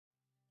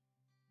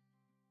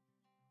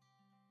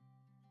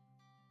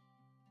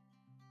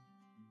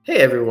Hey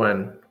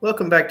everyone,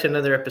 welcome back to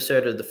another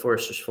episode of the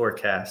Forester's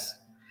Forecast.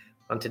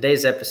 On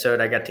today's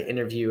episode, I got to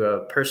interview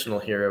a personal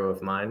hero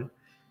of mine.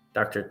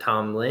 Dr.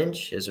 Tom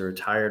Lynch is a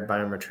retired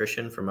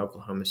biometrician from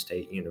Oklahoma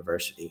State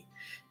University.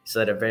 He's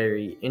led a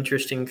very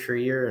interesting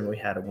career and we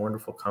had a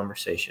wonderful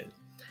conversation.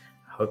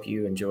 I hope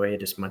you enjoy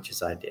it as much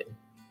as I did.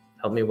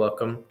 Help me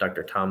welcome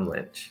Dr. Tom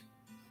Lynch.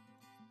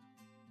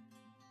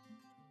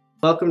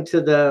 Welcome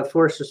to the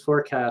Forester's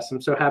Forecast.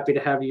 I'm so happy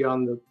to have you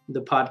on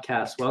the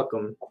podcast.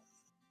 Welcome.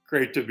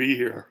 Great to be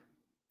here.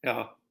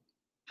 Yeah.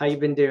 How you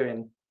been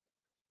doing?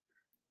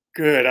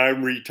 Good.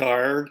 I'm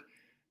retired.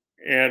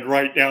 And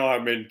right now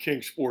I'm in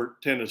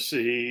Kingsport,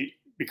 Tennessee,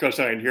 because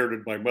I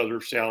inherited my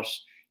mother's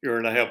house here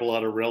and I have a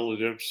lot of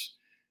relatives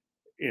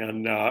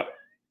in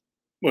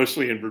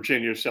mostly in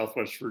Virginia,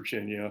 Southwest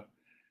Virginia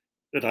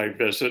that I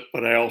visit,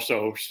 but I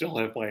also still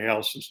have my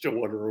house in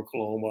Stillwater,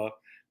 Oklahoma.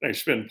 And I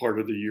spend part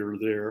of the year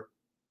there.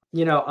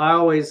 You know, I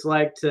always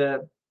like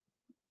to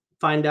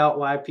find out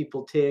why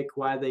people tick,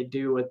 why they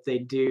do what they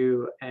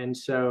do. And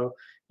so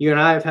you and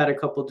I have had a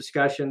couple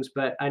discussions,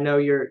 but I know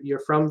you're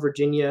from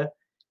Virginia.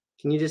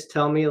 Can you just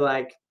tell me,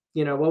 like,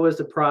 what was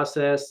the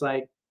process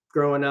like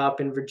growing up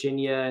in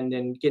Virginia and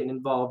then getting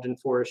involved in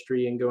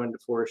forestry and going to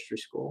forestry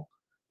school?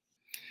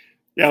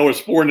 Yeah, I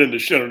was born in the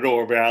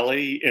Shenandoah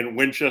Valley in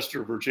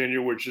Winchester, Virginia,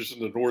 which is in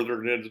the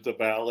northern end of the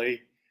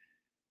valley.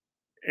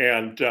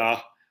 And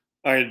I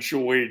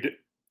enjoyed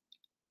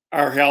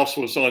our house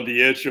was on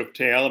the edge of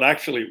town.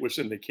 Actually, it was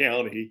in the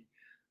county,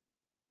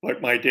 but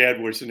my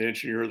dad was an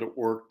engineer that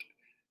worked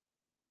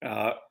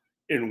uh,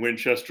 in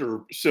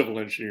Winchester, civil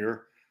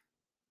engineer.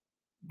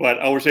 But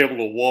I was able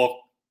to walk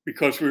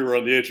because we were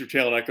on the edge of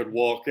town. I could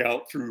walk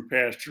out through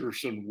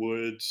pastures and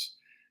woods,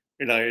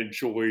 and I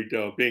enjoyed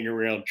being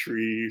around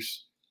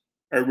trees.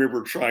 I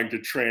remember trying to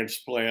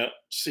transplant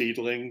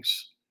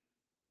seedlings.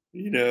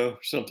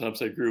 Sometimes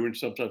they grew and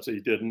sometimes they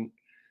didn't.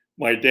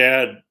 My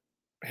dad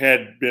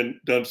had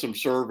been done some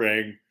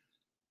surveying,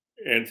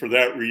 and for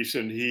that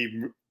reason,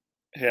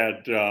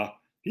 had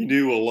he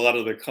knew a lot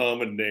of the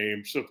common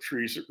names of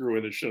trees that grew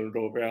in the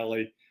Shenandoah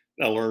Valley.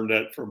 And I learned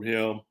that from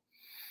him.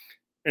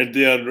 And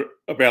then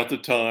about the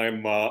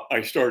time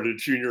I started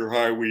junior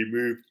high, we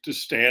moved to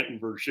Stanton,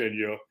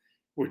 Virginia,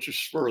 which is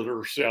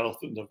further south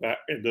in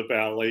the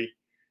valley.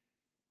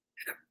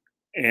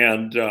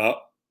 And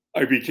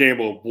I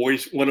became a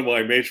voice. One of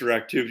my major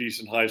activities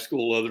in high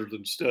school, other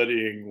than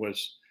studying,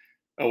 was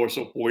I was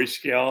a Boy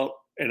Scout,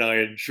 and I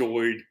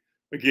enjoyed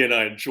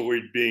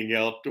being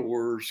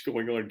outdoors,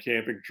 going on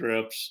camping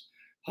trips,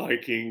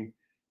 hiking,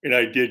 and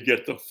I did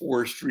get the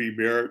forestry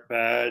merit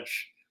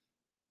badge.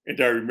 And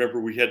I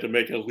remember we had to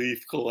make a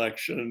leaf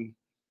collection,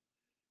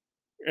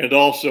 and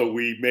also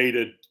we made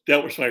it.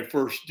 That was my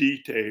first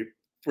D tape.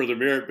 For the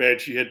merit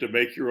badge, you had to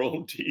make your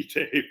own D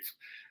tape.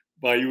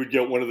 But you would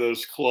get one of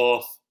those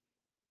cloth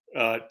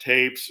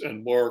tapes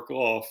and mark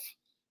off,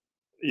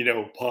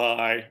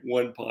 pi,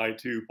 1 pi,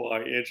 2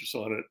 pi inches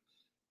on it.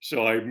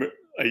 So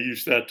I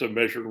used that to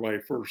measure my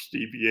first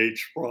DBH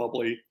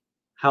probably.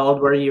 How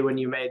old were you when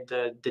you made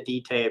the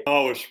D tape?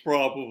 I was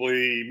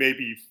probably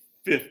maybe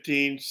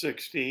 15,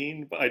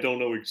 16, but I don't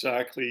know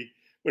exactly.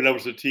 When I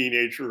was a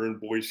teenager in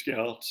Boy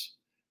Scouts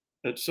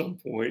at some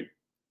point.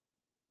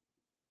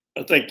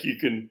 I think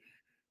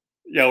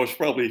I was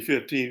probably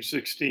 15,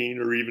 16,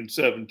 or even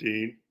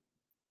 17.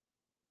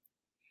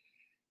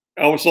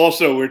 I was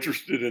also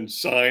interested in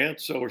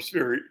science. I was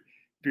very,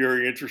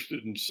 very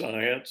interested in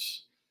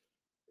science.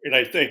 And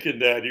I think in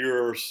that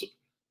era,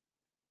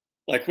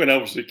 like when I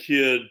was a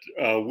kid,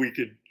 we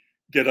could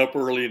get up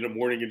early in the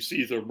morning and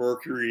see the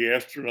Mercury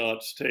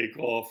astronauts take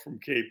off from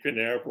Cape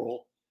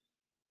Canaveral.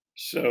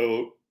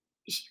 So,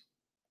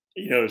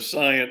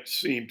 science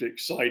seemed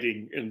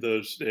exciting in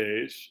those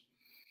days.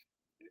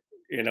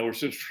 And I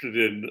was interested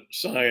in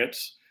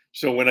science.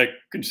 So when I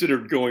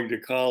considered going to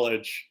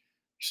college,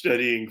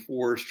 studying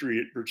forestry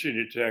at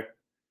Virginia Tech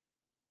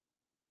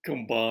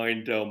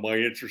combined my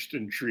interest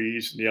in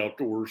trees and the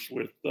outdoors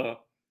with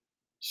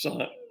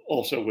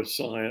also with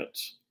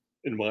science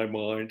in my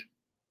mind.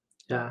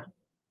 Yeah.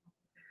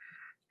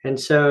 And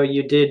so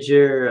you did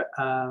your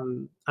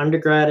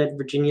undergrad at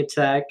Virginia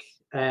Tech,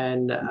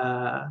 and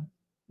I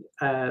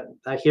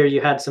hear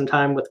you had some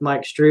time with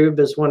Mike Strube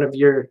as one of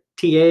your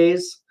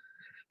TAs.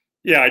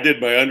 Yeah, I did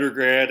my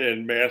undergrad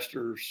and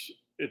master's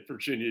at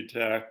Virginia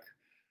Tech,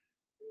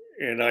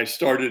 and I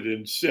started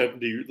in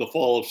the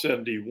fall of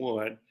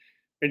 '71.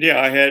 And yeah,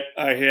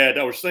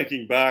 I was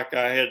thinking back,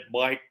 I had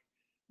Mike.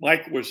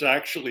 Mike was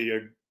actually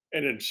an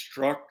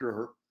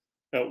instructor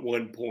at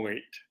one point.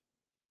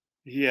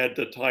 He had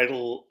the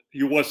title.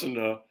 He wasn't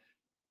a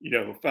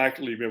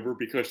faculty member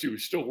because he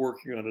was still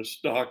working on his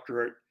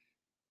doctorate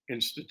in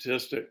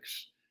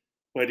statistics,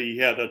 but he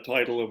had a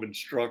title of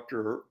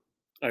instructor,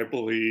 I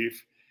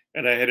believe,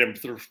 and I had him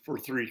for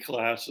 3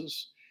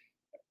 classes.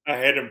 I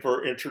had him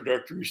for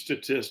introductory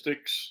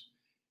statistics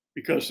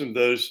because in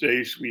those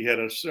days we had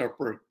a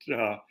separate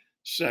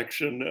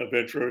section of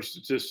intro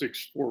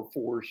statistics for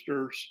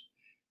foresters.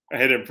 I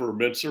had him for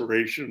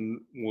mensuration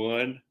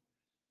 1.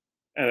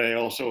 and I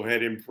also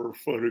had him for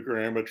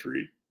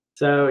photogrammetry.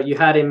 So you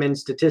had him in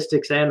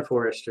statistics and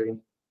forestry.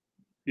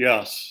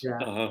 Yes.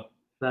 Yeah,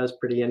 that was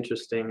pretty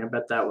interesting. I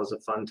bet that was a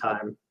fun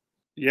time.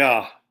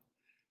 Yeah.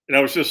 And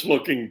I was just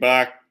looking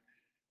back.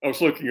 I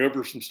was looking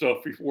over some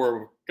stuff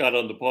before I got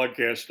on the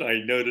podcast, and I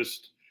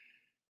noticed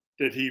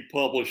that he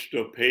published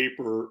a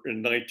paper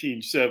in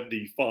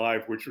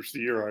 1975, which was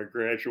the year I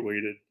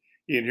graduated.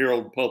 He and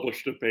Harold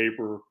published a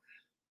paper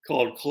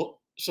called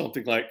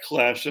something like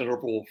Class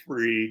Interval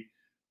Free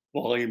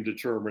Volume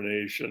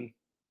Determination.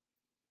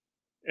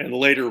 And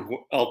later,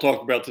 I'll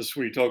talk about this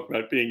when we talk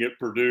about being at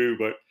Purdue,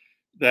 but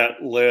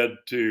that led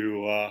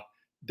to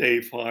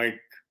Dave Hike.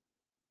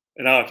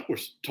 And I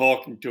was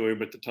talking to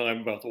him at the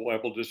time about the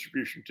Weibull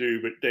distribution too,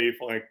 but Dave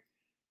Hike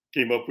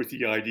came up with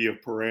the idea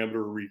of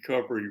parameter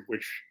recovery,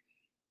 which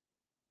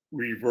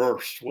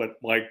reversed what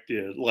Mike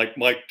did. Like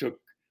Mike took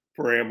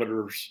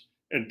parameters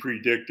and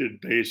predicted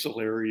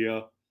basal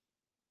area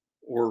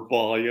or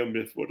volume,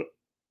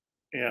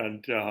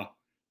 and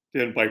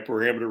then by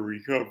parameter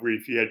recovery,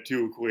 if you had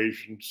two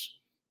equations,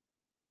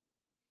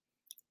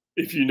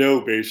 if you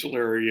know basal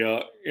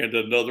area and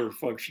another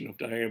function of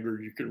diameter,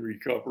 you can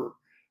recover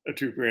a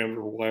two-parameter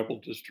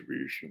Weibull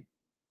distribution.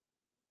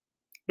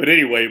 But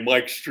anyway,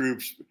 Mike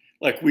Stroop's,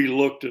 like we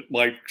looked at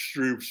Mike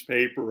Stroop's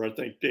paper. I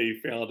think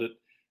Dave found it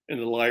in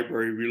the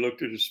library. We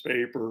looked at his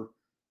paper,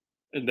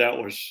 and that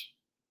was,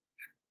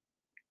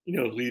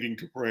 leading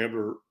to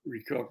parameter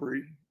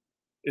recovery,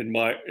 in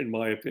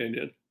my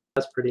opinion.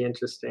 That's pretty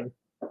interesting.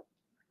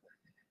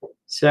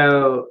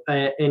 So,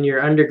 in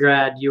your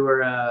undergrad, you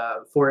were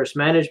a forest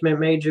management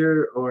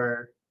major,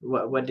 or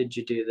what did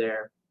you do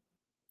there?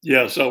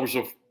 Yes, I was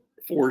a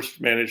forest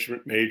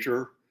management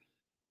major,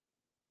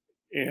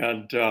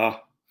 and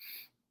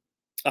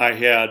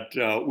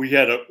we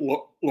had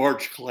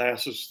large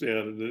classes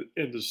then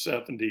in the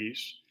 70s.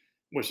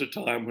 Was a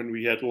time when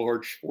we had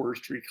large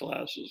forestry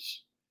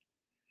classes,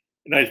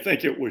 and I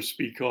think it was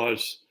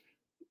because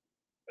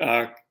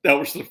that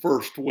was the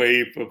first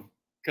wave of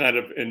kind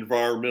of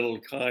environmental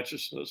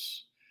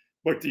consciousness,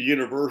 but the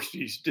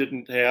universities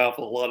didn't have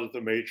a lot of the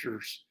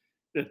majors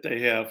that they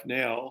have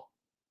now.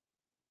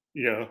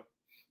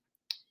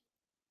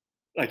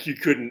 Like you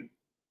couldn't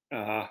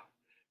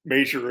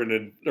major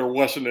there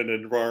wasn't an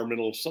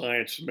environmental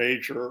science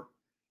major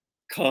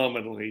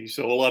commonly.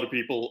 So a lot of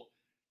people,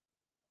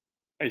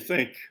 I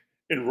think,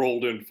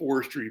 enrolled in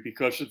forestry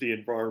because of the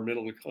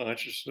environmental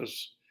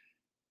consciousness,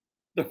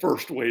 the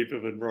first wave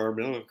of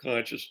environmental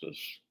consciousness.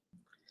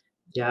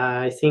 Yeah,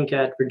 I think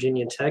at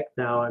Virginia Tech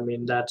now, I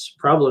mean, that's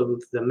probably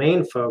the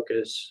main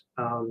focus.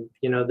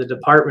 The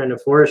Department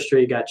of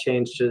Forestry got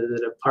changed to the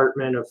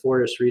Department of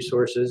Forest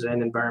Resources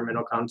and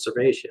Environmental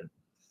Conservation.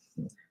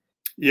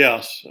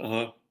 Yes,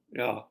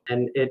 yeah.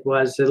 And it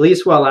was, at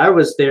least while I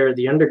was there,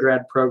 the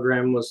undergrad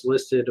program was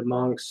listed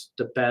amongst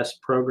the best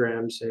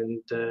programs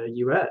in the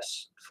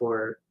U.S.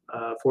 for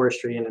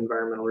forestry and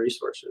environmental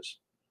resources.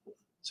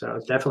 So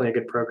it's definitely a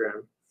good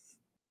program.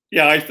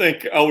 Yeah, I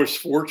think I was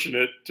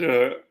fortunate.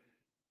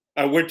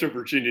 I went to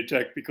Virginia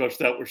Tech because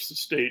that was the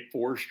state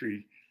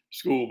forestry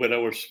school, but I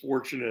was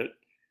fortunate.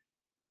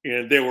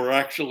 And they were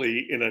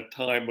actually in a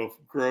time of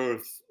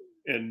growth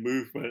and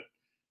movement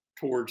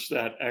towards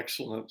that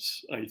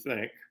excellence, I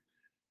think.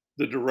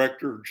 The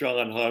director,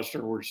 John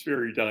Hosner, was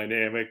very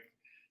dynamic,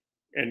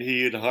 and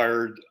he had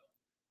hired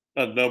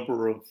a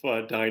number of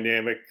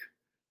dynamic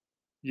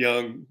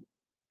young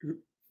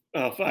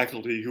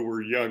faculty who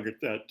were young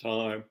at that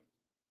time,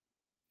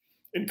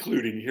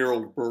 including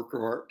Harold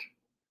Burkhart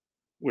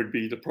would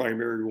be the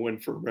primary one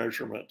for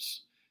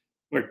measurements.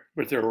 But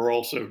there were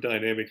also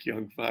dynamic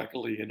young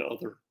faculty in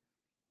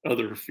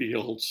other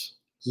fields.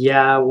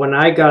 Yeah, when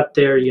I got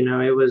there,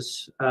 it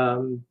was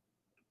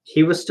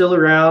he was still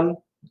around.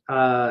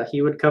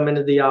 He would come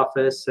into the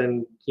office,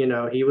 and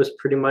he was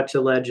pretty much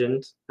a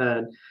legend.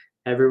 And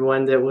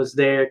everyone that was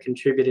there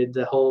contributed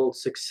the whole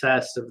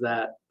success of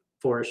that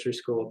forestry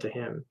school to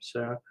him.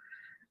 So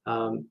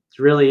it's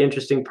a really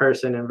interesting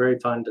person and very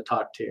fun to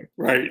talk to.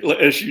 Right,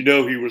 as you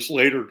know, he was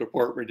later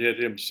department head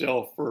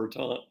himself for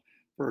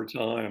a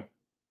time.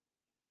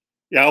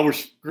 Yeah, I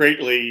was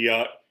greatly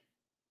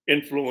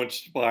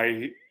influenced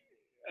by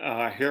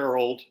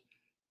Harold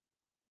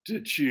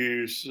to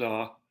choose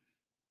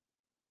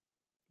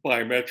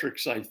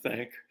biometrics, I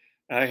think.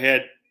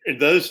 In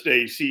those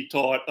days, he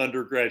taught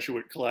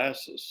undergraduate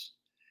classes.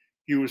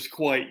 He was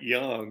quite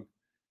young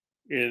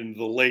in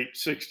the late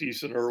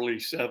 60s and early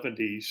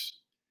 70s,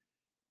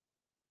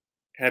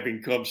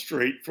 having come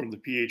straight from the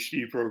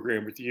PhD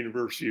program at the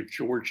University of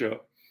Georgia.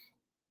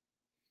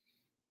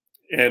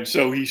 And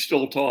so he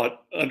still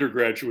taught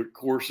undergraduate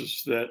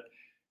courses that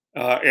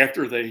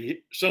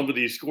some of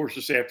these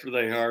courses after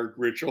they hired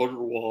Rich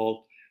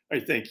Oderwald, I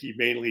think he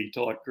mainly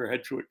taught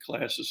graduate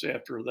classes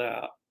after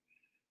that.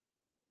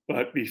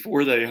 But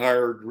before they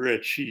hired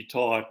Rich, he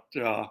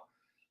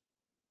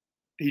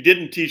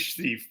didn't teach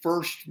the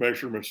first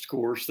measurements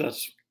course.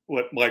 That's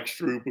what Mike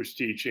Stroop was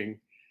teaching.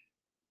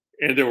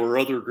 And there were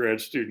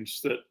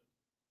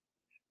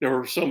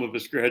some of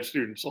his grad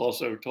students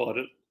also taught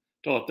it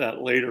taught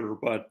that later,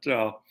 but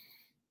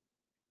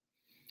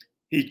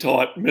he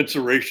taught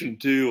mensuration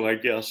too, I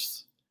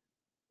guess.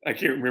 I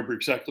can't remember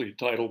exactly the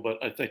title,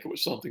 but I think it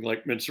was something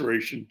like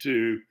mensuration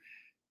 2,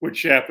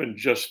 which happened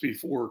just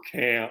before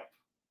camp.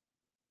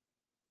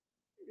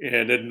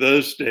 And in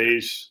those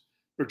days,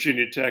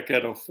 Virginia Tech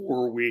had a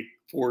 4-week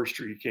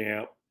forestry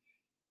camp,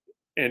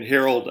 and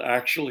Harold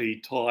actually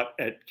taught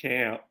at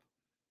camp.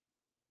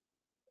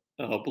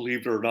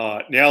 Believe it or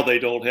not, now they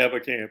don't have a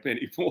camp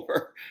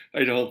anymore.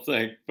 I don't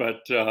think,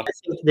 but I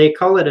think they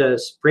call it a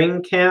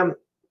spring camp.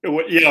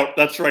 yeah,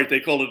 that's right. They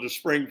called it a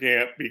spring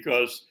camp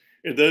because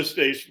in those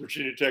days,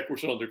 Virginia Tech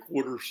was on the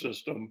quarter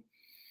system.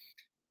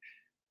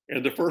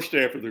 And the first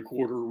half of the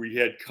quarter, we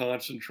had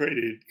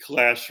concentrated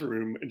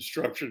classroom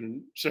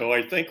instruction. So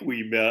I think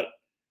we met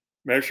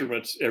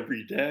measurements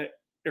every day,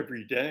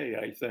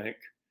 I think,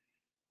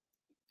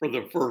 for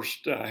the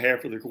first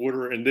half of the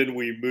quarter. And then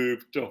we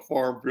moved to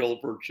Farmville,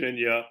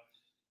 Virginia,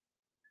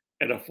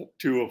 and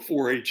to a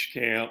 4-H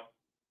camp.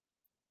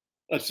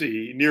 Let's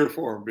see, near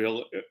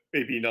Farmville,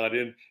 maybe not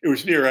in, it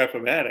was near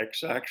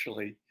Appomattox,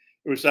 actually.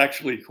 It was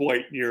actually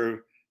quite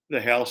near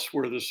the house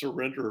where the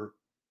surrender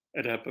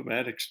at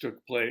Appomattox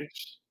took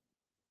place.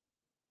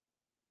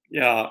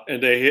 Yeah,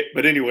 and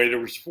but anyway, there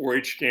was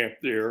 4-H camp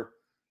there,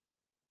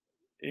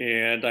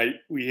 and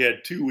we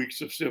had 2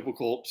 weeks of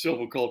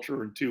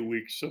silviculture and 2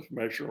 weeks of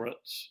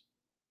measurements.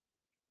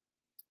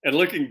 And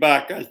looking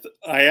back,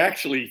 I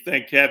actually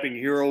think having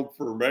Harold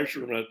for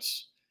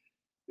measurements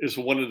is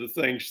one of the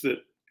things that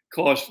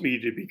caused me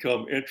to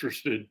become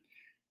interested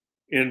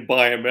in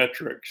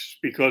biometrics,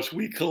 because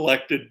we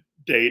collected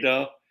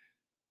data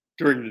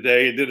during the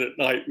day, and then at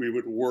night we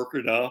would work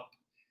it up.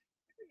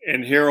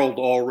 And Harold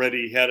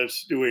already had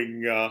us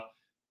doing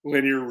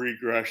linear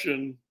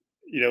regression.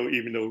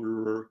 Even though we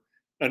were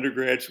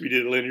undergrads, we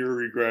did linear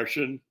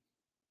regression.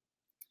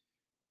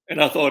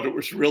 And I thought it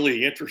was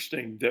really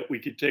interesting that we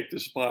could take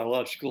this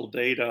biological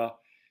data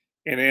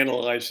and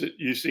analyze it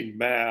using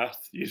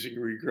math, using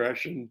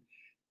regression,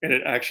 and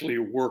it actually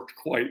worked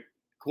quite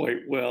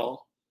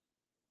well.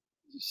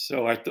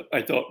 So I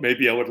thought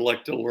maybe I would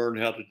like to learn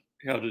how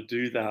to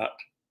do that.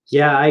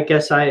 Yeah, I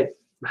guess I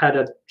had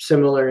a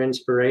similar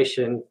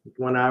inspiration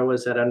when I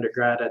was at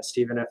undergrad at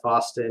Stephen F.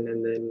 Austin,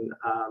 and then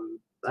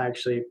I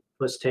actually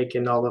was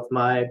taking all of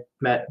my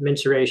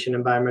mensuration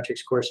and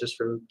biometrics courses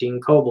from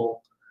Dean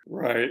Coble.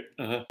 Right.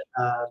 Uh-huh.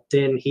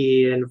 Then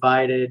he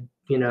invited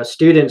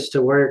students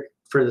to work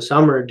for the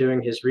summer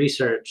doing his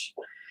research,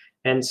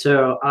 and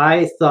so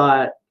I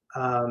thought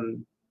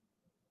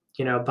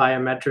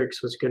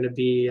biometrics was going to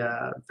be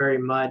very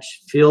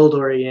much field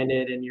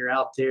oriented, and you're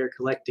out there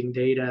collecting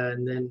data,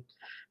 and then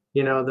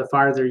the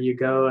farther you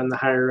go and the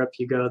higher up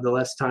you go, the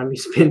less time you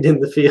spend in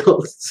the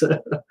field. So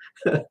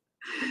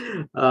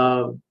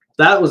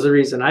that was the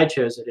reason I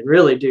chose it, and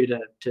really due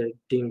to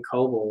Dean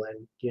Coble.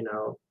 And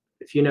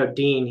if you know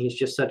Dean, he's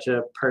just such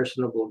a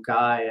personable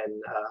guy,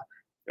 and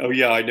oh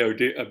yeah, I know.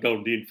 I've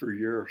known Dean for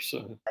years.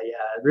 So. yeah,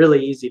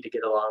 really easy to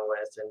get along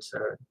with, and so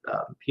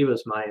he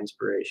was my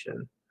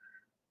inspiration.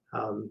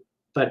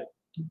 But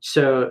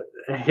so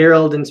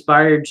Harold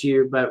inspired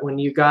you, but when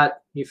you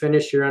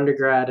finished your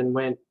undergrad and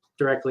went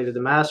directly to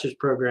the master's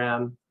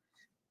program,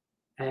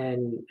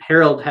 and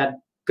Harold had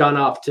gone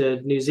off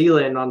to New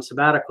Zealand on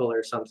sabbatical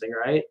or something,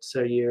 right?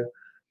 So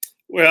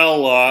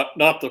Well,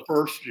 not the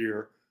first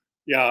year.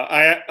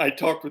 Yeah, I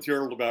talked with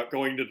Harold about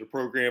going to the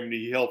program, and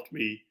he helped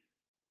me,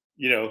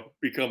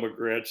 become a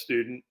grad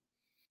student.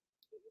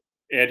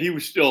 And he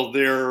was still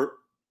there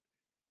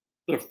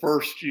the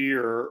first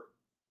year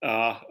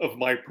of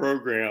my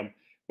program,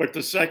 but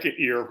the second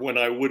year, when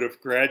I would have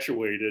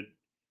graduated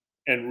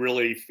and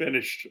really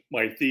finished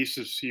my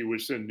thesis, he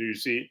was in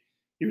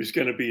he was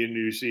going to be in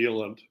New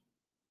Zealand,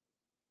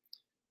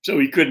 so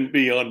he couldn't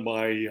be on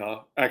my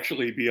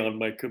actually be on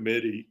my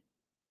committee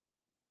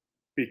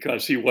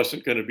because he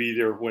wasn't going to be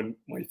there when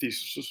my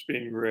thesis was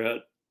being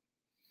read.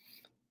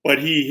 But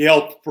he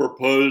helped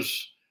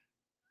propose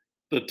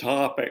the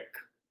topic.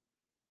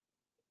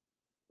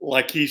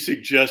 Like he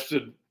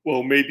suggested,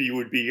 well, maybe you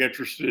would be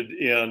interested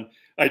in.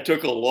 I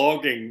took a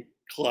logging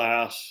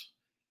class,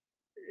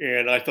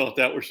 and I thought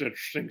that was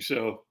interesting.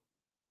 So,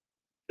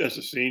 as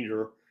a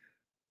senior,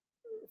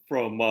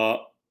 from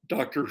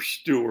Dr.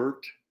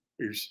 Stewart,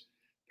 who's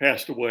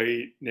passed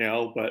away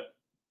now, but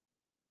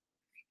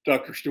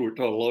Dr. Stewart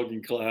taught a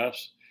logging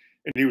class,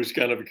 and he was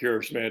kind of a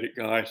charismatic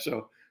guy.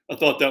 So I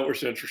thought that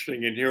was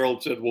interesting. And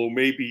Harold said, well,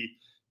 maybe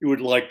you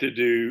would like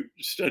to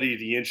study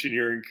the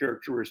engineering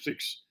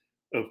characteristics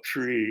of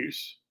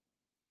trees,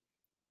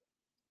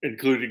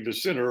 including the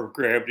center of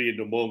gravity and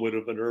the moment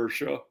of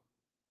inertia.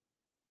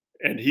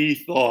 And he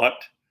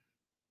thought,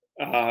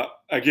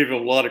 I give him a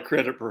lot of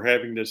credit for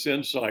having this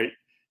insight,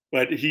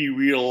 but he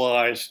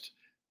realized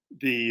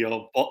the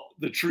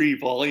tree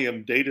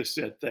volume data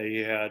set they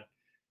had,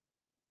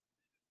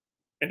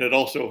 and it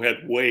also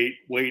had weight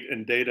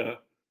data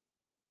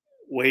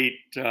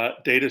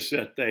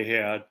set they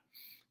had,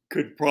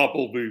 could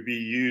probably be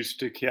used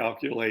to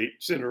calculate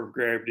center of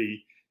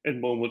gravity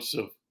and moments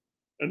of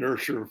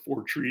inertia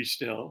for tree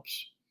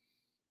stems.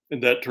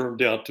 and that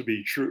turned out to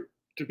be true,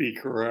 to be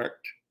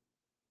correct.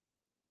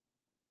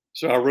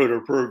 So I wrote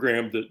a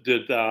program that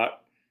did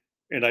that,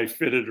 and I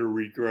fitted a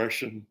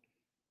regression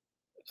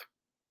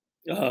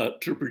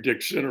to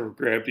predict center of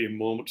gravity and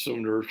moments of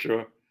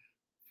inertia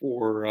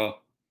for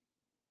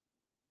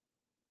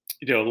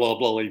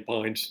loblolly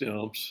pine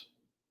stems.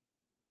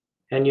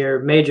 And your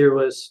major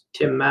was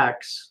Tim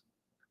Max,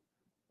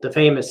 the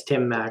famous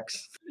Tim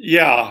Max.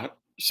 Yeah.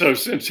 So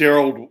since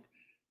Harold,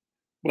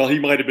 well, he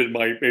might have been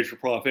my major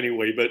prof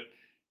anyway, but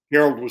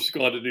Harold was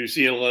gone to New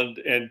Zealand,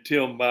 and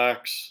Tim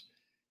Max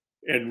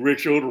and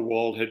Rich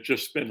Oderwald had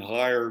just been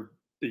hired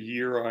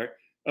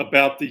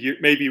about the year,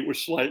 maybe it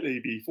was slightly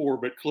before,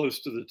 but close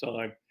to the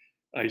time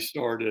I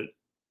started.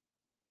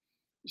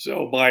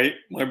 So my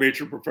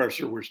major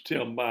professor was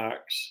Tim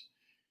Max,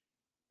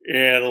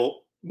 and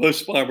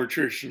most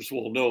biometricians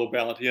will know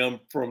about him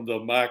from the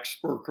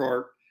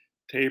Max-Burkhardt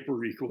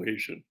taper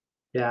equation.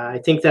 Yeah, I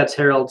think that's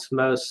Harold's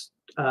most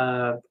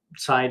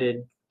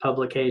cited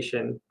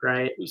publication,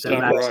 right? Is that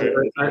right?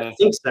 I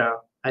think so.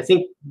 I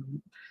think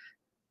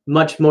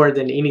much more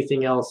than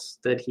anything else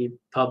that he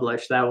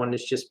published, that one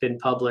has just been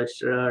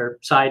published or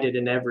cited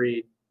in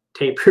every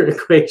taper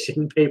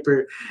equation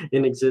paper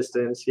in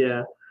existence.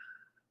 Yeah.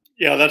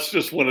 Yeah, that's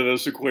just one of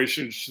those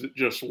equations that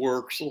just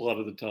works a lot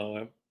of the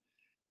time.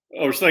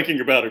 I was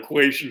thinking about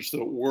equations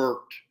that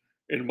worked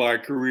in my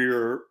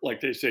career, like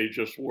they say,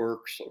 just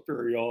works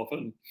very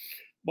often.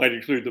 Might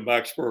include the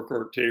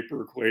Max-Burkhardt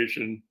taper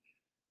equation,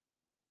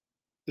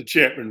 the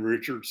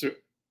Chapman-Richards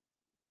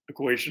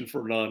equation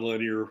for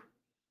nonlinear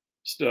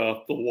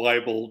stuff, the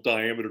Weibull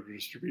diameter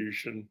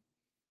distribution,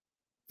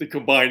 the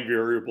combined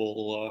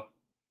variable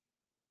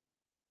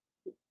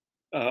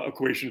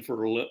equation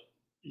for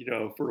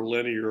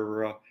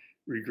linear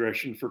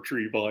regression for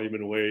tree volume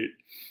and weight.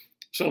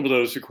 Some of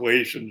those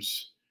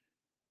equations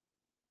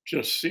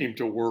just seem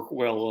to work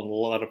well on a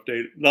lot of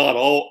data. Not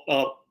all.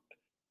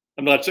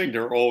 I'm not saying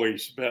they're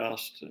always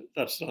best.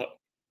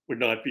 Would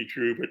not be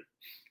true, but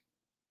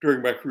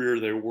during my career,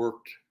 they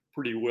worked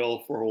pretty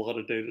well for a lot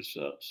of data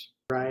sets.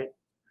 Right.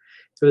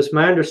 So it's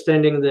my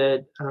understanding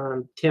that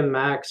Tim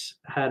Max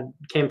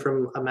came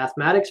from a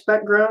mathematics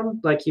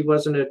background, like he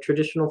wasn't a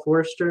traditional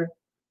forester.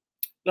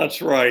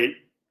 That's right.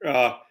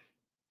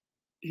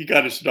 He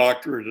got his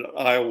doctorate at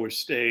Iowa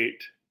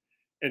State,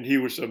 and he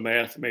was a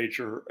math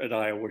major at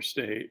Iowa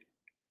State.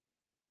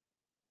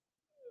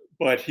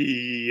 But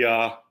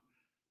now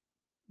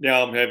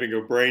I'm having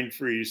a brain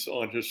freeze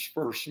on his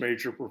first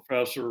major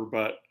professor,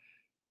 but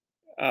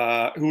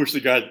who was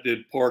the guy that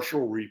did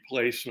partial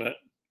replacement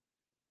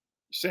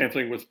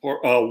sampling with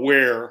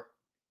Ware,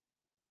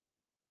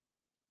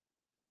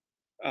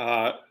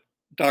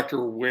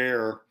 Dr.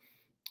 Ware,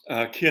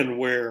 Ken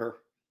Ware,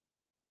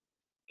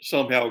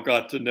 somehow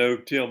got to know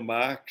Tim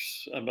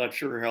Max. I'm not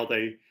sure how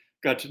they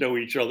got to know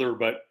each other,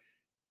 but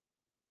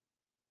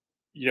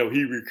he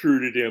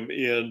recruited him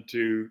in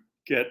to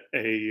get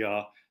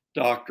a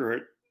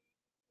doctorate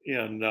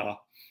in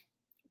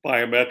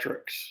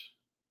biometrics,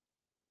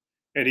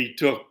 and he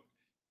took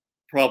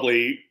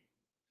probably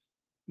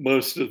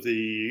most of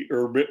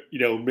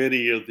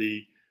many of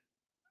the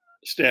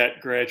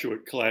stat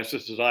graduate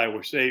classes at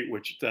Iowa State,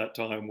 which at that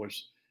time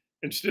was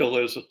and still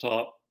is a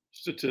top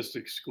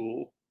statistics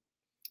school.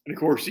 And of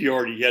course, he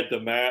already had the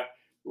math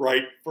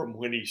right from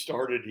when he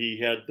started. He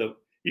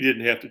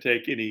didn't have to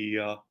take any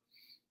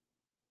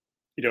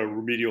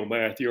remedial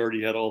math. He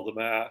already had all the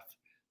math,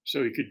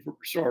 so he could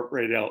start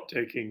right out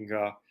taking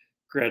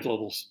grad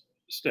level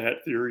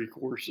stat theory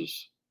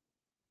courses.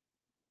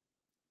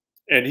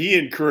 And he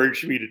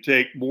encouraged me to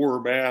take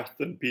more math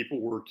than people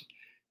were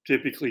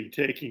typically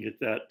taking at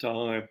that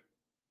time,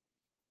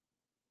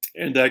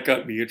 and that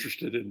got me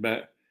interested in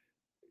math.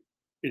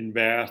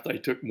 I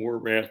took more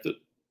math at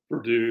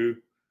Purdue,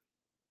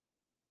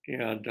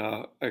 and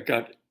I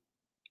got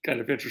kind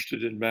of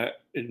interested in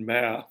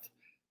math,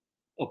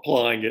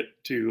 applying it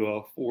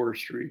to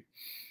forestry.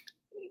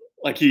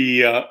 Like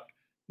he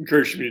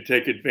encouraged me to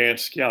take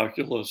advanced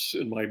calculus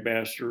in my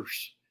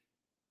master's,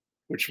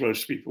 which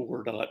most people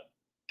were not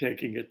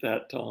taking at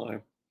that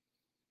time.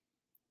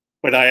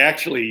 But I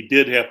actually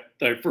did have,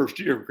 my first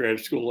year of grad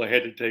school, I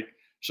had to take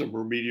some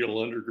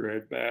remedial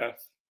undergrad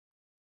math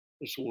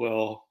as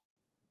well.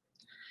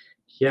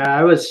 Yeah,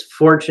 I was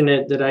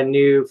fortunate that I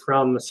knew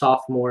from a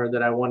sophomore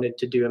that I wanted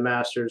to do a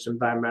master's in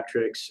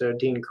biometrics. So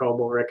Dean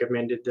Coble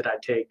recommended that I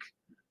take,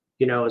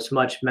 as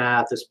much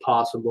math as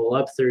possible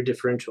up through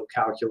differential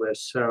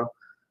calculus. So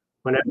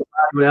when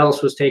everyone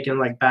else was taking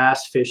like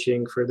bass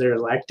fishing for their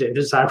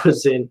electives, I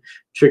was in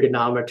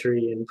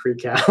trigonometry and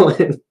pre-cal.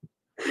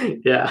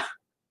 Yeah.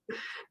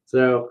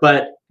 So,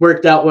 but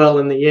worked out well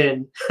in the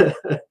end.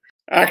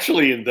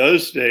 Actually, in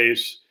those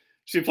days,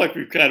 seems like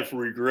we've kind of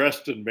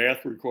regressed in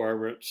math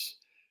requirements,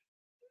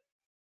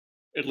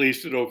 at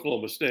least at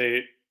Oklahoma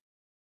State.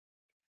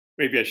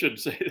 Maybe I shouldn't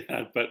say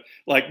that, but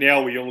like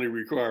now we only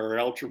require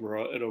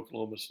algebra at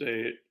Oklahoma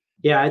State.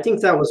 Yeah, I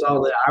think that was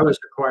all that I was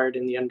required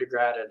in the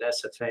undergrad at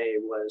SFA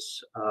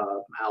was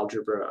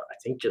algebra. I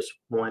think just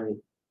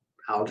one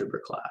algebra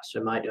class.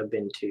 It might have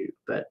been 2,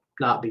 but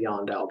not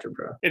beyond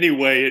algebra.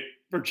 Anyway, at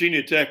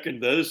Virginia Tech in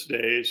those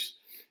days,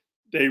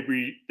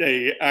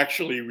 they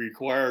actually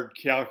required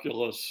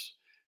calculus,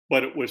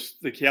 but it was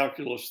the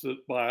calculus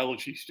that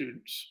biology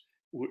students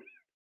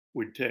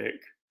would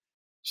take.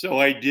 So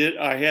I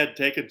had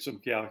taken some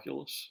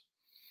calculus.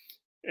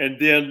 And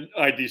then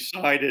I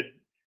decided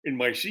in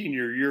my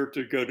senior year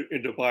to go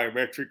into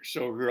biometrics.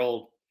 So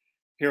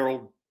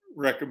Harold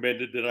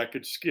recommended that I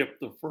could skip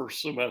the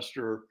first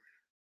semester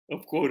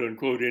of quote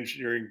unquote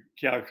engineering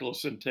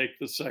calculus and take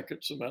the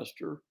second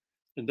semester.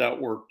 And that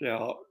worked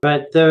out.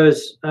 But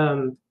those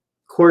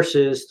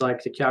courses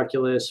like the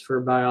calculus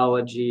for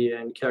biology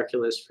and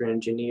calculus for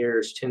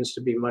engineers tends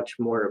to be much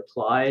more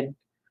applied.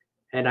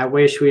 And I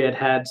wish we had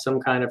had some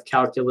kind of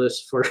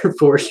calculus for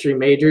forestry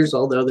majors,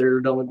 although there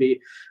would only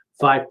be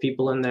 5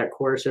 people in that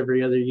course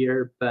every other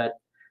year. But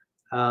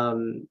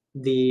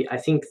I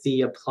think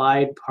the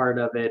applied part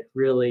of it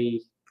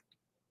really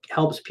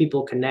helps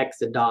people connect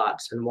the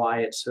dots and why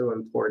it's so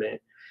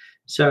important.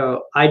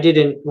 So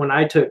when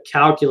I took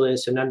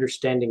calculus and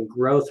understanding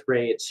growth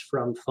rates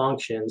from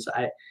functions,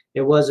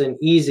 it wasn't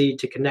easy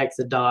to connect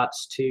the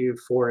dots to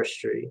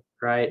forestry,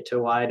 right? To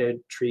why do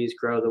trees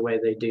grow the way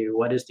they do?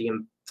 What does the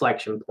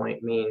inflection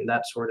point mean?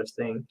 That sort of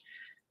thing.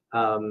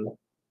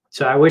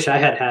 So I wish I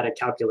had had a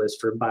calculus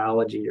for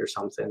biology or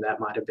something.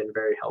 That might have been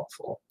very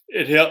helpful.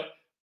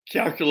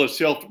 Calculus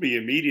helped me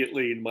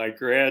immediately in my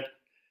grad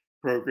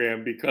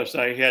program because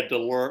I had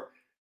to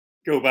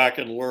go back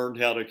and learn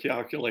how to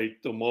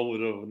calculate the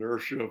moment of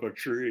inertia of a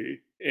tree.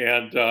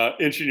 And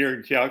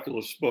engineering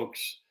calculus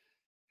books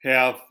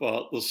have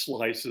the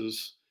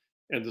slices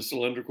and the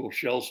cylindrical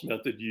shells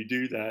method. You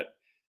do that.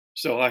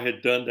 So I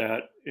had done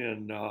that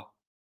in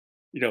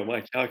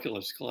my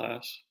calculus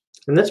class.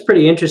 And that's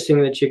pretty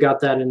interesting that you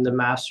got that in the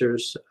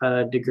master's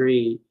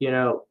degree.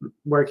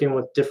 Working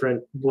with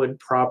different wood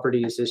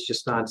properties is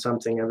just not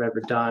something I've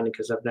ever done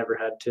because I've never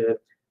had to,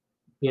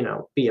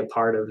 be a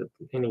part of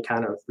any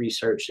kind of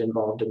research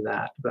involved in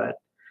that. But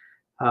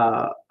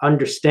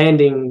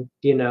understanding,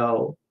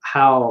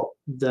 how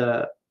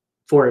the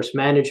forest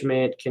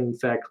management can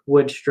affect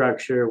wood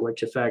structure,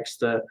 which affects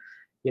the,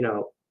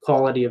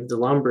 quality of the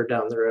lumber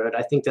down the road.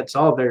 I think that's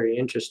all very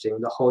interesting.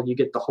 You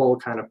get the whole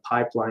kind of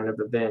pipeline of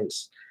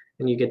events,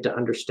 and you get to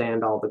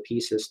understand all the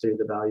pieces through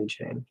the value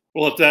chain.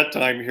 Well, at that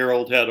time,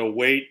 Harold had a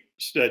weight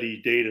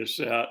study data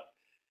set,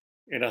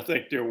 and I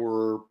think there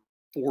were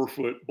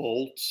 4-foot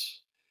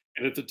bolts.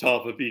 And at the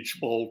top of each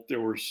bolt,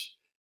 there was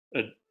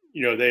they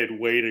had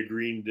weighed a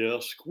green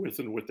disc with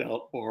and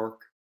without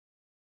bark.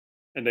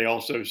 And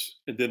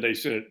then they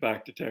sent it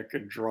back to Tech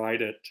and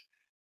dried it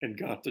and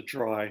got the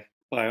dry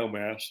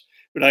biomass.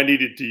 But I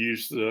needed to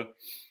use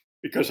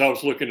because I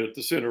was looking at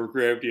the center of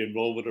gravity and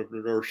moment of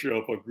inertia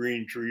of a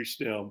green tree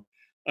stem,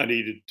 I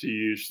needed to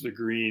use the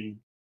green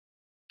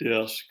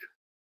disc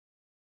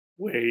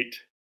weight.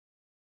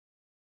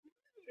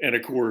 And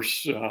of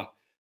course,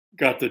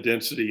 got the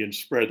density and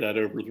spread that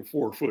over the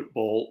 4-foot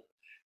bolt.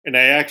 And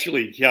I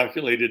actually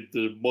calculated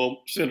the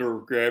center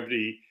of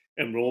gravity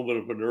and moment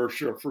of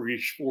inertia for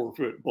each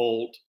 4-foot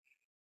bolt.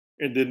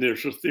 And then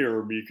there's a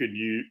theorem you can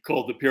use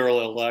called the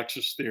parallel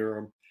axis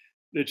theorem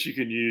that you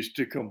can use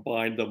to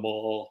combine them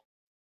all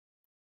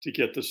to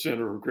get the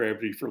center of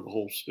gravity for the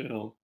whole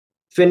stem.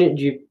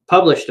 You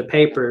published a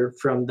paper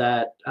from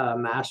that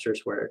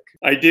master's work.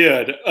 I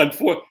did. I'm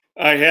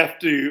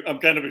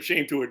kind of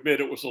ashamed to admit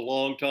it was a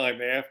long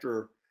time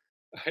after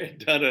I had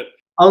done it.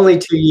 Only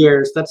 2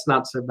 years. That's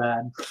not so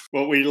bad.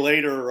 But we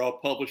later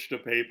published a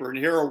paper, and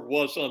Harold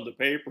was on the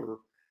paper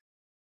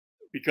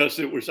because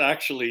it was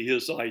actually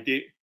his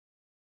idea.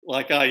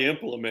 Like I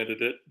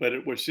implemented it, but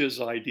it was his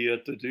idea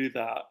to do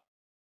that.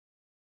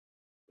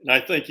 And I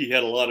think he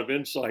had a lot of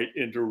insight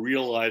into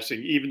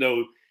realizing, even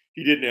though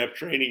he didn't have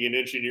training in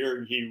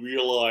engineering, he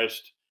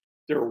realized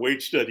their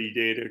weight study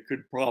data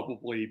could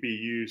probably be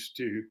used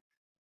to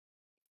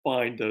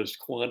find those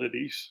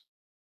quantities.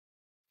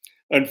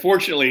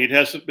 Unfortunately, it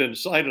hasn't been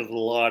cited a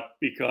lot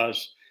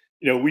because,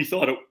 we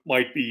thought it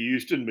might be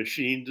used in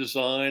machine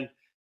design,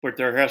 but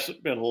there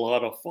hasn't been a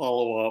lot of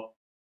follow-up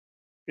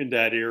in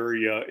that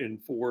area in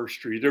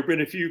forestry. There have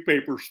been a few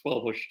papers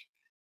published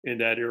in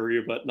that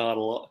area, but not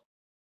a lot.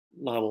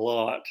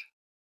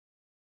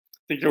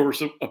 I think there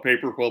was a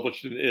paper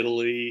published in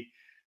Italy.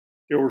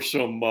 There were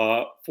some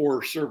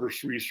Forest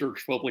Service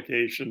research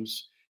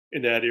publications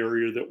in that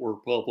area that were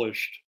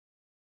published.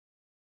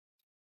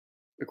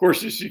 Of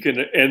course,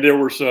 and there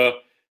was a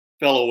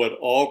fellow at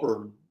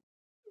Auburn,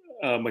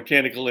 a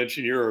mechanical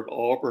engineer at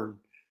Auburn,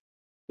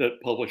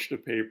 that published a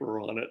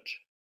paper on it,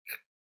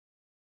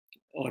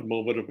 on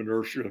moment of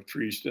inertia of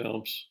tree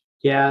stems.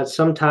 Yeah,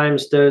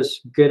 sometimes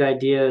those good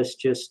ideas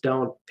just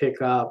don't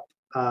pick up.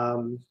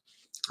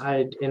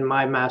 In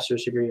my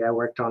master's degree, I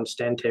worked on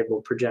stand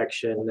table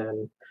projection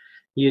and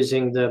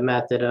using the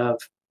method of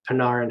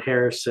Pinar and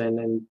Harrison,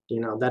 and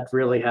that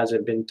really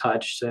hasn't been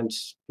touched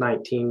since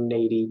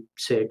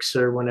 1986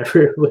 or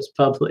whenever it was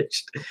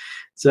published.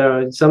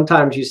 So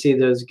sometimes you see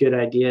those good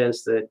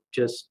ideas that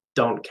just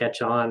don't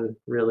catch on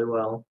really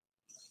well.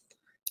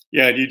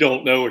 Yeah, and you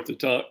don't know at the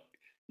time.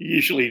 You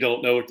usually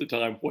don't know at the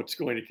time what's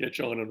going to catch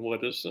on and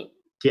what isn't.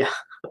 Yeah,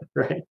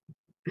 right.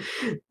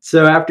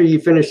 So after you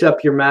finish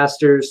up your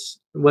master's,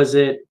 was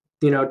it,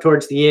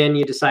 towards the end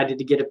you decided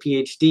to get a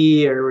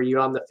PhD, or were you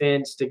on the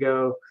fence to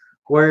go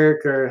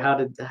work, or how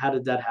did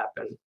that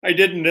happen? I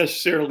didn't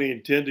necessarily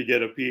intend to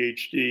get a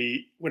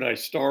PhD when I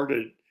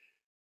started,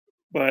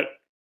 but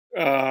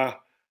uh,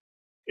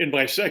 in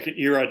my second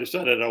year, I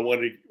decided I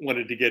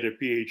wanted to get a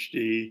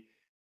PhD,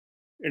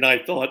 and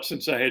I thought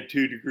since I had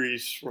 2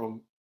 degrees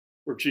from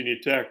Virginia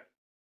Tech,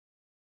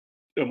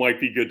 it might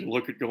be good to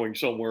look at going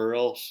somewhere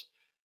else.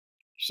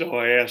 So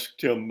I asked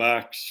Tim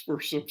Max for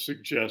some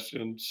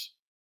suggestions,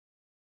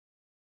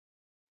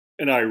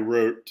 and I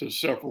wrote to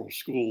several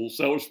schools.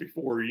 That was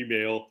before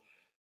email,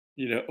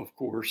 of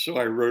course. So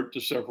I wrote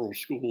to several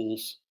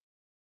schools,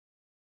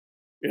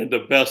 and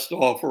the best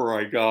offer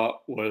I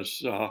got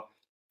was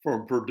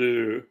from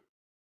Purdue.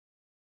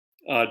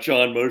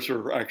 John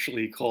Moser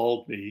actually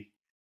called me,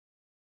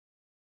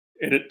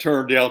 and it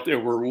turned out they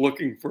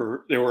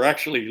were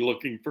actually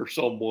looking for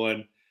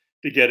someone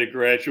to get a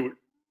graduate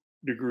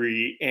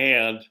degree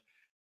and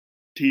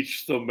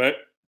teach the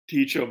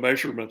teach a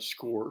measurements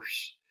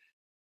course,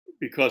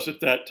 because at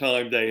that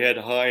time they had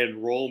high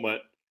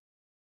enrollment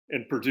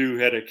and Purdue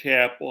had a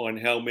cap on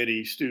how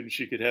many students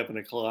you could have in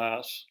a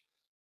class.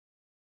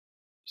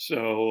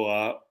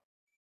 So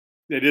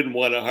they didn't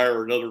want to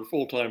hire another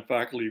full-time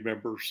faculty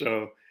member,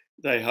 so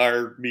they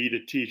hired me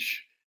to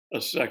teach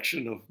a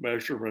section of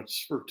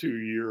measurements for 2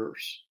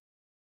 years,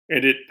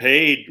 and it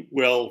paid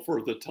well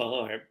for the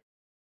time.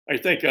 I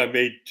think I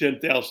made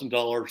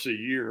 $10,000 a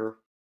year,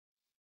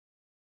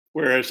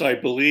 whereas I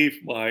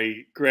believe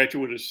my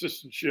graduate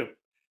assistantship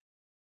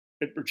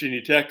at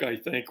Virginia Tech, I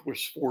think,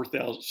 was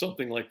 4,000,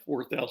 something like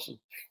 4,000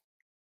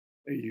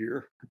 a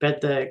year. I bet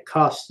the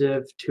cost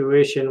of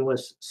tuition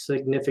was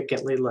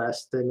significantly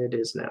less than it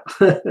is now.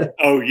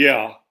 Oh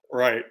yeah,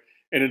 right.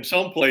 And in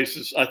some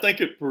places, I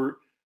think at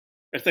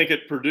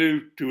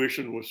Purdue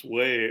tuition was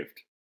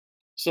waived.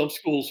 Some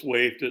schools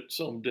waived it,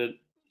 some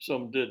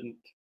didn't.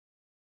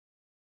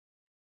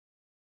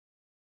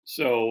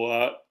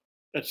 So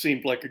that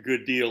seemed like a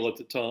good deal at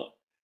the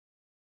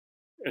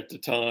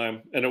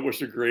time, and it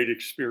was a great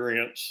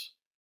experience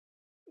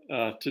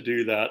to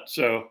do that.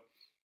 So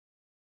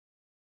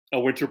I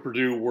went to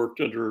Purdue, worked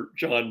under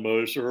John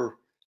Moser,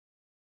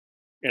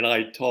 and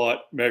I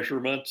taught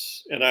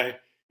measurements.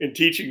 In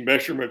teaching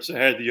measurements, I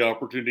had the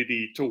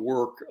opportunity to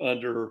work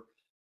under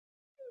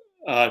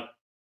uh,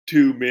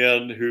 two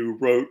men who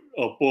wrote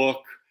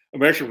a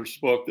measurements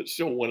book that's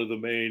still one of the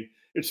main.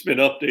 It's been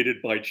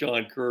updated by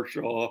John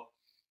Kershaw,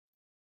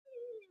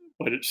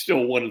 but it's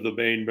still one of the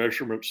main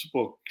measurements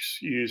books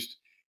used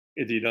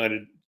in the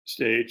United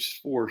States,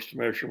 forest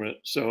measurement.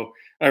 So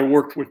I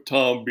worked with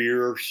Tom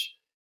Beers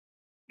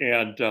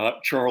and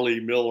Charlie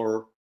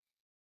Miller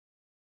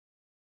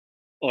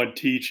on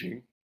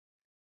teaching,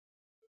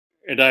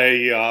 and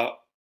I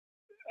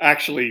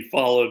actually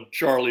followed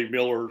Charlie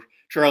Miller.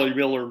 Charlie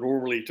Miller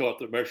normally taught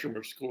the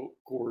measurements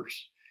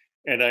course,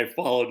 and I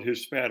followed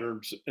his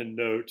patterns and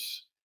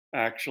notes.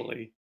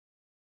 Actually,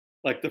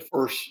 like the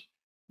first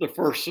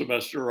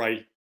semester,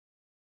 I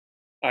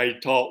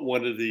taught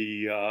one of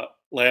the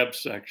lab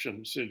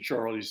sections in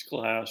Charlie's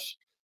class,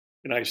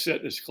 and I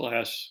sat in his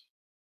class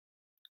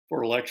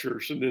for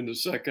lectures. And then the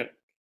second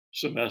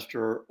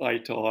semester, I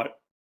taught,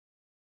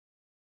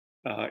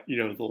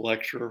 the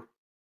lecture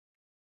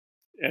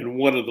and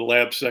one of the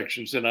lab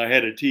sections, and I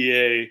had a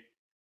TA.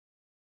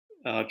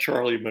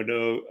 Charlie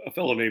Minogue, a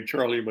fellow named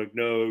Charlie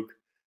Minogue,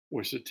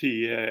 was a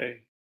TA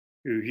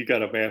who he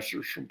got a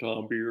master's from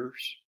Tom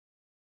Beers.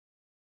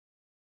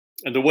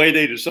 And the way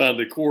they designed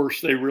the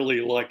course, they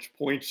really liked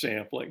point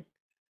sampling.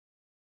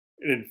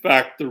 And in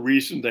fact, the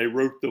reason they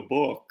wrote the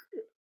book,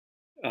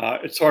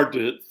 it's hard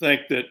to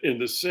think that in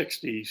the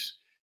 60s,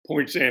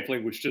 point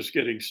sampling was just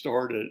getting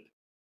started.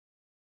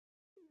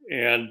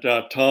 And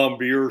Tom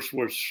Beers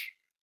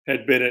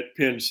had been at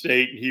Penn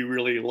State, and he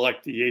really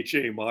liked the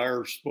H.A.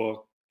 Myers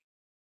book.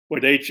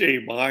 But H.A.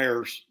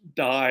 Myers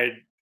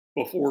died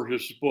before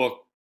his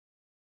book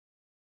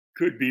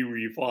could be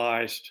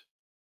revised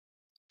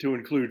to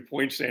include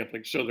point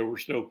sampling, so there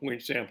was no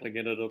point sampling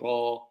in it at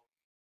all.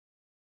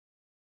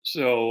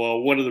 So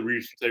one of the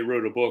reasons they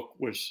wrote a book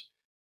was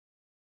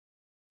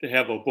to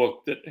have a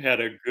book that had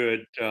a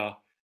good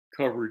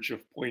coverage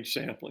of point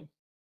sampling.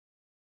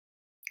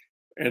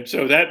 And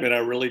so that meant I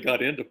really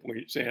got into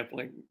point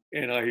sampling,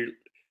 and I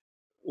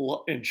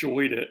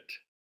enjoyed it,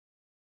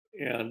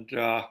 and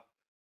I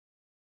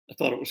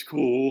thought it was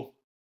cool.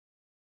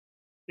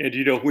 And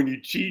when you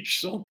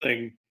teach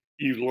something,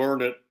 you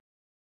learn it,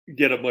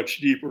 get a much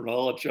deeper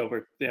knowledge of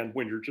it than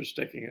when you're just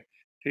taking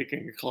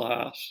a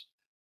class.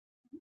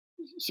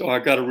 So I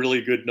got a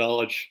really good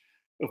knowledge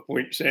of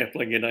point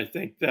sampling, and I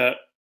think that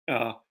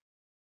uh,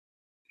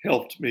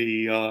 helped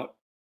me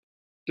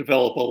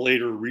develop a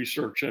later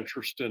research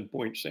interest in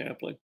point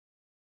sampling.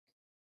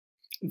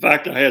 In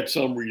fact, I had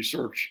some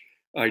research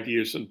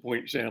ideas in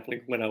point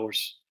sampling when I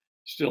was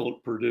still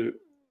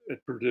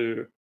at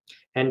Purdue.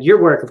 And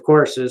your work, of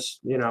course, is,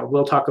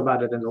 we'll talk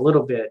about it in a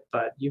little bit,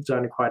 but you've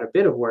done quite a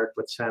bit of work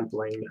with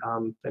sampling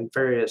and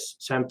various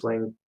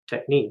sampling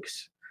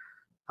techniques.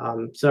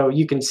 So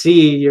you can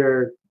see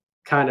your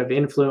kind of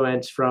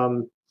influence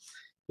from,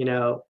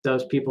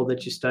 those people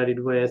that you studied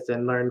with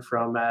and learned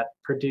from at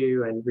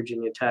Purdue and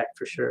Virginia Tech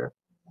for sure.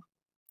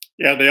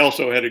 Yeah, they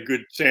also had a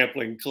good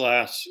sampling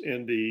class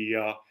in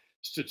the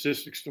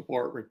statistics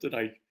department that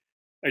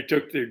I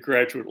took the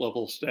graduate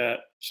level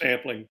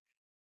sampling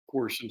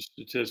course in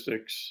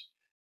statistics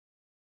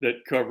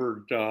that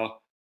covered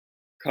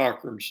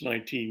Cochrane's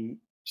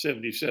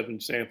 1977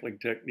 sampling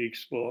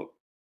techniques book.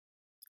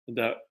 And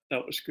that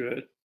was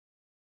good.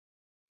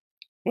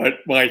 But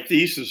my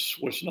thesis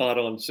was not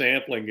on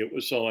sampling; it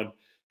was on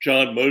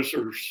John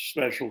Moser's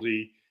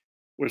specialty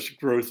was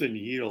growth and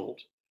yield.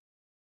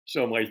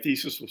 So my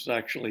thesis was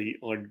actually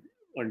on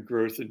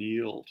growth and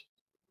yield.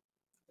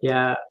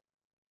 Yeah,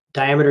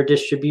 diameter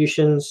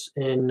distributions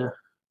in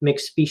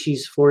mixed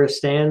species forest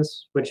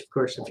stands, which of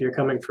course, if you're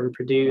coming from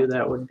Purdue,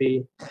 that wouldn't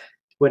be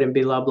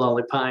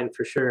loblolly pine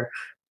for sure.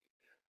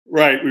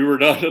 Right, we were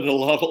not in the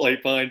loblolly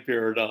pine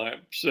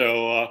paradigm.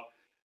 So,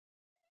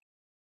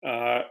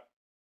 uh,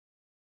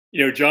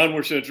 John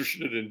was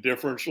interested in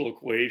differential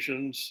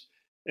equations,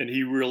 and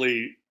he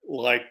really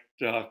liked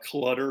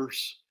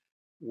Clutter's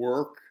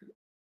work,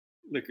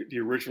 the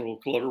original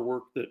Clutter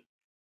work that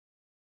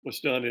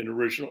was done in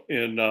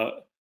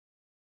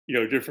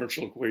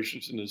differential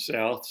equations in the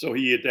South. So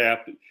he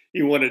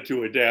wanted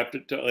to adapt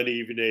it to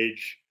uneven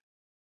age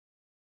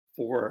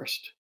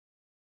forest.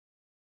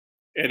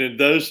 And in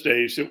those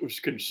days, it was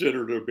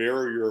considered a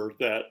barrier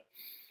that,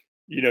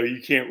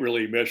 you can't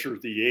really measure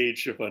the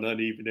age of an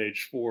uneven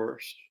age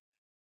forest.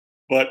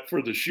 But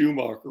for the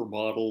Schumacher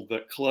model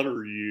that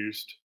Clutter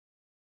used,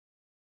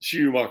 the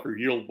Schumacher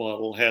yield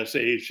model has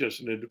age as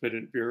an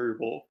independent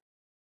variable.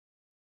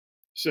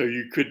 So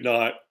you could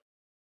not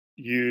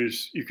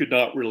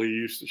really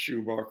use the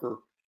Schumacher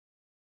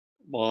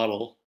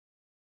model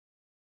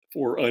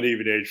for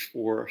uneven age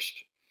forest.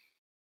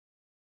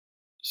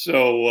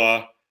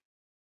 So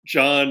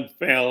John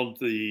found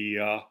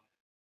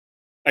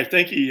I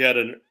think he had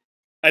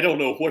I don't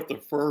know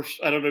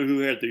I don't know who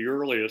had the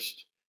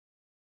earliest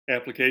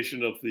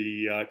application of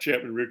the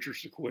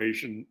Chapman-Richards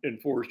equation in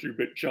forestry,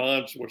 but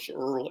John's was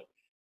early.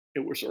 It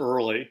was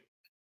early.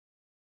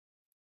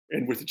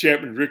 And with the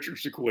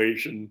Chapman-Richards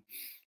equation,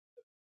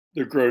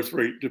 the growth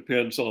rate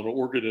depends on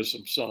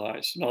organism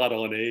size, not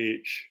on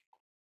age.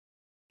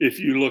 If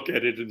you look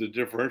at it in the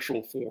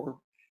differential form,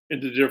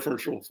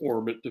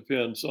 it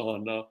depends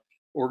on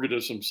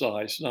organism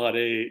size, not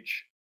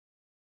age.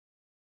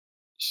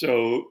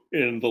 So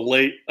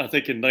I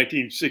think in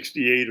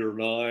 1968 or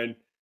 9,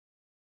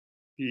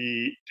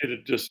 he did a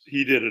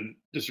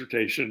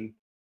dissertation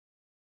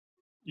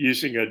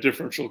using a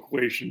differential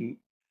equation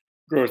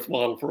growth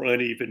model for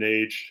uneven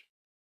age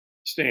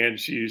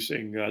stands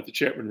using the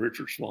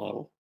Chapman-Richards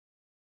model.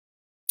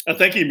 I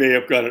think he may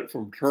have got it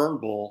from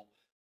Turnbull.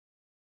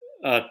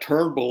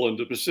 Turnbull in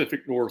the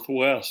Pacific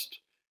Northwest.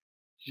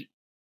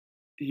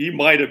 He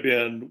might have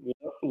been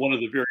one of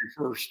the very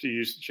first to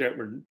use the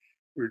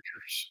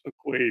Chapman-Richards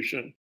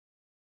equation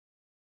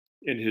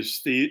in his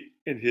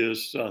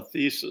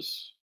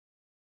thesis,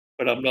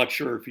 but I'm not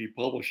sure if he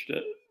published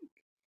it.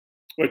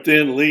 But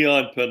then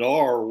Leon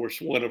Pinar was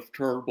one of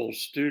Turnbull's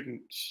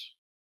students,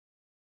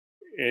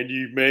 and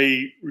you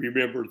may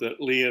remember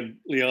that Leon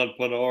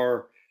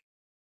Pinar,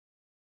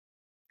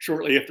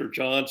 shortly after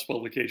John's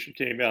publication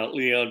came out,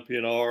 Leon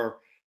Pinar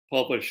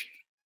published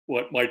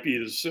what might be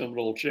the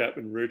seminal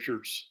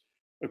Chapman-Richards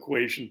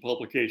equation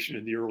publication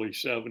in the early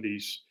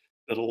 70s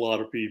that a lot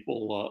of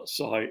people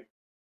cite.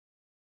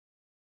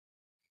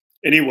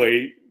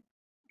 Anyway,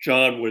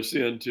 John was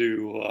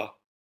into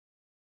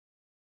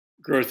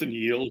growth and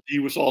yield. He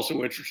was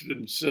also interested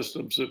in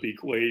systems of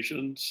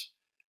equations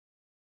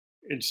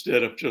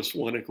instead of just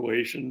one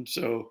equation.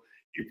 So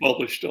he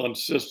published on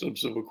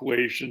systems of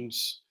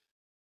equations.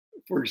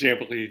 For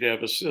example, he'd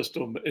have a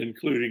system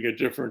including a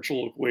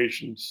differential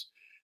equations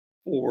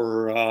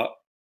for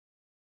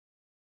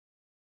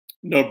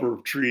number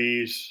of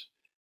trees,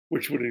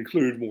 which would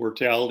include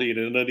mortality. And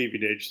in an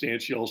uneven age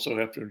stance, you also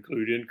have to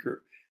include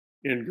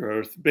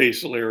ingrowth,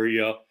 basal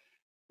area,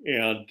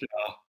 and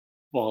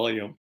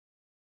volume.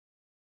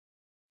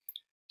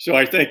 So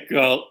I think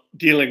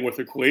dealing with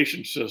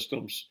equation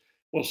systems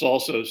was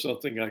also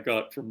something I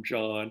got from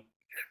John.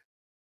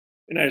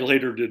 And I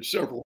later did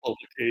several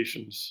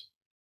publications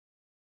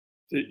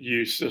that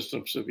use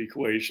systems of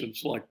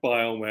equations like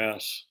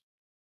biomass.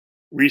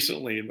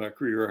 Recently in my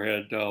career, I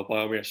had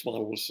biomass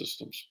model with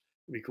systems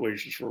of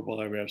equations for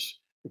biomass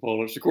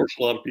components. Of course,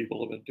 a lot of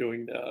people have been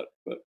doing that.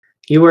 But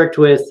You worked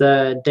with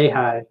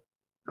Dehai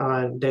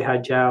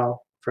Zhao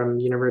from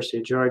University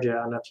of Georgia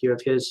on a few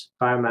of his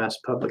biomass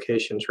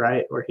publications,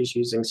 right? Where he's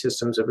using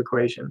systems of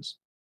equations.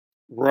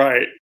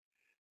 right,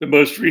 the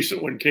most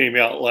recent one came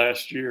out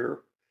last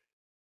year.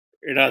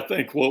 And I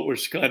think what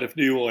was kind of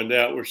new on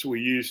that was we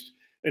used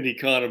an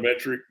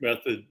econometric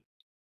method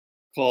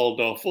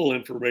called full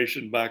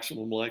information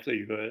maximum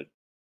likelihood.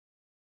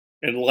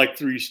 And like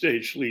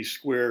three-stage least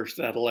squares,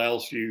 that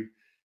allows you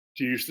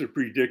to use the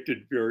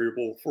predicted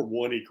variable from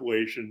one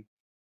equation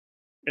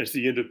as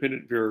the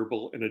independent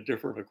variable in a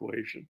different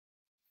equation.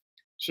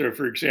 So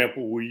for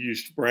example, we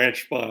used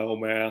branch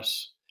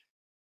biomass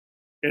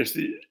as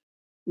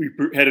we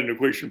had an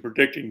equation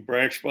predicting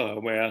branch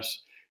biomass,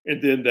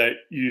 and then that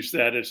used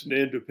that as an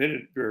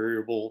independent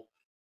variable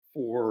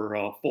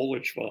for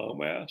foliage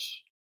biomass,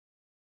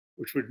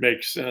 which would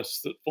make sense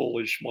that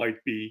foliage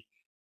might be,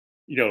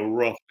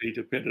 roughly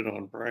dependent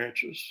on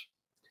branches.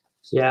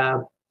 Yeah,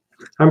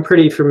 I'm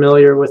pretty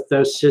familiar with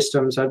those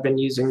systems. I've been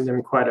using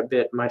them quite a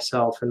bit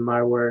myself in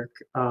my work.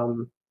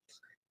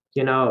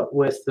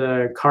 With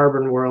the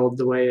carbon world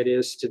the way it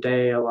is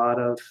today, a lot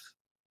of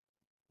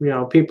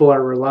people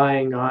are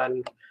relying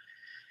on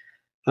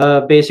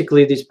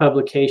basically these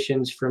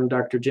publications from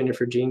Dr.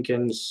 Jennifer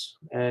Jenkins,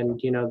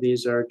 and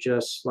these are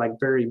just like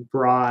very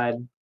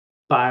broad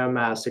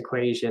biomass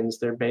equations.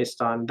 They're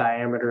based on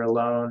diameter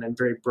alone and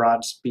very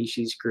broad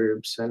species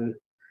groups. And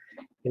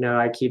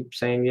I keep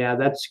saying, yeah,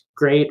 that's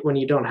great when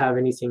you don't have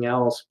anything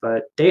else.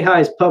 But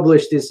Dayhi's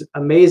published this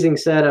amazing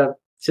set of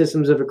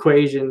systems of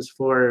equations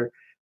for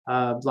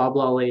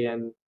loblolly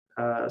and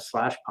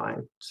slash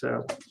pine.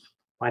 So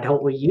why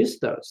don't we use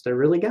those? They're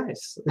really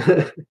nice.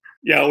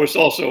 Yeah, I was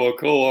also a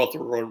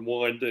co-author on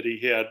one that he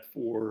had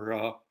for,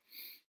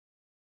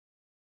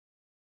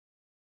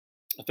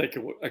 I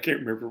can't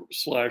remember,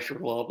 slash or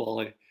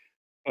loblolly,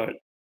 but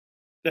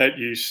that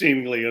used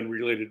seemingly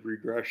unrelated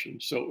regression.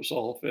 So it was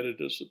all fitted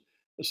as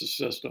a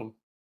system.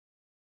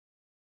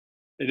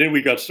 And then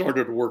we got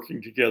started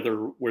working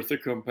together with a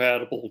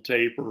compatible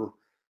taper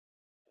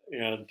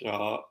and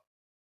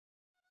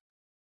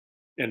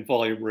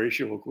volume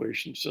ratio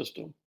equation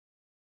system.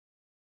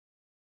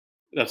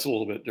 That's a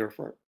little bit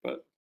different,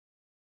 but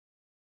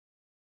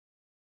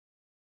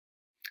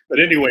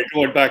anyway,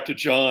 going back to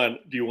John,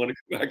 do you want to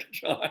go back to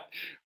John?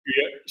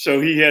 Yeah, so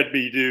he had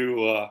me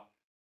do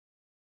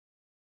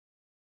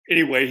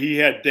anyway, he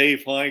had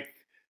Dave Hike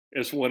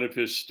as one of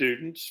his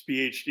students,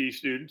 PhD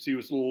students.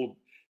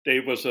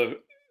 Dave was a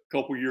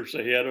couple years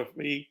ahead of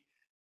me,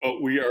 but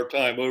our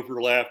time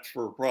overlapped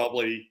for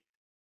probably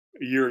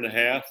a year and a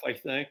half, I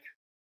think.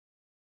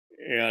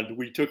 And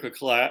we took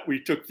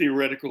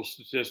theoretical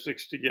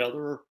statistics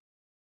together,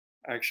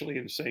 actually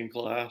in the same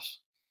class.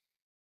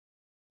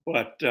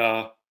 But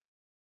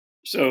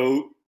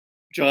so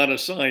John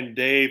assigned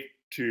Dave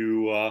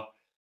to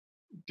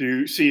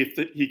see if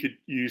he could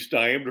use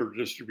diameter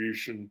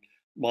distribution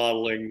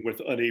modeling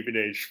with uneven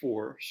age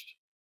forest,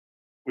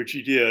 which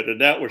he did. And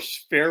that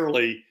was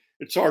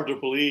it's hard to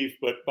believe,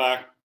 but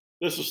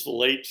this is the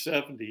late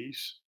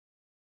 70s.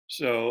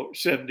 So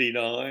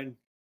 79,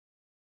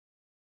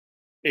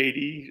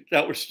 80,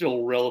 that was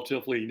still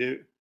relatively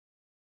new,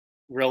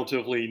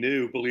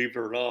 believe it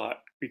or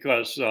not,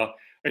 because I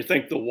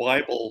think the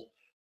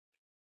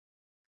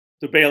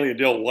Bailey and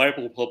Dale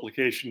Weibel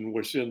publication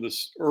was in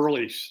this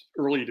early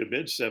to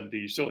mid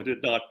 70s, so it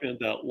had not been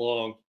that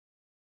long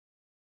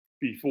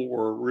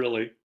before,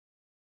 really.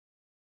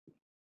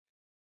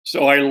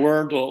 So I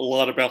learned a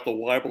lot about the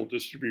Weibel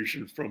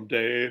distribution from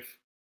Dave.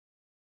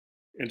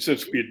 And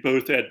since we had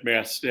both had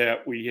math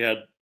stat, we had,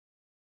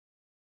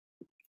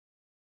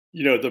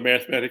 the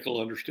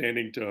mathematical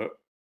understanding to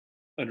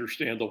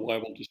understand the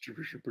Weibel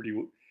distribution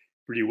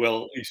pretty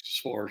well, at least as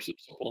far as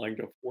it's applying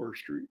to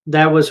forestry.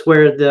 That was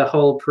where the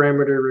whole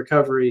parameter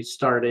recovery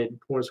started,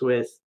 was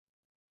with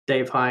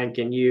Dave Hike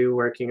and you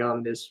working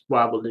on this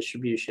Weibel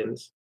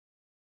distributions.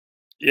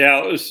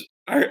 Yeah, it was.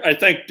 I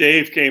think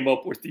Dave came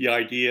up with the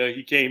idea.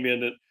 He came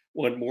in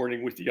one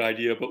morning with the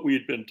idea, but we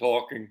had been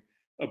talking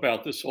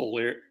about this whole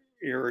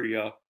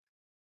area.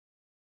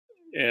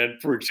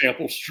 And for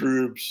example,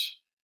 Strube's,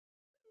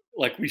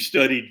 like we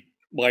studied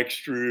Mike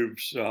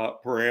Strube's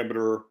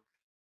parameter.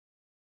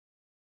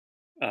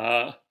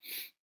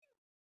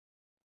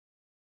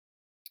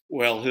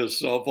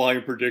 His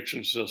volume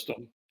prediction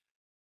system,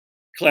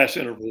 class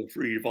interval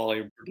free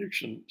volume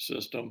prediction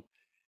system.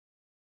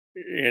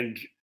 And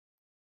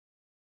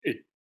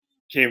it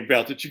came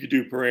about that you could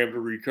do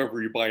parameter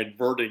recovery by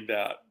inverting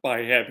that,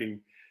 by having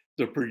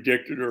the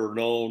predicted or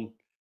known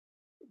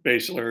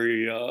basal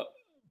area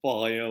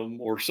volume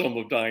or sum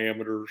of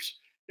diameters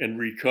and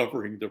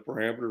recovering the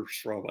parameters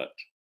from it.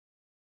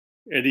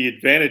 And the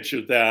advantage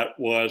of that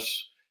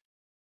was,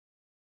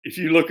 if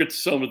you look at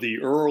some of the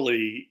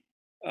early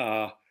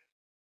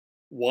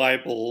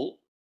Weibel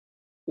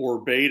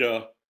or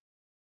beta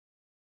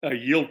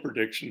yield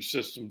prediction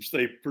systems,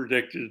 they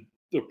predicted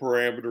the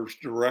parameters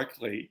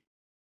directly,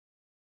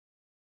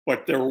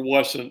 but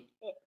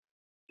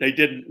they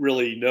didn't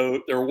really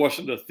know, there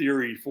wasn't a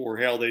theory for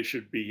how they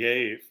should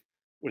behave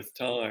with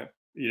time,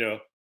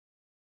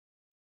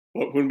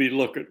 But when we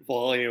look at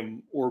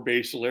volume or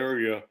basal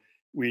area,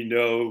 we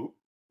know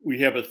we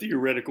have a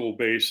theoretical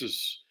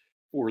basis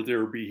for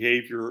their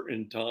behavior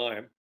in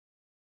time,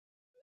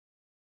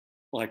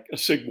 like a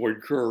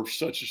sigmoid curve,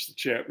 such as the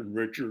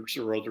Chapman-Richards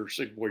or other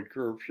sigmoid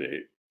curve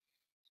shape.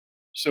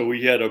 So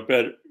we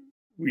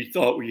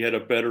thought we had a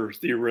better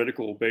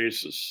theoretical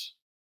basis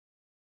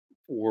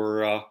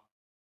for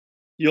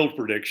yield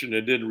prediction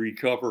and then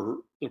recover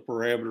the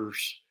parameters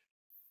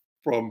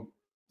from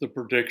the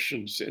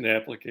predictions in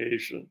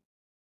application.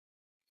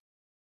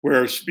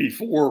 Whereas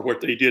before, what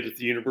they did at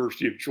the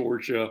University of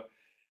Georgia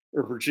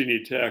or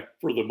Virginia Tech,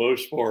 for the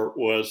most part,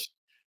 was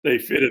they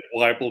fitted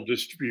Weibull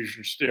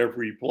distributions to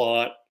every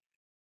plot,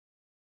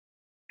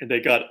 and they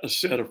got a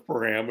set of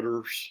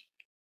parameters,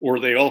 or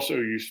they also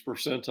used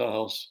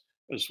percentiles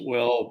as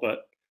well,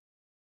 but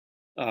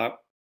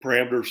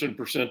parameters and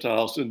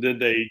percentiles, and then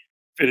they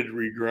fitted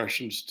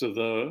regressions to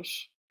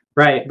those.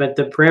 Right, but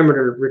the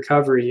parameter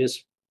recovery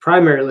is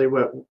primarily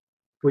what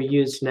we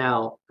use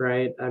now,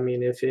 right? I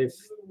mean, if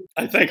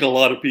I think a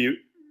lot of people,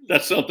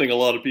 that's something a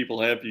lot of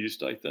people have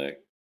used, I think.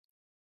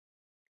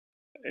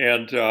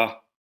 And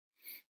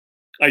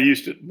I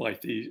used it in my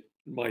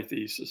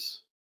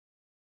thesis.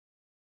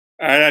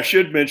 And I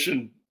should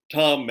mention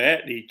Tom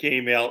Matney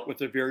came out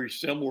with a very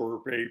similar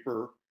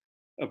paper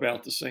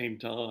about the same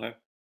time.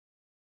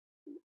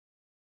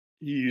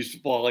 He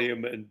used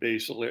volume and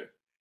basal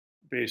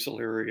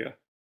area.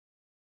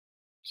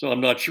 So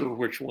I'm not sure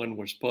which one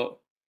was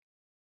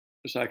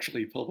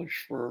actually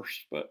published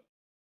first, but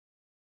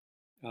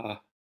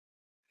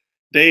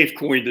Dave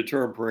coined the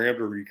term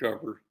parameter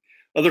recovery.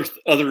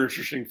 Other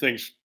interesting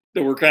things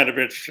that were kind of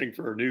interesting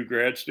for a new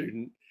grad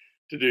student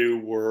to do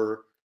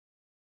were,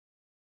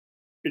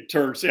 it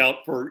turns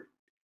out for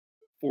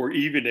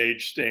even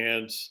age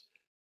stands,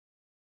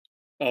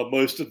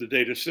 most of the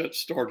data sets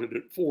started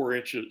at 4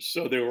 inches,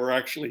 so they were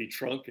actually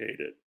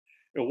truncated.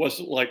 It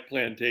wasn't like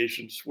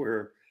plantations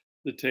where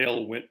the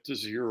tail went to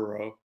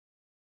 0.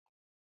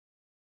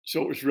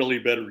 So it was really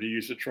better to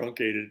use a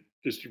truncated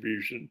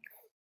distribution.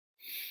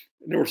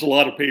 And there was a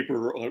lot of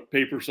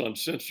papers on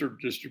censored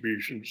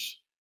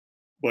distributions,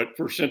 but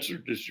for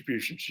censored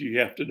distributions, you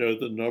have to know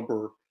the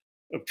number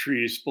of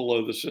trees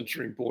below the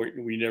censoring point,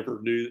 and we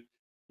never knew,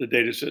 the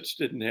data sets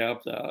didn't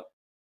have that.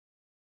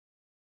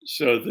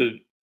 So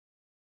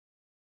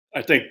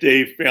I think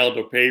Dave found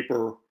a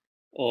paper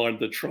on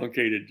the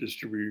truncated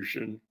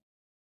distribution,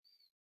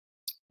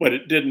 but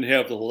it didn't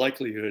have the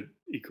likelihood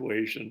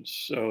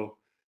equations. So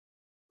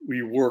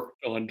we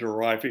worked on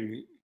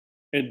deriving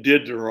and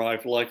did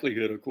derive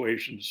likelihood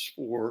equations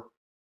for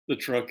the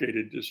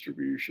truncated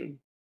distribution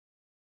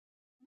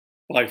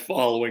by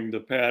following the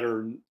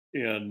pattern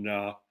in,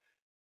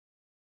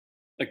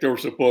 like there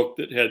was a book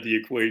that had the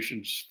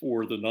equations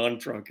for the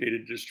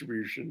non-truncated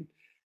distribution.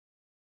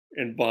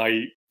 And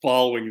by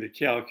following the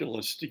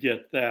calculus to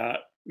get that,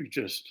 we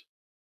just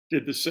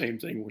did the same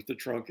thing with the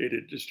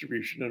truncated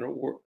distribution, and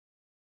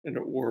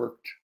it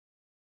worked.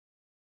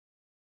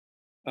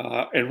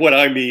 And what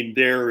I mean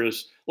there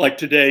is, like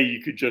today,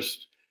 you could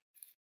just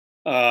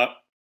maximize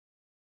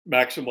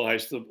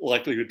the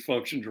likelihood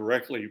function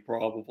directly,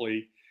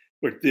 probably,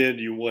 but then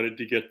you wanted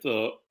to get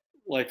the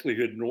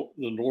likelihood,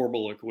 the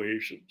normal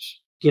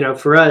equations. You know,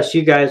 for us,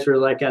 you guys were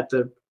like at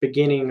the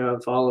beginning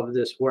of all of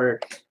this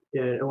work.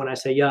 And when I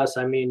say yes,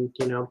 I mean,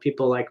 you know,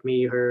 people like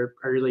me who are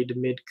early to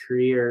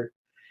mid-career.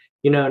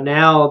 You know,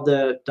 now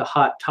the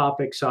hot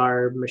topics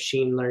are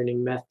machine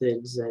learning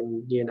methods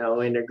and, you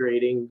know,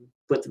 integrating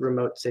with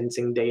remote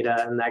sensing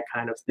data and that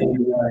kind of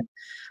thing.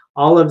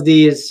 All of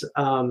these,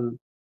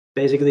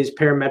 basically these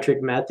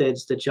parametric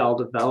methods that y'all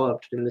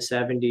developed in the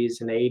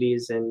 70s and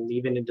 80s and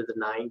even into the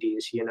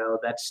 90s, you know,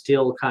 that's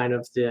still kind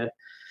of the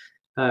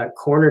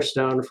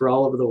cornerstone for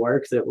all of the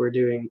work that we're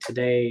doing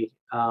today,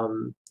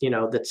 you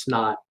know, that's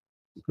not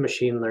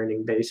machine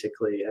learning,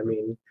 basically. I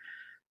mean,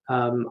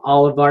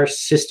 all of our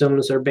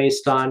systems are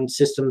based on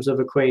systems of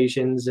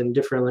equations and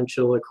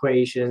differential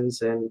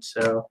equations. And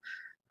so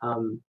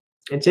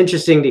it's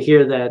interesting to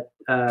hear that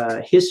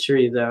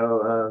history,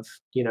 though, of,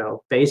 you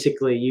know,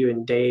 basically you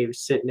and Dave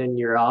sitting in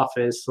your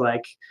office,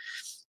 like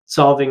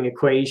solving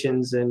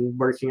equations and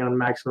working on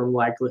maximum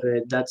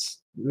likelihood.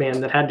 That's,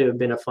 man, that had to have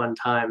been a fun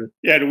time.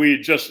 Yeah, and we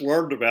had just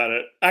learned about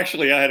it.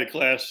 Actually, I had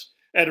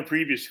a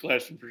previous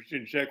class in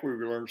Virginia Tech where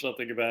we learned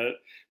something about it,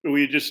 but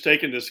we had just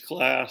taken this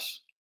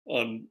class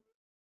on,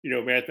 you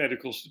know,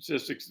 mathematical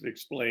statistics that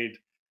explained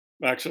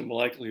maximum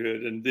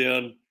likelihood. And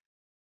then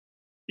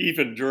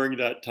even during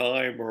that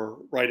time or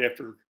right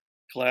after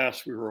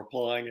class, we were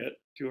applying it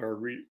to our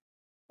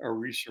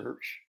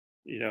research,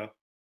 you know,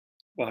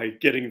 by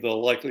getting the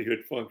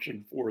likelihood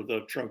function for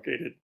the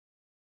truncated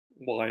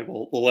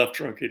Weibull, the left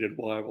truncated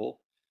Weibull.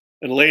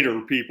 And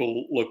later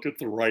people looked at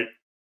the right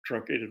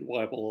truncated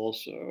Weibull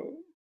also,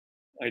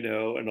 I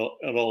know, and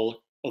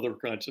all other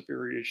kinds of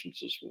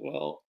variations as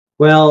well.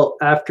 Well,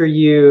 after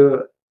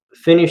you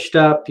finished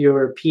up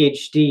your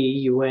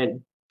PhD, you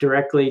went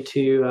directly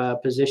to a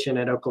position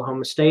at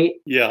Oklahoma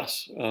State?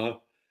 Yes.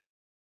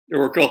 There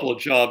were a couple of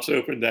jobs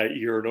open that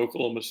year, and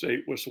Oklahoma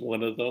State was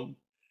one of them.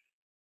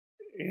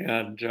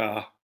 And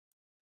it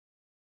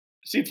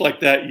seems like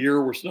that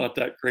year was not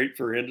that great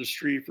for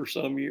industry for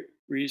some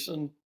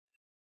reason.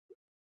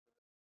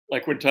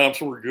 Like when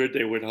times were good,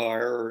 they would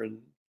hire, and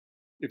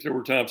if there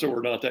were times that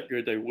were not that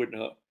good,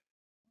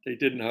 they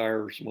didn't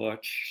hire as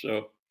much.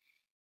 So,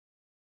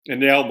 and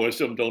now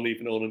most of them don't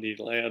even own any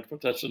land,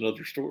 but that's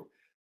another story.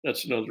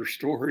 that's another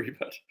story.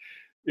 But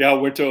yeah, I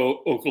went to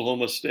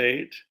Oklahoma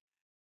State,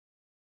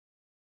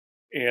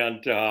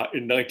 and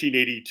in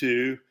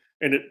 1982,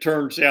 and it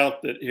turns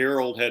out that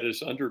Harold had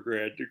his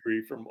undergrad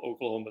degree from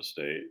Oklahoma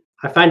State.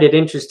 I find it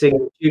interesting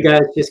that you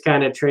guys just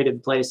kind of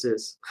traded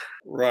places.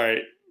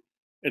 Right.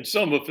 And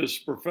some of his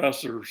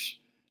professors,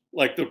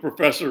 like the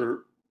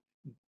professor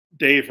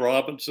Dave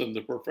Robinson,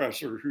 the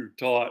professor who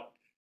taught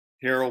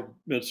Harold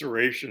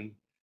mensuration,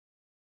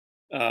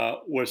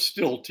 was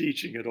still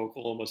teaching at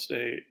Oklahoma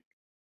State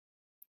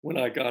when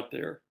I got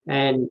there.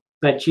 And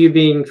but you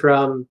being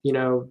from,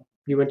 you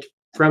went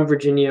from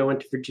Virginia, went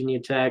to Virginia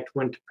Tech,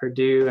 went to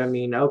Purdue. I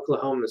mean,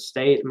 Oklahoma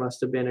State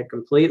must have been a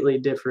completely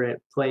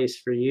different place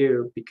for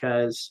you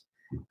because,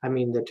 I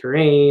mean, the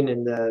terrain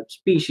and the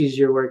species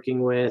you're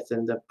working with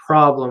and the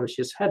problems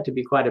just had to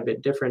be quite a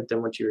bit different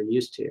than what you were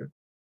used to.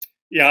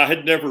 Yeah, I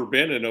had never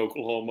been in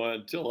Oklahoma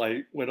until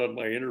I went on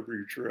my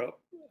interview trip,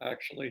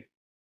 actually.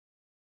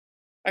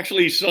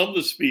 Actually, some of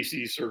the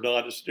species are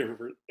not as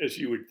different as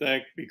you would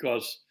think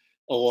because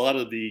a lot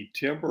of the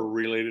timber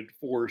related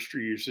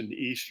forestry is in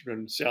eastern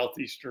and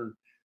southeastern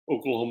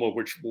Oklahoma,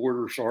 which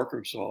borders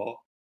Arkansas.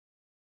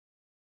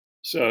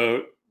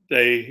 So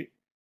they,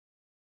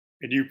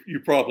 and you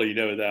probably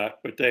know that,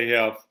 but they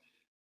have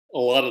a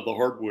lot of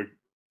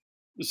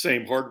the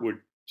same hardwood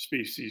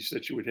species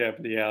that you would have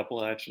in the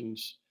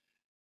Appalachians.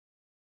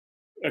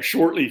 A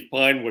shortleaf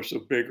pine was a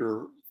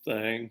bigger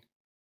thing,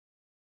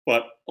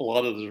 but a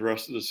lot of the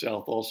rest of the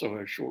South also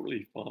has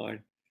shortleaf pine.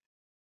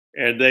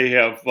 And they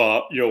have,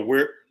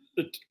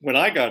 when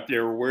I got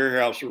there,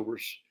 Weyerhaeuser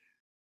was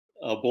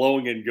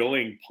blowing and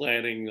going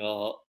planting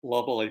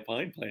loblolly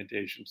pine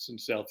plantations in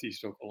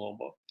southeast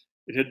Oklahoma.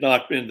 It had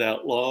not been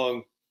that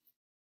long.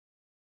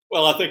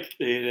 Well, I think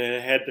they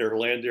had their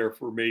land there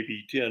for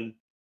maybe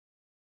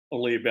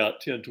only about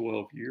 10,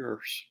 12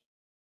 years.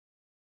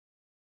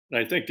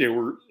 And I think they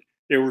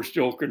were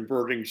still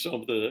converting some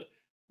of the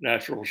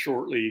natural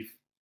shortleaf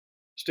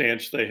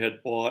stands they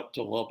had bought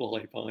to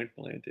loblolly pine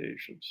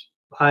plantations.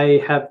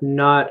 I have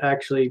not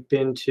actually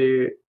been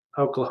to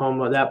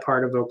Oklahoma, that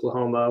part of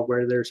Oklahoma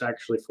where there's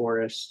actually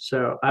forests.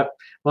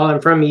 While I'm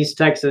from East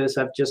Texas,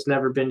 I've just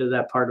never been to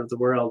that part of the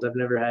world. I've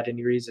never had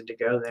any reason to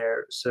go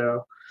there.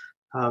 So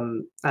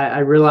I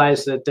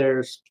realize that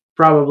there's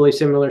probably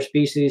similar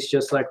species,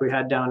 just like we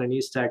had down in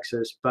East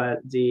Texas, but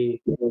the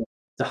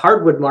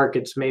hardwood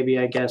markets maybe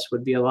I guess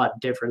would be a lot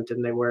different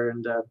than they were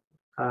in the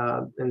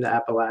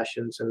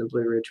Appalachians and the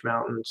Blue Ridge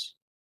Mountains.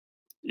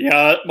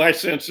 Yeah, my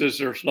sense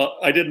is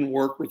I didn't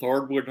work with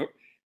hardwood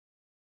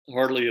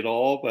hardly at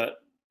all, but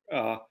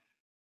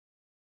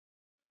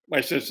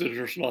my sense is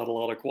there's not a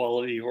lot of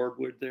quality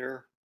hardwood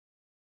there.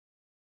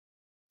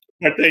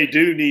 But they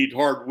do need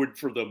hardwood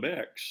for the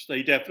mix.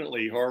 They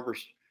definitely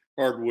harvest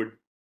hardwood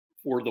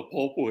for the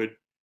pulpwood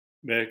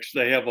mix.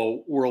 They have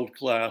a world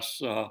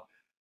class, you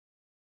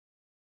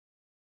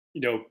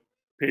know,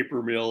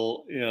 paper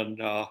mill in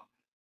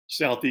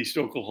southeast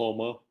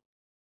Oklahoma.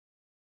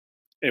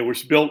 It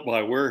was built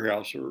by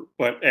Weyerhaeuser,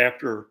 but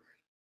after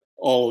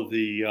all of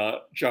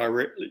the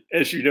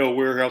as you know,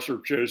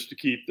 Weyerhaeuser chose to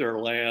keep their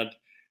land,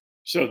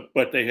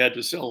 but they had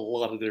to sell a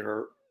lot of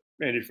their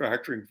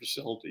manufacturing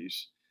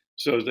facilities.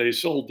 So they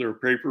sold their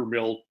paper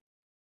mill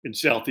in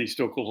southeast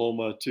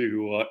Oklahoma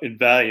to in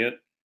Valiant,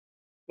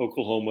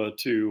 Oklahoma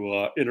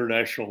to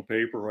International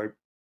Paper.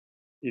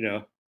 You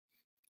know,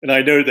 and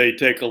I know they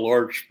take a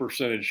large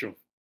percentage of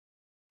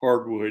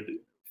hardwood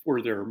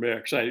for their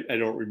mix. I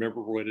don't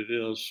remember what it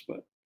is,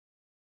 but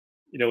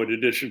in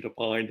addition to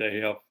pine,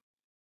 they have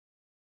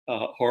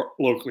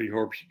locally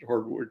harvested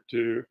hardwood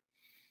too.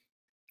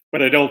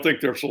 But I don't think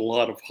there's a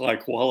lot of high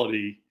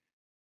quality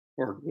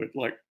hardwood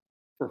like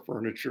for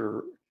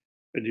furniture,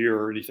 veneer,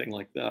 or anything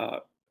like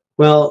that.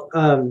 Well,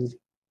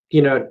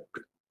 you know,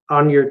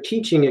 on your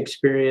teaching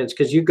experience,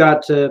 because you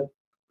got to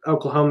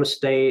Oklahoma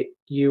State,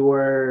 you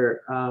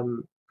were,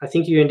 I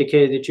think you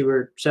indicated that you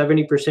were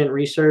 70%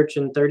 research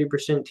and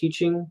 30%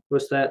 teaching.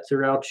 Was that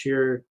throughout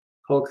your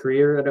whole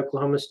career at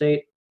Oklahoma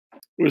State?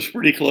 It was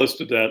pretty close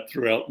to that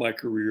throughout my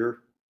career.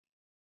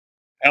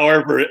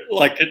 However,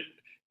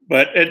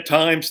 but at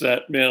times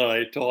that meant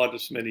I taught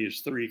as many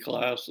as 3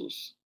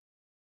 classes.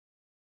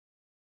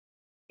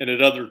 And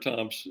at other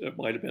times it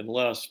might have been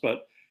less.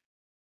 But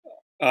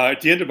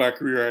at the end of my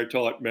career, I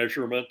taught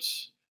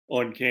measurements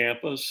on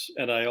campus,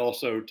 and I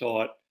also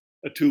taught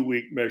a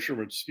 2-week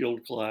measurements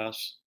field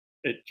class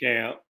at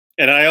camp.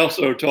 And I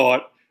also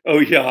taught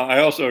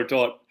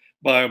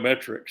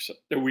biometrics.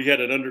 We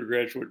had an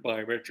undergraduate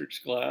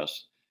biometrics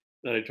class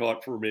that I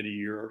taught for many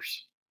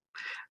years.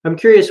 I'm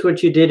curious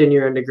what you did in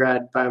your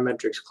undergrad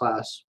biometrics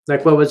class.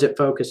 Like, what was it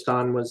focused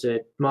on? Was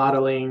it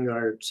modeling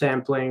or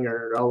sampling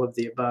or all of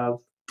the above?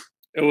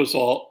 It was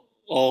all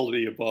of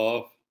the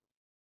above.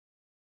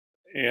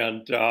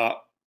 And I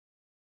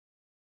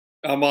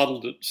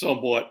modeled it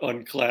somewhat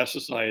on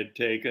classes I had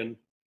taken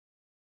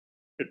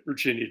at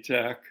Virginia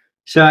Tech.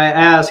 So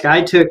I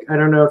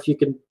don't know if you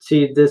can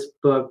see this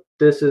book.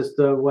 This is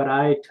what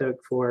I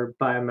took for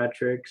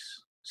biometrics.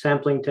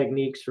 Sampling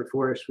Techniques for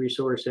Forest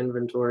Resource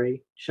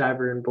Inventory,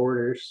 Shiver and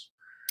Borders.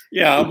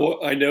 Yeah,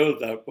 I know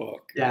that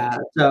book. Yeah,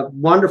 it's a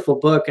wonderful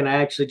book, and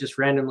I actually just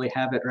randomly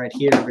have it right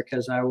here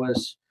because I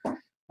was,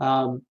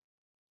 um,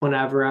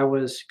 whenever I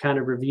was kind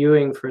of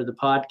reviewing for the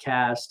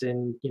podcast,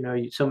 and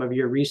some of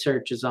your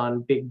research is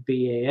on big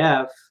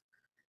BAF,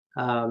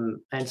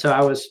 and so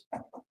I was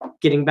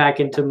getting back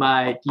into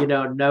my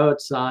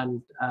notes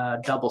on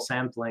double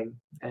sampling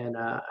and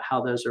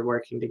how those are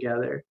working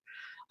together.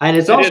 And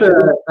it's also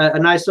a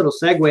nice little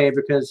segue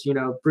because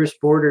Bruce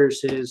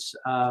Borders is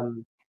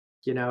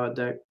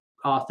the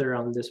author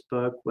on this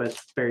book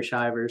with Barry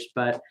Shivers,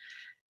 but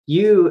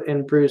you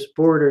and Bruce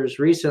Borders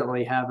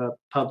recently have a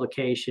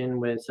publication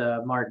with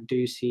Mark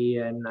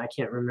Ducey and I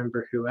can't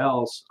remember who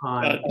else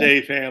on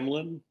Dave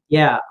Hamlin.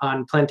 Yeah,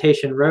 on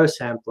plantation row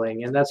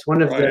sampling, and that's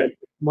one of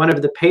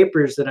the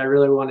papers that I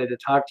really wanted to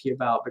talk to you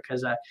about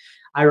because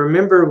I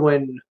remember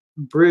when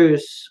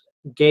Bruce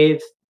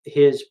gave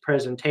his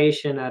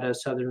presentation at a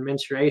Southern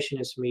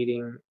Mensurationist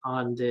meeting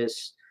on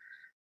this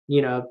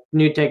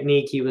new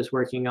technique he was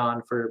working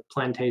on for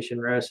plantation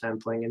row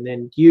sampling, and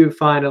then you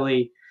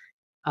finally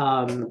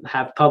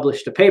have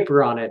published a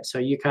paper on it, so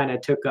you kind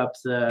of took up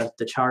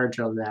the charge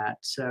on that.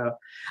 So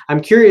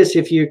I'm curious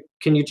if you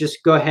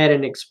just go ahead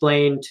and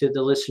explain to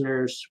the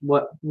listeners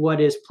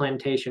what is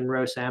plantation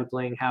row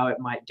sampling, how it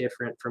might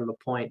differ from a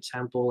point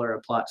sample or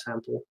a plot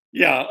sample.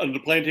 Yeah, and the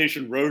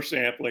plantation row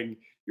sampling,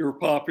 your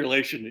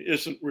population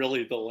isn't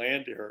really the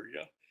land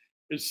area;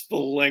 it's the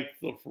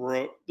length of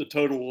the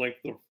total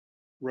length of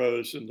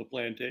rows in the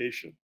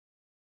plantation.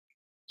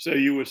 So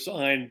you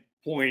assign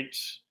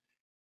points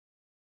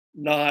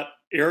not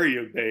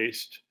area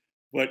based,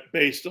 but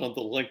based on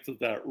the length of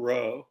that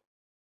row,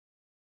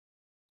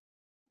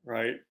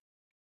 right?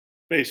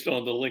 Based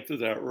on the length of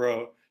that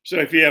row. So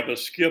if you have a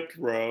skipped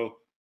row,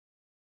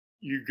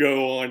 you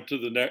go on to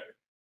the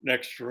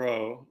next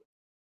row,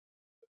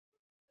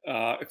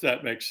 if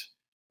that makes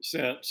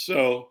sense.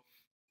 So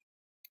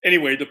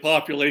anyway, the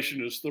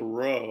population is the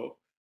row.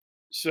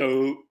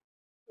 So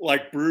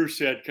like Bruce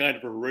had kind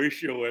of a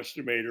ratio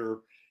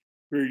estimator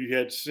where you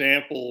had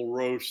sample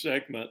row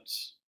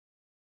segments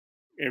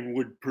and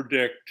would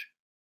predict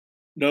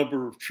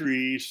number of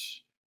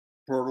trees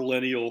per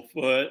lineal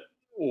foot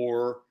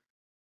or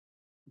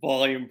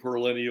volume per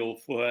lineal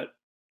foot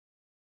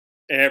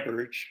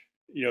average,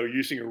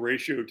 using a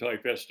ratio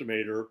type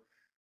estimator.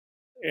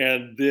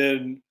 And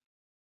then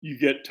you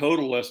get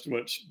total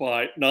estimates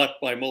by not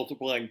by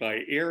multiplying by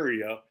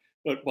area,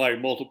 but by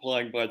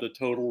multiplying by the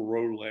total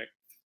row length.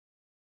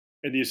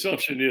 And the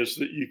assumption is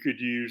that you could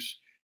use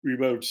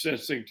remote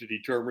sensing to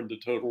determine the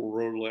total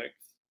row length.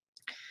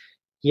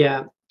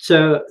 Yeah.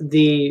 So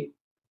the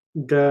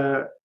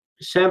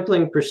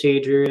sampling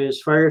procedure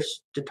is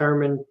first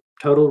determine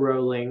total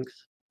row length.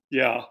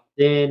 Yeah.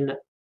 Then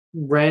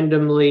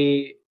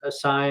randomly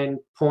assign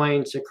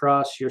points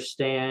across your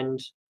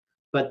stand,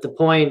 but the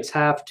points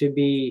have to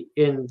be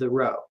in the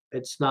row.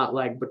 It's not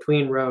like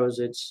between rows,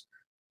 it's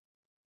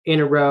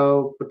in a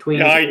row between.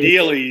 Yeah,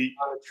 ideally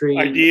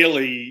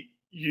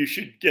you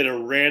should get a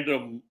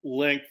random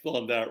length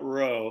on that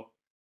row.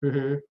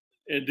 Mm-hmm.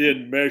 And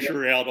then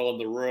measure out on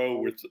the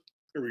row with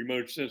a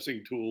remote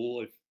sensing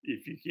tool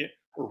if you can,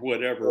 or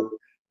whatever,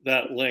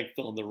 that length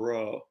on the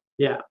row.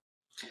 Yeah.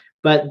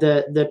 But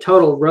the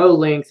total row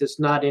length is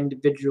not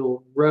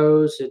individual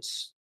rows,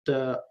 it's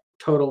the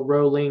total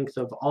row length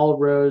of all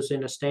rows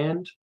in a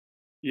stand?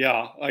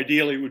 Yeah,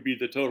 ideally it would be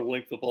the total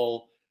length of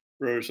all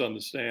rows on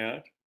the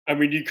stand. I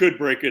mean, you could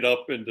break it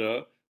up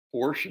into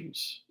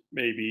portions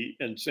maybe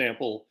and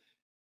sample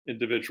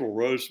individual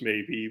rows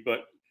maybe,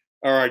 but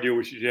our idea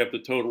was you'd have the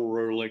total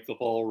row length of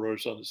all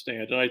rows on the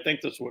stand. And I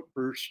think that's what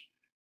Bruce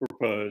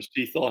proposed.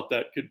 He thought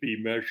that could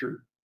be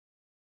measured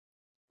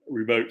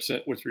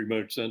with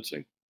remote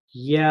sensing.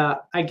 Yeah,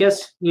 I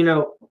guess,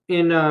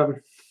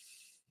 in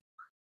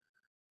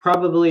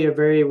probably a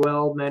very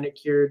well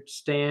manicured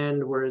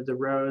stand where the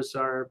rows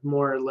are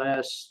more or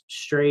less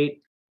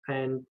straight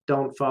and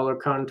don't follow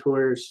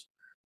contours,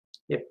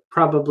 it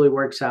probably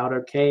works out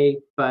okay.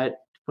 But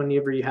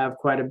whenever you have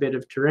quite a bit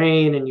of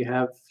terrain and you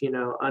have,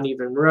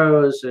 uneven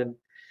rows, and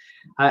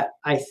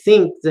I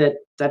think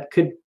that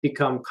could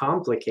become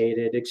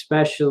complicated,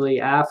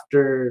 especially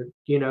after,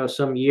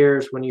 some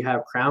years when you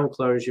have crown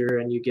closure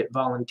and you get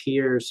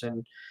volunteers,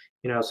 and,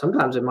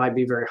 sometimes it might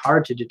be very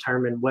hard to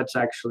determine what's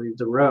actually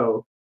the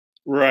row.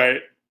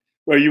 Right.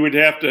 Well, you would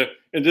have to,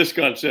 in this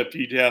concept,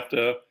 you'd have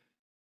to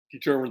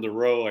determine the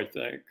row, I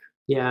think.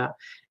 Yeah.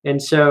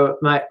 And so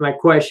my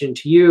question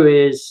to you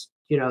is,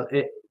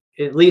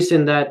 at least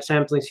in that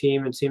sampling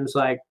scheme, it seems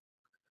like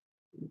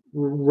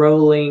row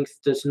length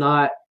does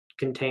not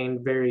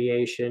contain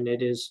variation.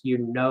 It is,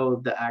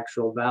 the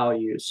actual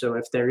value. So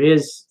if there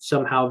is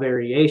somehow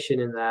variation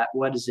in that,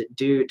 what does it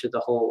do to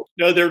the whole?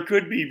 No, there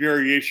could be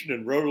variation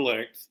in row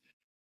length,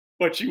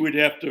 but you would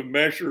have to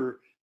measure.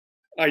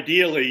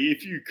 Ideally,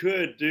 if you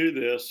could do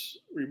this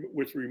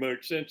with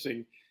remote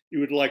sensing, you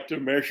would like to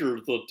measure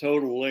the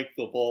total length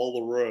of all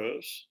the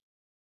rows.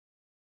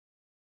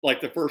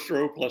 like the first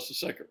row plus the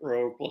second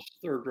row plus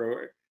the third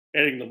row,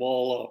 adding them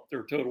all up,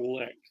 their total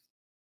length.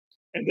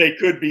 And they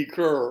could be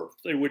curved.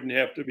 They wouldn't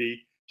have to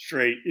be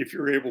straight if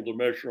you're able to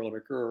measure on a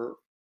curve.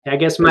 I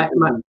guess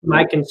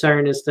my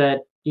concern is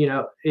that,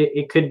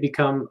 it could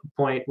become a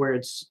point where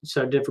it's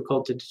so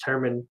difficult to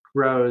determine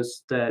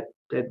rows that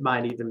it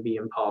might even be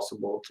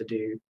impossible to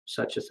do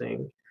such a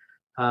thing,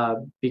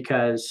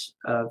 because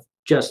of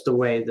just the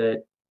way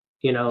that,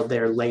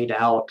 they're laid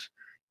out.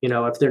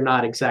 If they're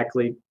not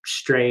exactly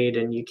straight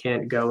and you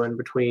can't go in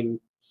between,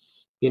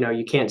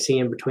 you can't see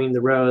in between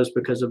the rows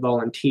because of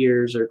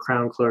volunteers or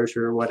crown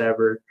closure or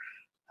whatever.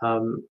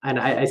 And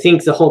I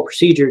think the whole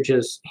procedure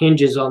just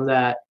hinges on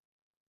that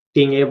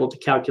being able to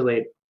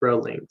calculate row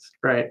length,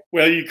 right?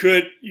 Well, you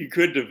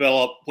could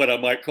develop what I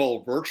might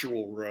call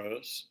virtual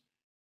rows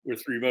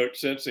with remote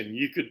sensing.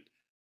 You could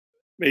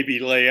maybe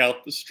lay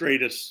out the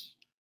straightest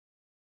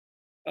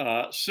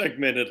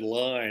segmented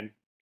line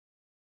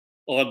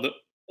on the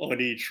on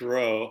each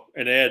row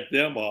and add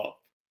them up.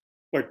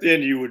 But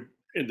then you would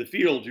in the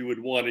field you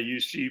would want to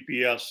use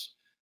GPS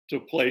to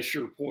place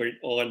your point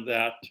on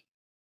that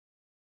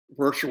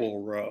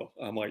virtual row,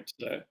 I might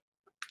say.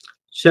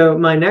 So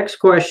my next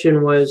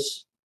question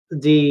was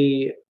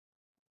the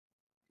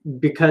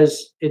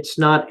because it's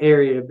not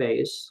area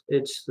based,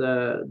 it's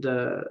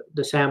the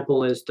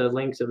sample is the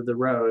length of the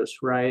rows,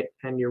 right?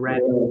 And you're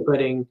randomly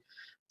putting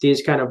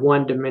these kind of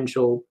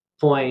one-dimensional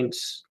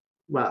points.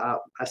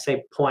 Well, I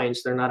say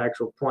points, they're not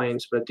actual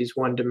points, but these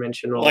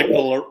one-dimensional. Like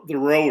the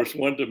row is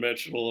one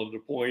dimensional and the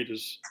point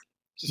is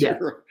Yeah,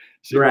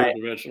 zero right.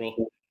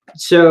 dimensional.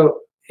 So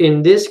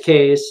in this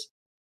case,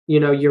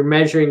 you're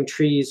measuring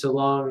trees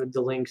along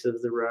the length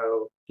of the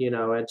row.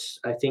 It's,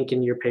 I think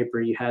in your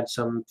paper you had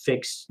some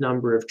fixed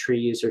number of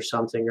trees or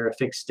something, or a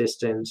fixed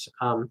distance.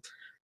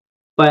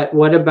 But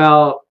what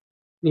about,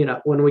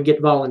 when we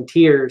get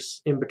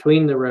volunteers in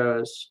between the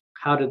rows,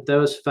 how did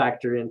those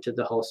factor into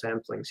the whole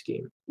sampling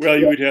scheme? Well,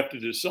 you would have to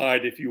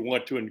decide if you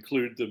want to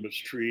include them as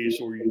trees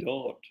or you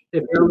don't.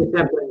 If you're only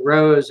sampling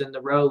rows and the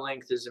row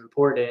length is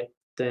important,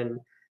 then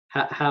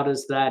how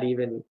does that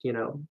even,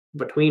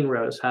 between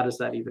rows, how does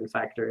that even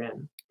factor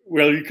in?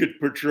 Well, you could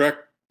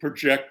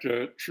project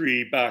a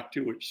tree back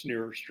to its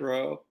nearest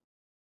row.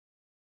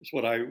 Is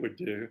what I would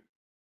do.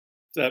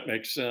 If that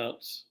makes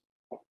sense.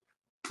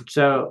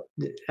 So,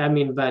 I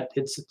mean, but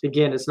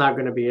it's not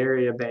going to be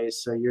area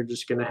based. So you're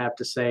just going to have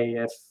to say,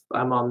 if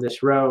I'm on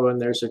this row and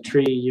there's a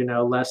tree,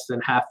 less than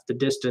half the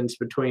distance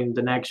between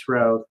the next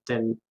row,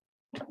 then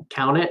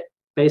count it,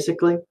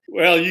 basically.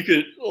 Well,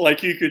 I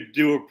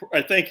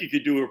think you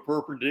could do a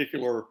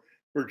perpendicular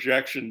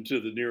projection to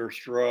the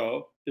nearest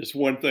row. Is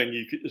one thing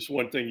you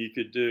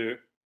could do.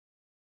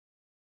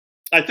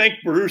 I think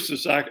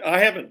I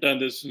haven't done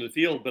this in the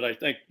field, but I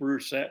think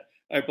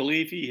I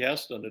believe he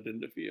has done it in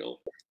the field.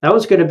 That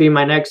was going to be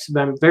my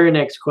very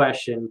next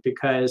question,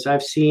 because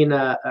I've seen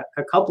a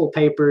couple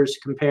papers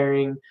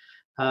comparing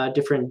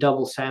different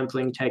double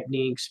sampling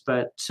techniques,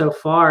 but so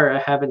far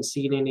I haven't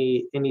seen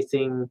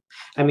anything.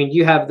 I mean,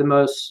 you have the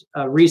most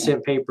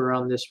recent paper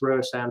on this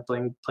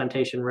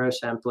plantation row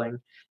sampling,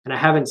 and I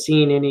haven't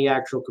seen any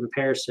actual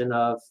comparison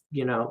of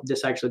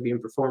this actually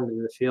being performed in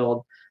the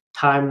field.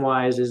 Time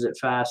wise, is it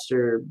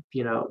faster?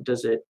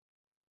 Does it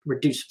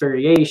reduce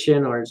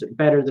variation, or is it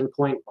better than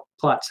point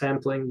plot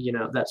sampling?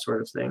 That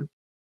sort of thing.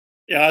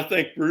 Yeah, I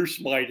think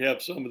Bruce might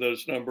have some of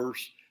those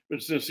numbers,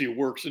 but since he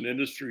works in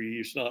industry,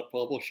 he's not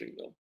publishing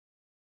them.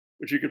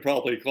 But you could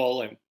probably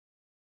call him.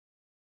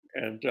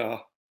 And I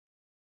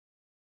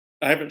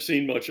haven't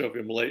seen much of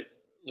him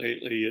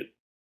lately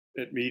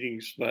at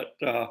meetings, but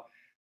I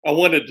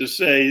wanted to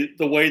say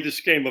the way this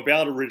came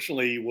about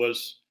originally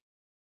was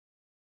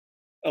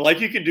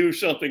like you could do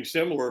something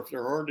similar if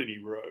there aren't any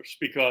rows,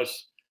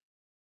 because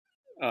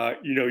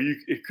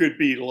it could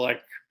be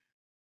like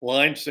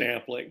line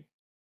sampling.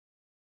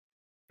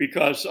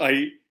 Because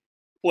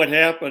what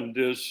happened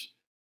is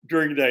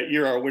during that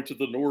year I went to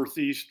the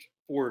Northeast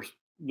Forest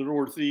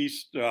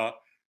Measurements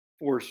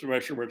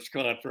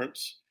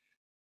Conference,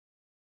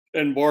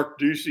 and Mark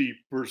Ducey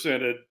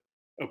presented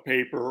a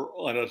paper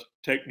on a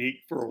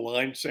technique for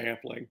line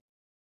sampling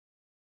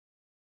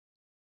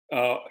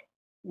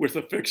with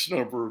a fixed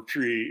number of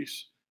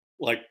trees,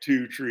 like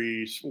 2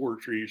 trees, 4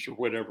 trees, or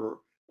whatever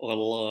on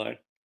a line.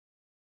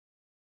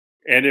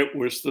 And it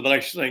was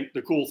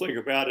the cool thing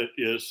about it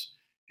is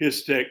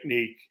his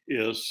technique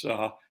is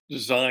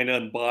design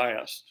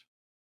unbiased.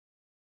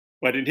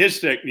 But in his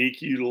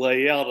technique, you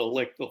lay out a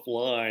length of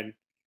line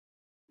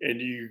and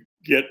you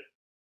get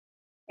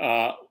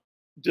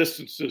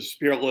distances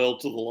parallel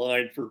to the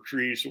line for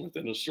trees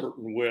within a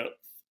certain width,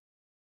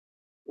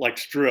 like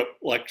strip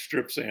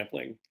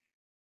sampling,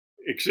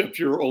 except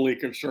you're only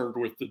concerned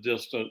with the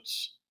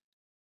distance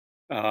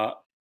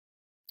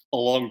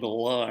along the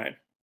line.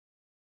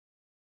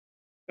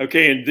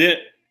 Okay, and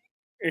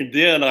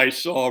then I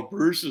saw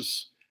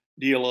Bruce's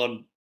deal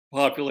on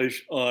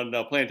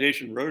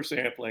plantation row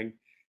sampling,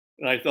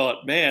 and I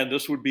thought, man,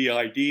 this would be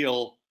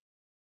ideal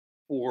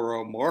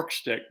for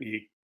Mark's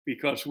technique,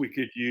 because we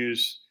could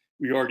use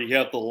we already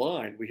have the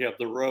line. We have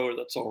the row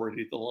that's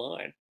already the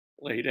line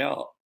laid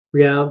out.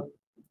 Yeah.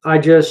 I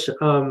just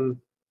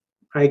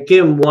I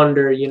again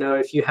wonder,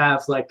 if you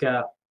have like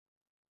a,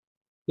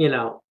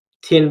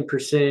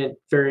 10%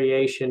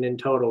 variation in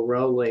total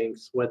row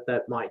length, what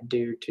that might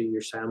do to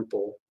your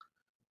sample.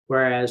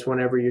 Whereas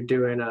whenever you're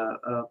doing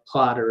a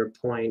plot or a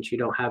point, you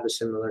don't have a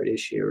similar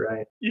issue,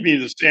 right? You mean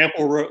the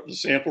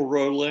sample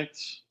row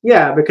lengths?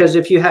 Yeah, because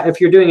if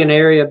you're doing an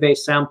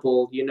area-based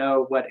sample, you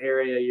know what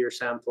area you're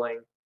sampling.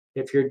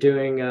 If you're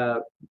doing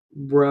a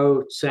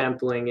row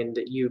sampling, and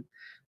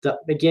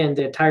again,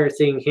 the entire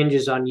thing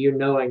hinges on you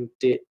knowing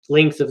the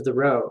length of the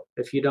row.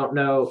 If you don't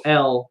know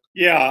L,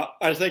 Yeah,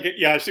 I think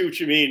I see what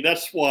you mean.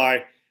 That's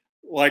why,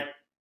 like,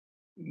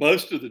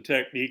 most of the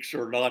techniques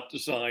are not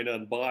designed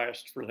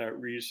unbiased for that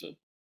reason.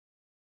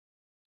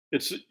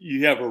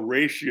 You have a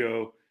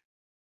ratio,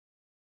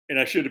 and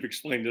I should have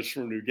explained this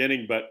from the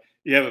beginning, but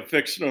you have a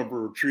fixed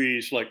number of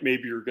trees, like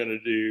maybe you're going to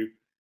do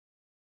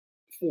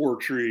 4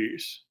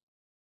 trees,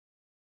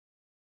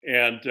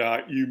 and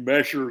you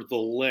measure the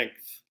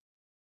length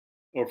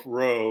of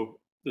row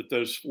that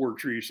those 4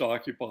 trees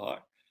occupy.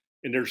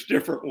 And there's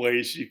different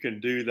ways you can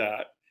do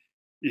that.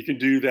 You can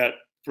do that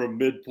from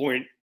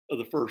midpoint of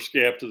the first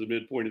gap to the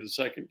midpoint of the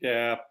second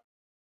gap,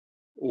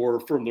 or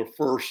from the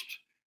first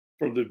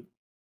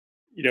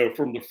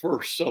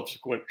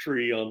subsequent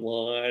tree on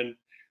line,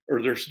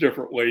 or there's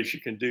different ways you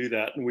can do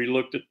that. And we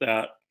looked at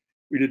that.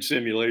 We did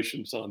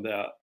simulations on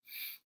that.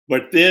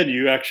 But then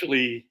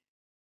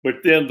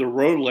the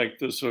row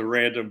length is a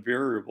random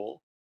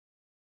variable.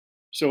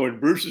 So in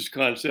Bruce's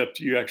concept,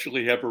 you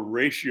actually have a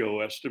ratio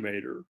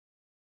estimator,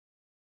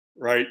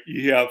 right?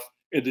 You have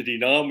in the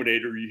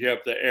denominator, you have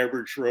the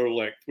average row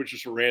length, which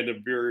is a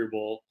random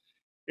variable.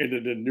 And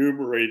in the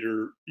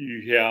numerator,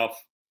 you have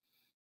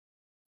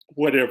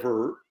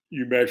whatever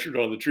you measured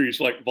on the trees,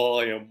 like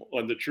volume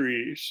on the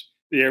trees,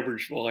 the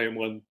average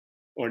volume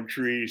on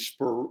trees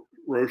per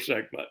row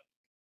segment.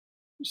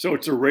 So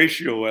it's a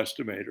ratio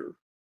estimator.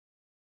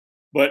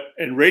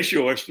 And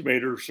ratio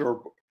estimators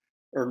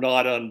are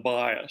not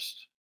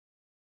unbiased.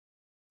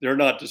 They're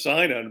not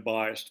designed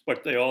unbiased,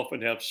 but they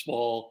often have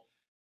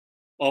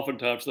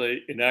oftentimes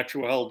in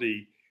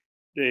actuality,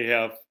 they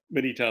have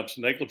many times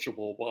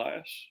negligible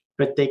bias.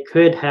 but they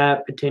could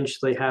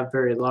potentially have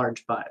very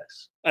large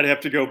bias. I'd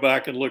have to go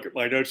back and look at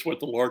my notes what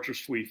the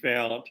largest we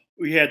found.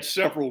 We had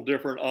several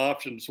different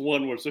options.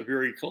 One was a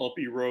very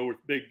clumpy row with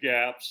big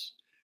gaps.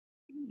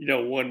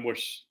 One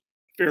was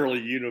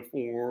fairly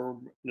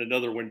uniform, and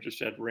another one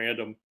just had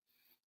random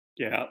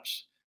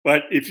gaps.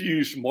 But if you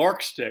use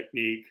Mark's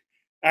technique,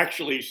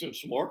 actually,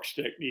 since Mark's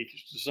technique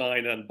is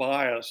designed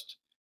unbiased,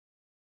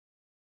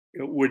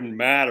 it wouldn't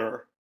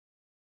matter.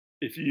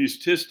 If you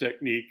used his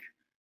technique,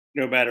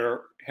 no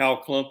matter how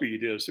clumpy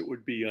it is, it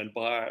would be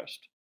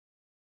unbiased.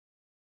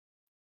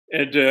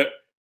 And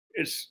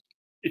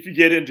if you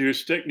get into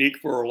his technique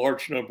for a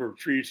large number of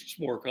trees, it's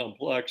more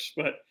complex.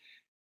 But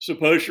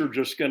suppose you're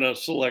just going to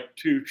select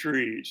 2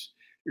 trees.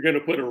 You're going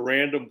to put a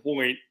random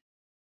point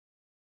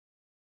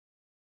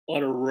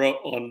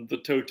on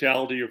the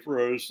totality of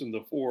rows in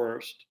the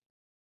forest.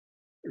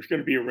 There's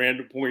going to be a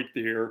random point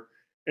there,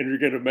 and you're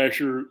going to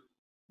measure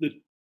the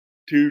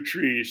 2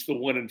 trees, the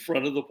one in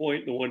front of the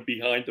point and the one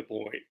behind the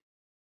point.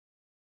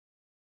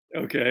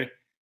 Okay.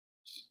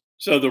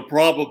 So the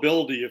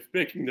probability of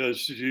picking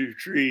those 2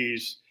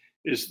 trees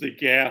is the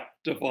gap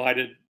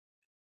divided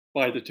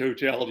by the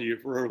totality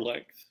of row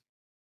length.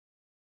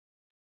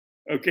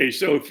 Okay,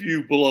 so if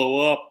you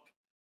blow up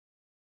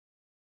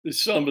the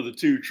sum of the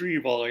 2 tree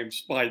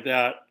volumes by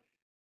that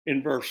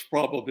inverse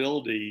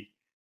probability,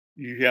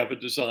 you have a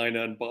design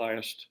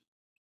unbiased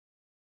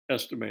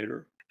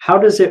estimator. How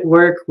does it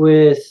work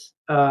with,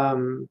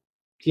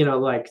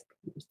 like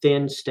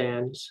thin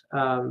stands?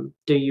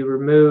 Do you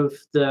remove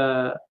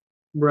the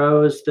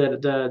rows,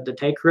 the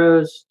take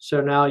rows?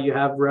 So now you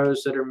have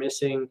rows that are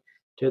missing.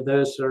 Do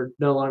those are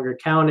no longer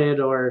counted,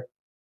 or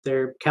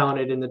they're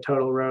counted in the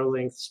total row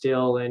length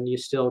still, and you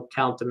still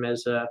count them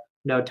as a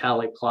no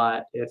tally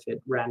plot if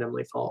it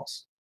randomly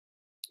falls?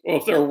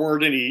 Well,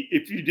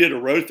 if you did a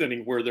row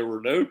thinning where there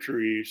were no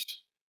trees,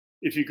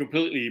 if you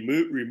completely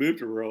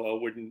removed a row,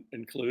 I wouldn't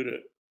include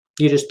it.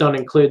 You just don't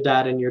include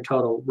that in your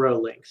total row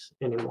length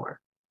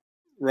anymore.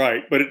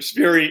 Right, but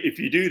if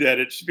you do that,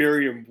 it's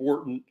very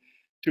important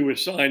to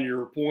assign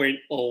your point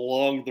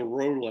along the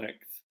row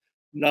length,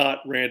 not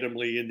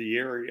randomly in the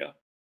area.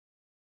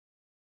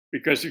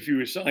 Because if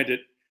you assigned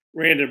it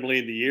randomly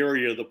in the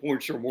area, the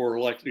points are more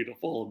likely to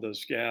fall in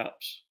those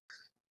gaps.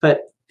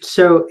 But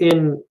so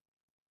in,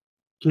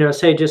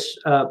 say just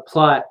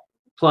plot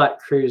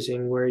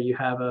cruising where you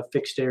have a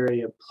fixed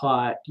area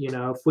plot,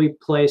 if we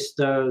place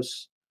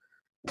those,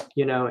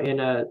 in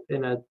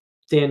a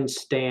thin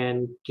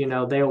stand,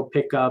 they'll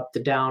pick up the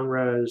down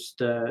rows,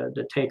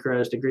 the take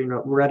rows, the green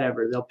row,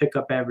 whatever. They'll pick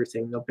up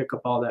everything. They'll pick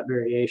up all that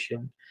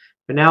variation.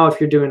 But now if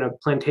you're doing a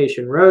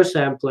plantation row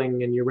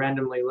sampling and you're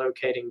randomly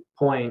locating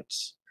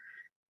points,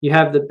 you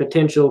have the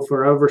potential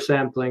for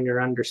oversampling or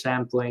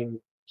undersampling,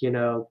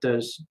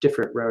 those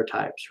different row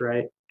types,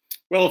 right?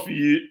 Well,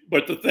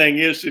 but the thing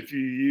is, if you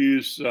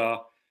use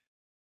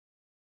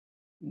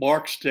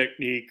Mark's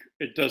technique,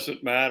 it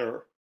doesn't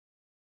matter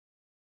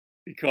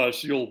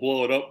because you'll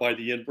blow it up by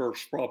the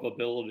inverse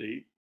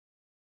probability.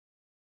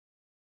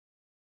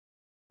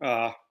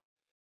 Uh,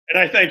 and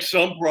I think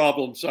some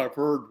problems I've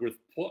heard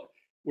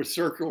with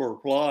circular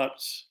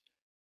plots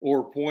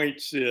or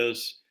points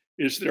is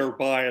their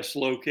bias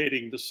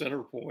locating the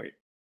center point?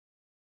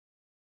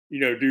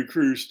 Do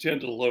crews tend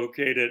to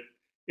locate it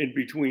in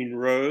between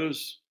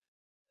rows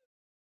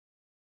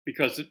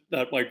because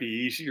that might be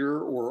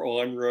easier, or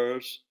on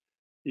rows?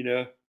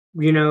 You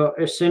know,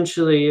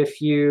 Essentially,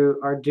 if you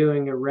are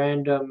doing a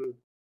random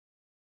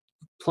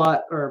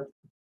plot or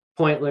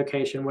point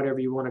location, whatever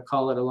you want to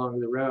call it, along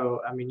the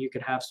row, I mean, you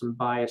could have some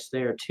bias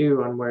there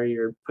too on where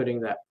you're putting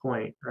that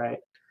point, right?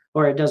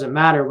 Or it doesn't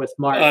matter with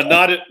Mark.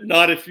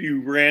 not if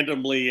you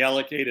randomly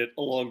allocate it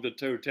along the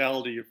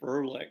totality of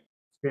row length.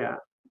 Yeah,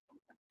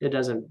 it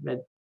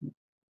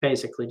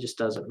basically just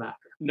doesn't matter.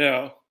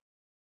 No,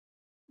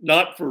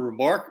 not for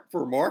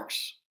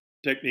Mark's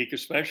technique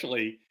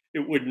especially.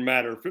 It wouldn't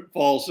matter if it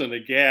falls in a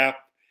gap.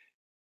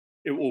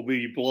 It will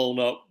be blown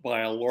up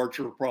by a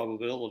larger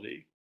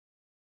probability.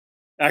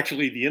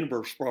 Actually, the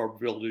inverse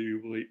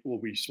probability will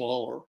be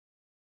smaller.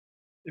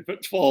 If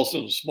it falls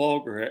in a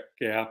small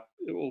gap,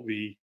 it will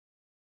be,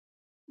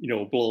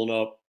 blown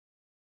up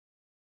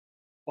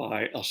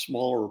by a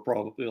smaller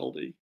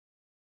probability.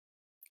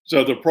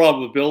 So the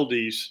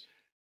probabilities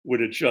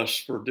would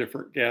adjust for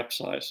different gap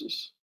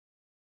sizes.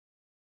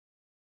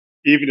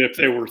 Even if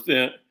they were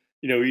thin,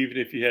 even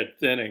if you had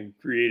thinning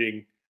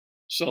creating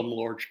some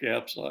large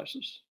gap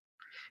sizes.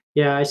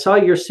 Yeah, I saw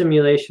your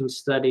simulation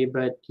study,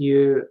 but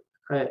it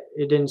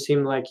didn't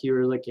seem like you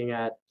were looking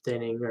at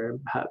thinning, or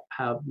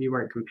how you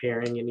weren't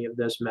comparing any of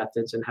those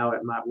methods and how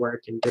it might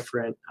work in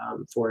different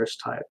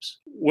forest types.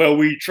 Well,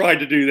 we tried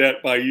to do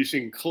that by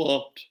using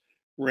clumped,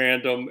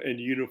 random, and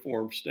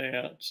uniform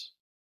stands.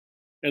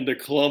 And the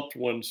clumped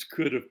ones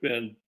could have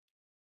been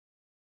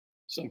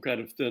some kind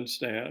of thin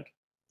stand.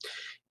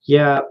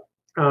 Yeah,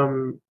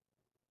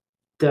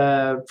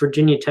 the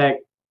Virginia Tech,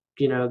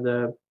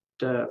 the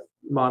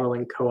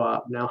modeling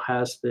co-op now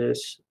has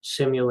this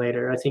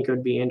simulator. I think it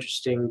would be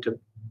interesting to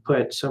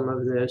put some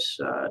of this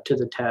to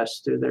the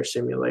test through their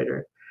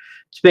simulator.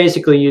 It's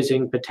basically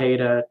using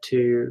Potato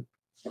to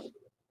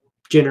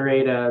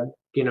generate a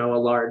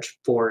large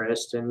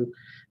forest and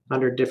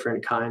under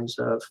different kinds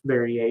of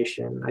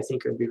variation. I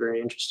think it would be very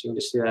interesting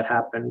to see that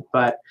happen.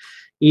 But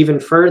even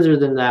further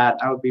than that,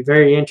 I would be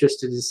very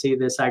interested to see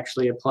this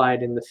actually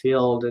applied in the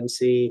field and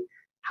see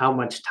how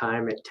much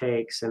time it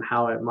takes and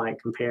how it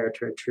might compare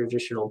to a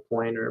traditional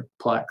point or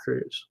plot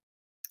cruise.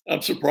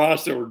 I'm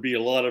surprised there would be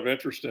a lot of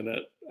interest in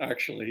it,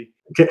 actually.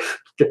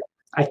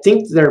 I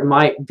think there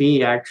might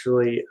be,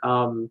 actually.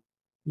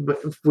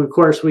 But of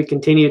course, we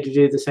continue to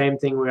do the same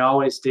thing we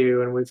always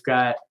do, and we've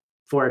got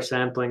forest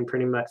sampling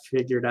pretty much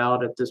figured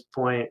out at this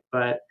point.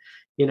 But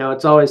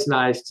it's always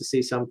nice to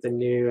see something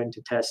new and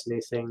to test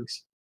new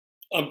things.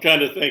 I'm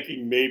kind of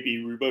thinking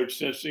maybe remote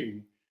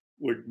sensing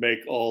would make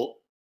all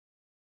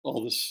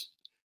this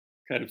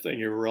kind of thing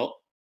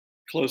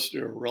close to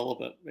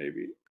irrelevant,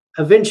 maybe.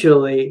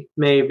 Eventually,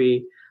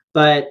 maybe,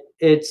 but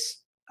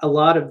it's a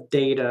lot of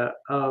data.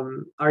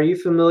 Are you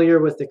familiar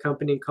with the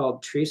company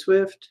called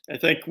TreeSwift? I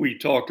think we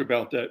talked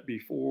about that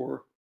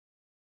before.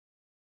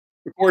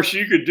 Of course,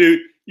 you could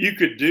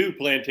do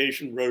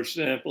plantation row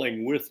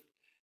sampling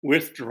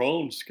with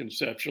drones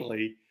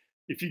conceptually.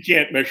 If you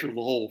can't measure the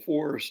whole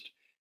forest,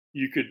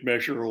 you could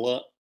measure a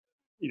lot,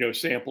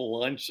 sample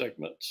line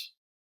segments.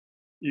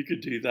 You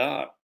could do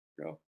that.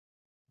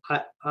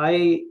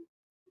 I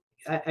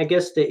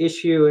guess the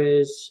issue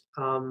is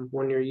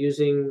when you're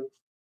using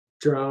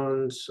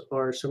drones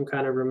or some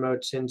kind of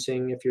remote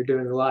sensing, if you're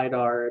doing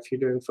LiDAR, if you're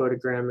doing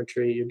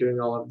photogrammetry, you're doing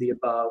all of the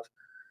above,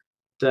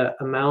 the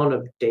amount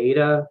of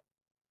data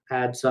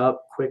adds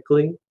up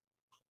quickly,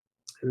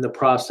 and the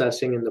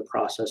processing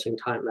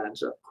time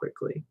adds up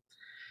quickly.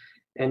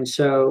 And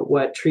so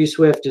what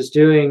TreeSwift is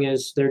doing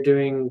is they're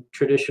doing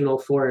traditional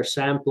forest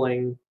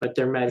sampling, but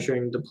they're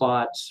measuring the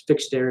plots,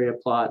 fixed area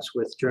plots,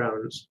 with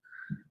drones.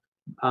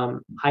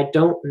 I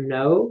don't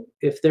know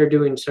if they're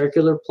doing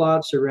circular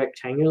plots or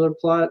rectangular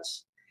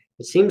plots.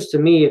 It seems to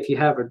me if you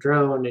have a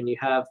drone and you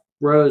have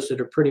rows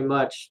that are pretty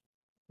much,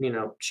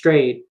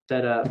 straight,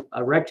 that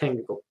a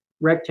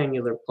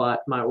rectangular plot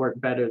might work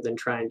better than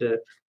trying to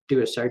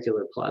do a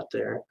circular plot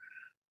there.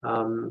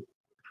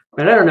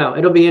 But I don't know.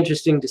 It'll be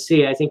interesting to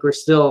see. I think we're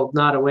still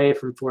not away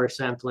from forest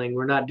sampling.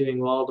 We're not doing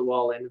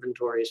wall-to-wall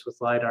inventories with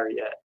LiDAR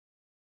yet.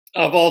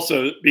 I've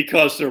also,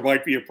 because there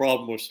might be a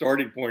problem with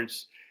starting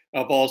points,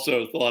 I've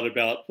also thought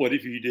about what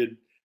if you did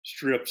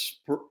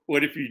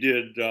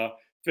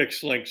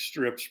fixed length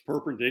strips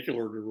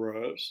perpendicular to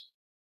rows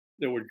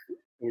that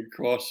would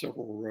cross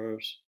several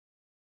rows.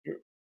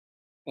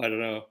 I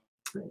don't know.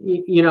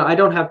 I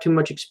don't have too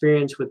much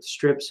experience with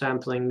strip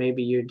sampling.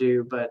 Maybe you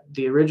do, but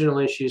the original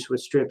issues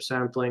with strip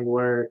sampling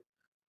were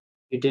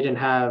you didn't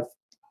have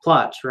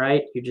plots,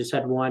 right? You just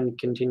had one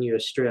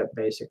continuous strip,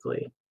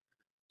 basically.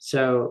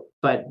 So,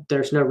 but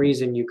there's no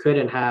reason you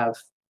couldn't have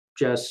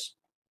just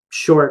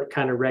short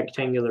kind of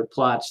rectangular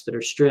plots that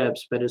are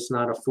strips, but it's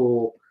not a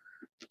full,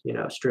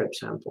 strip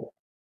sample.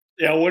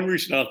 Yeah, one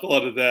reason I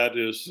thought of that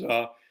is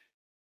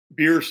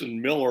Bierce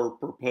and Miller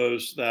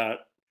proposed that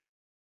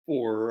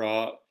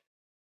for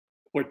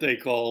what they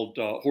called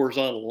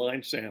horizontal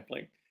line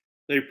sampling.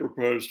 They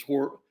proposed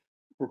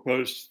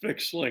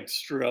fixed length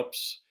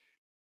strips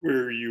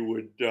where you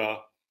would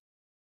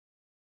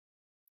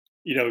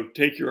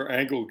take your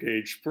angle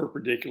gauge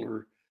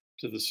perpendicular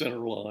to the center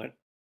line.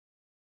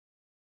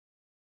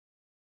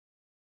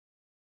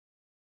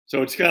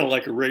 So it's kind of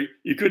like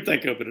you could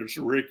think of it as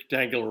a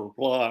rectangular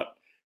plot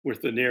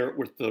with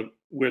the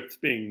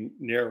width being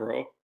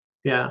narrow.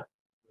 Yeah.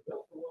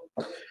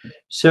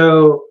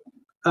 So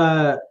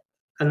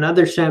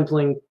another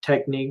sampling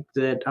technique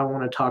that I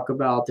want to talk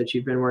about that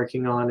you've been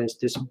working on is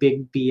this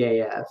big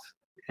BAF.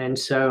 And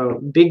so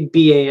big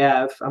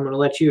BAF, I'm going to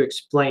let you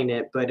explain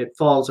it, but it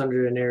falls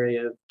under an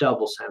area of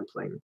double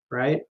sampling,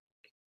 right?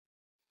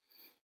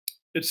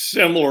 It's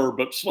similar,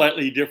 but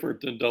slightly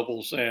different than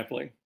double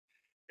sampling.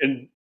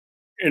 In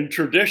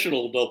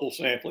traditional double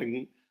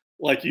sampling,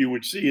 like you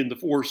would see in the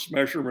Forest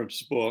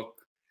Measurements book,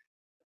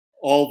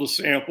 all the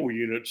sample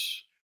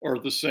units are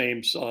the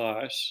same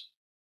size.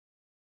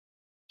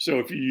 So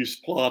if you use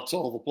plots,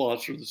 all the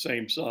plots are the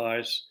same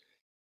size.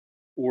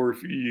 Or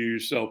if you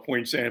use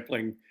point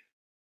sampling,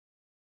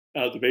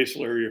 the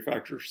basal area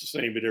factor is the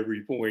same at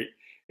every point.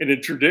 And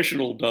in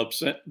traditional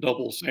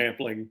double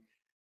sampling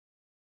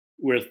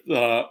with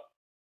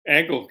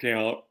angle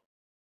count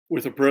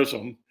with a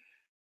prism,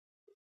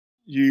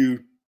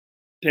 you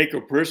take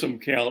a prism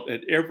count at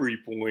every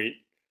point,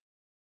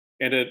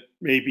 and at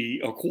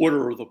maybe a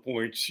quarter of the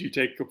points, you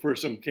take a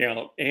prism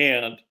count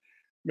and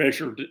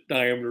measure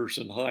diameters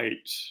and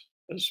heights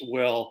as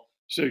well,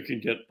 so you can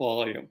get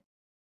volume.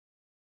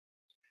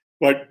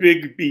 But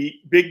big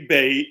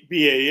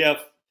BAF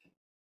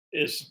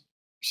is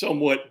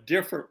somewhat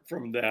different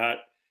from that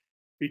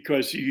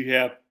because you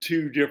have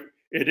two different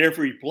at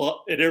every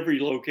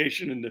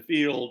location in the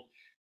field,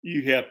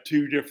 you have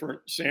two different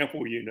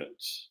sample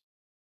units.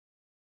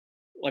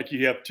 Like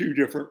you have two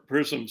different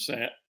prism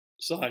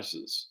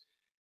sizes.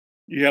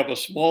 You have a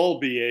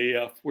small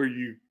BAF where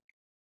you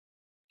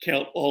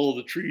count all of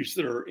the trees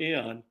that are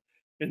in,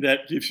 and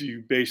that gives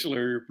you basal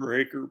area per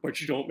acre, but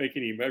you don't make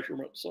any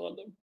measurements on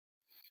them.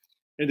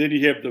 And then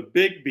you have the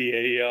big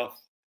BAF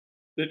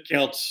that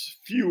counts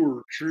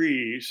fewer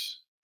trees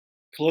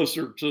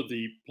closer to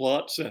the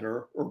plot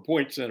center or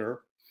point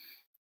center,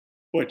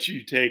 but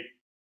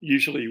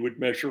usually you would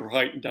measure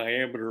height and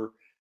diameter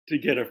to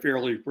get a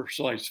fairly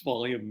precise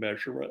volume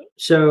measurement.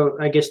 So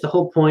I guess the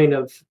whole point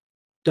of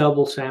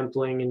double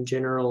sampling in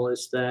general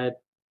is that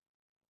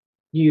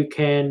you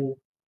can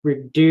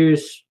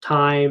reduce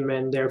time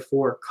and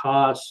therefore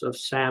costs of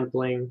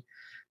sampling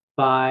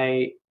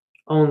by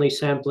only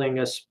sampling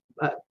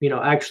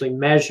actually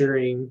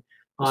measuring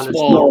on a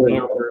smaller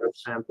number of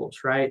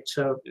samples, right?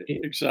 So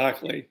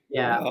exactly.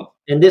 Yeah.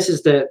 And this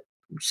is the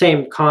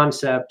same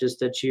concept, is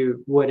that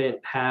you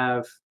wouldn't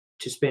have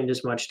to spend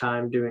as much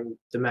time doing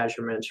the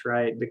measurements,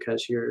 right?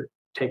 Because you're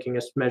taking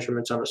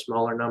measurements on a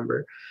smaller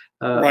number.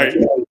 Right.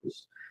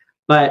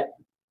 But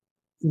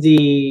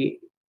yeah,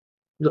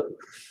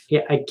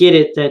 I get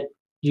it that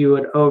you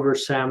would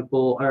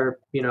oversample, or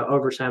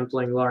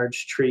oversampling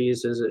large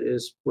trees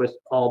is with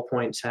all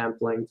point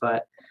sampling,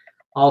 but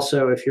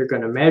also if you're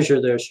going to measure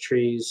those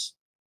trees,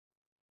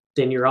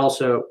 then you're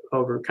also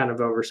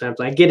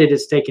oversampling. I get it,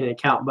 it's taken into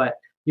account, but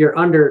you're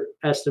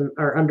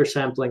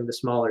undersampling the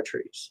smaller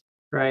trees,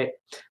 right?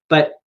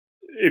 But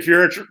if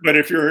you're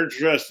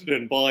interested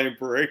in volume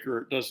per acre,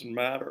 it doesn't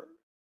matter.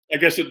 I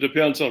guess it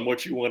depends on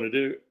what you want to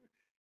do.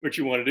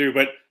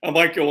 But I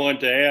might go on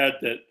to add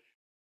that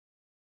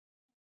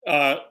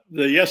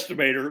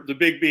the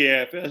big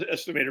BAF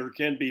estimator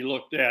can be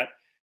looked at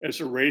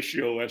as a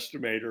ratio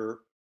estimator,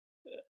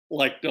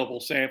 like double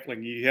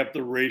sampling. You have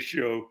the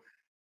ratio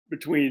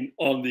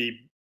on the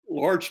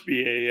large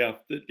BAF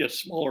that gets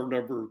smaller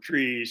number of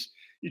trees,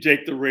 you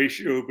take the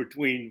ratio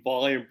between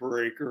volume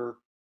per acre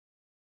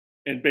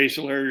and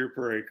basal area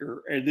per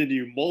acre, and then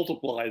you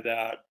multiply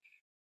that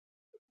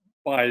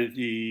by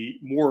the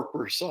more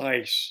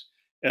precise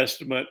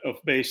estimate of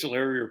basal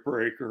area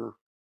per acre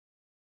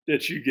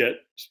that you get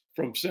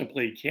from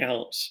simply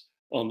counts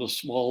on the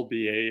small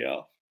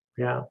BAF.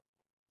 Yeah.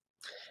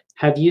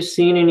 Have you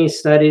seen any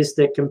studies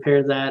that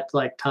compare that,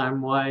 like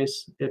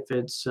time-wise, if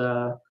it's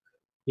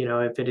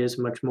if it is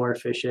much more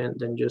efficient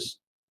than just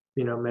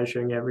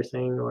measuring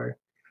everything? Or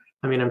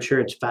I mean, I'm sure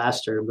it's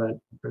faster, but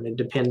it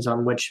depends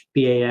on which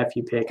BAF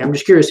you pick. I'm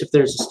just curious if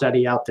there's a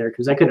study out there,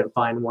 because I couldn't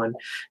find one.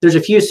 There's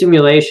a few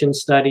simulation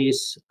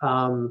studies.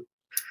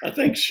 I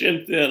think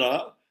Shin-Thin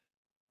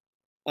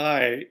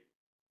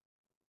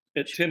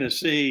at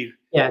Tennessee.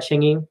 Yeah,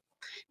 Xingying.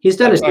 He's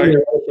done a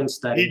simulation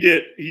study.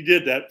 He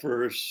did that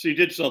for us. He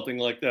did something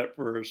like that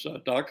for his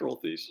doctoral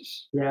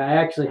thesis. Yeah, I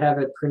actually have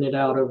it printed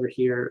out over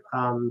here.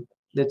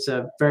 it's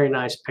a very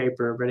nice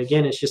paper. But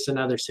again, it's just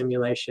another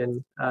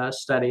simulation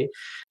study.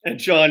 And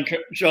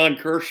John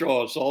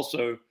Kershaw has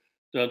also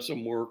done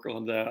some work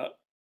on that.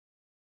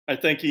 I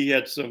think he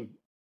had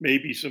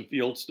maybe some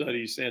field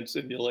studies and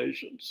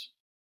simulations.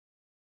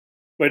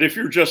 But if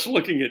you're just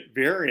looking at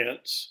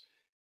variance,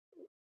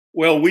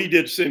 well, we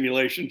did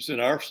simulations in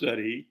our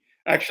study.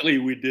 Actually,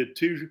 we did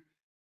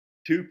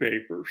two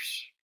papers.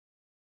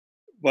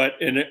 But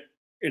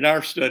in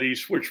our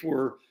studies,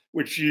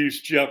 which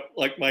used Jeff,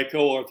 like my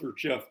co-author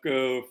Jeff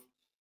Gove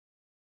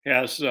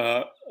has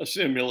a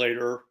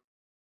simulator,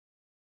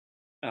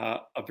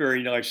 a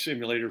very nice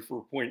simulator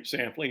for point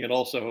sampling and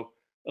also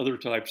other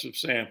types of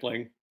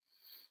sampling.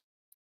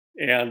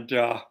 And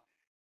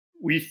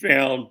we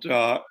found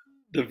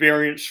the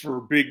variance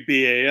for big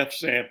BAF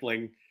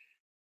sampling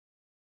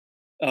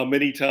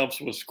many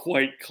times was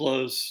quite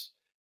close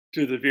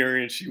to the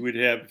variance you would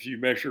have if you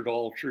measured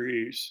all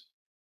trees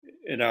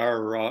in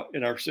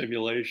our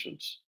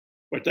simulations.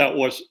 But that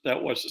was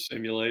a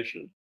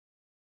simulation.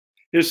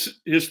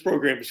 His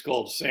program is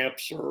called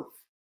SampSurf,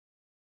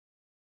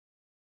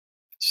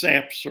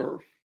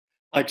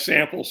 like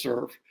sample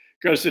surf,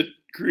 because it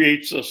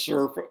creates a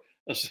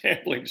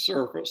sampling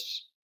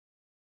surface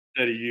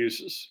that he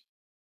uses.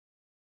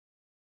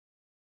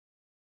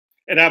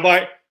 And I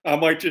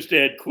might just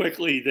add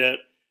quickly that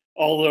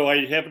although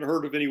I haven't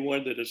heard of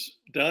anyone that has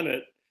done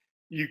it,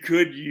 you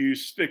could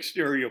use fixed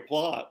area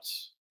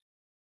plots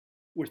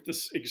with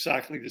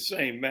exactly the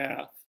same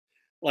math.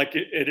 Like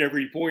at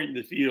every point in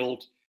the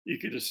field, you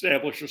could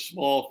establish a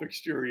small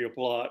fixed area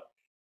plot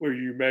where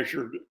you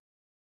measured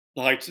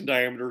the heights and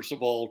diameters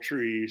of all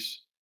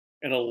trees,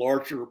 and a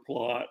larger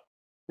plot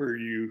where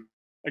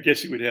I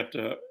guess you would have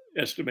to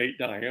estimate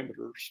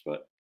diameters,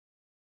 but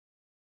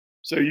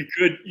so you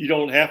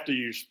don't have to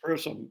use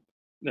Prism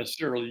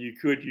necessarily. You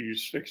could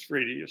use fixed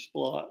radius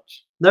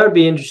plots. That would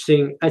be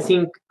interesting. I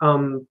think,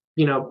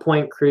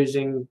 point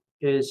cruising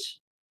is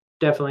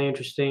definitely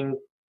interesting,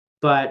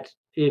 but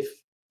if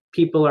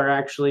people are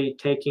actually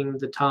taking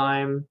the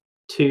time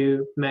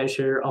to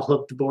measure all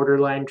of the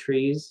borderline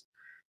trees,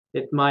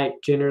 it might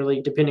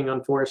generally, depending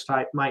on forest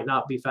type, might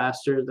not be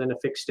faster than a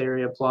fixed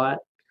area plot.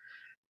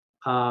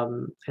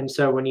 And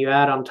so when you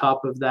add on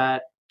top of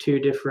that two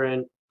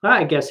different,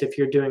 I guess if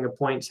you're doing a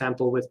point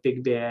sample with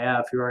big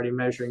BAF, you're already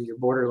measuring your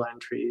borderline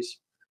trees.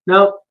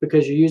 No,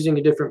 because you're using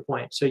a different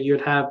point. So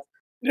you'd have.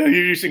 No,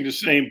 you're using the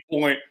same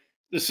point,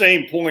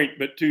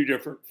 but two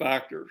different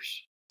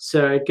factors.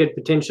 So it could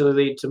potentially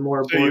lead to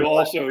more. So you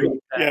also,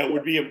 it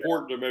would be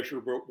important to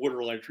measure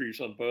borderline trees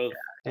on both.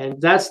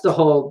 And that's the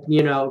whole,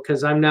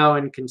 because I'm now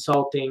in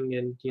consulting,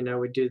 and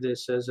we do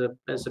this as a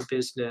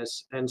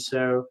business, and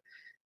so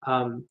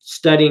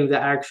studying the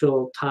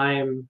actual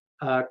time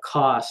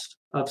cost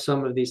of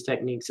some of these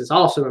techniques is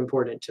also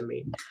important to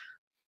me.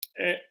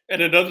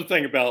 And another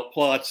thing about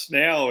plots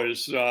now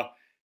is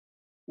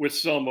with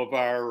some of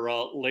our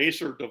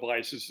laser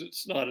devices,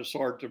 it's not as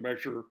hard to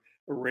measure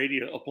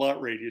a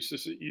plot radius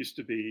as it used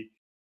to be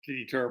to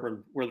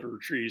determine whether a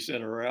tree's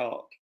in or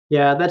out.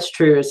 Yeah, that's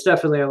true. It's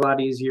definitely a lot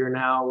easier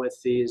now with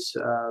these,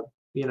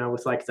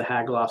 with like the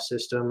Hageloff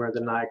system or the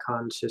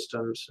Nikon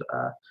systems.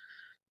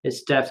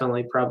 It's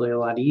definitely probably a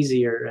lot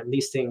easier, and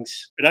these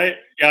things. But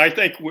I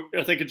think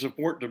it's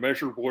important to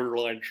measure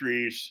borderline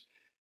trees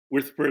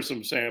with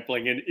Prism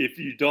sampling, and if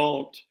you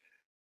don't,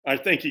 I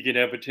think you can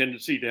have a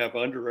tendency to have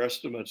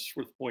underestimates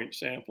with point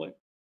sampling,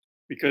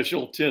 because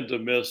you'll tend to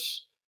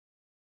miss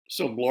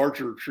some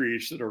larger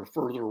trees that are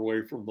further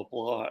away from the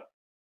plot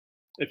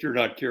if you're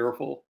not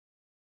careful.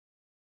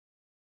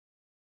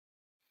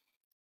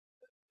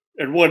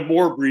 And one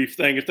more brief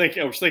thing,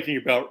 I was thinking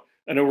about,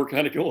 I know we're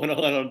kind of going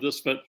on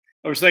this, but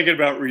I was thinking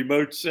about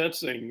remote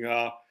sensing.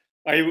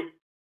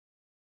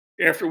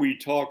 After we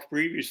talked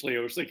previously,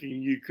 I was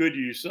thinking you could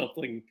use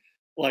something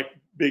like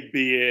big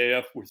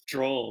BAF with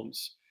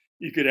drones.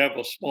 You could have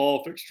a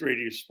small fixed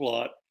radius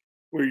plot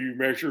where you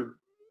measured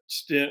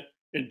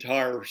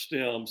entire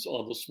stems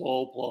on the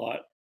small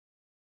plot,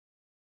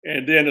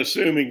 and then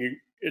assuming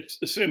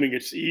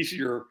it's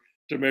easier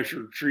to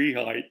measure tree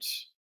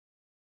heights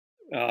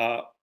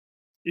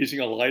using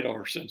a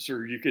LiDAR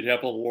sensor, you could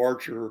have a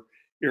larger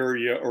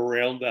area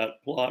around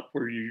that plot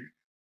where you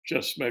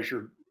just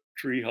measured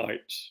tree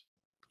heights.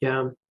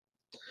 Yeah.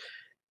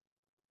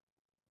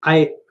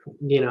 I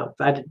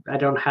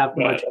don't have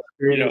much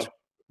experience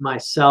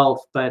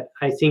myself, but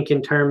I think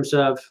in terms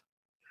of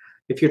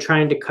if you're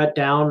trying to cut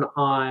down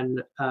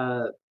on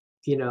the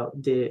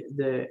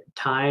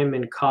time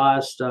and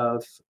cost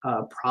of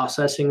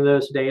processing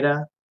those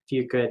data, if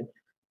you could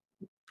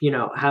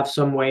have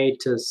some way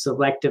to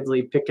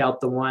selectively pick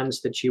out the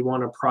ones that you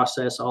want to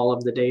process all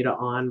of the data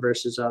on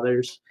versus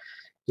others.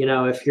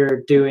 If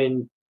you're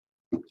doing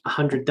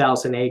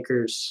 100,000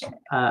 acres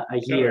a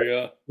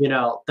year,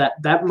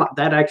 that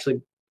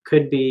actually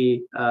could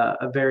be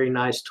a very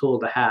nice tool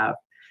to have.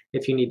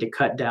 if you need to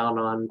cut down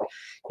on,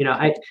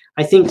 I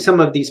think some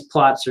of these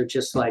plots are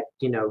just like,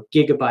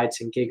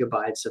 gigabytes and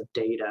gigabytes of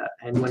data.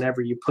 And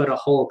whenever you put a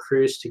whole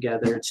cruise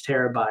together, it's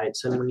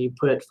terabytes. And when you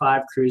put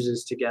 5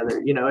 cruises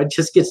together, it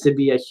just gets to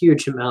be a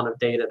huge amount of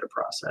data to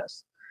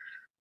process.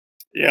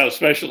 Yeah,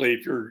 especially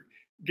if you're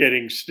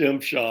getting stem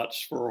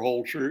shots for a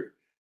whole tree.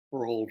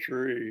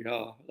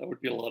 That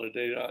would be a lot of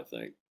data, I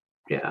think.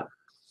 Yeah.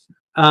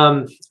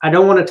 I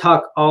don't want to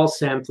talk all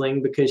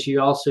sampling because you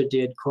also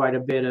did quite a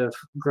bit of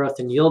growth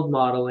and yield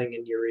modeling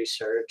in your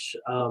research.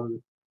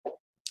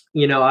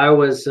 I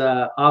was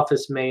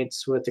office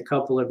mates with a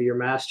couple of your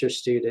master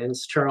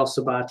students, Charles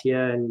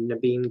Sabatia and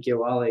Nabeen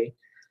Giwali.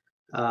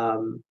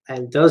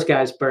 And those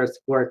guys both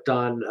worked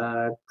on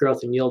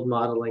growth and yield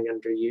modeling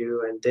under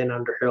you and then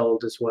under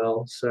Harold as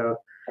well. So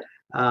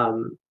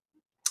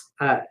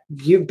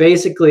you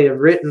basically have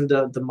written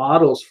the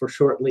models for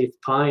shortleaf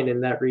pine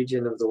in that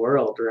region of the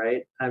world,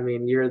 right? I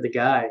mean, you're the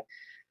guy.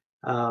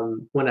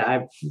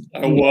 Whenever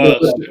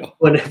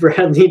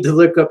I need to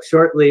look up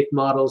shortleaf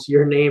models,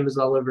 your name is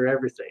all over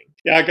everything.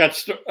 Yeah,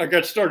 I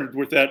got started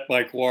with that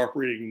by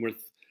cooperating with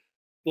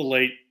the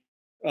late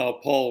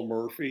Paul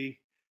Murphy,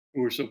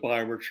 who was a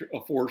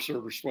Forest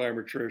Service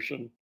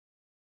biometrician,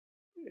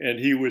 and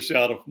he was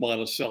out of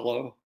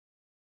Monticello.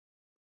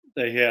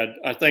 They had,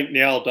 I think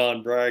now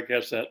Don Bragg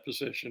has that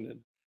position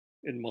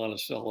in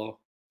Monticello.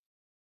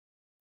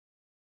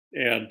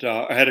 And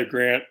I had a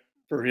grant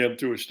for him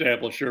to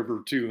establish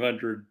over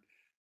 200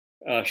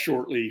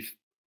 shortleaf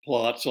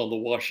plots on the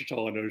Ouachita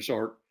and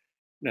Ozark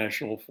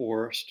National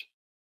Forest.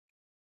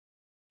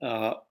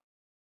 And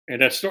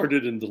that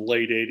started in the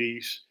late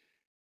 80s.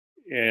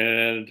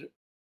 And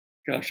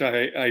gosh,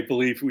 I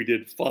believe we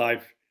did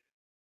 5.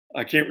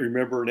 I can't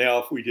remember now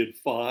if we did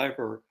 5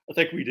 or I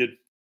think we did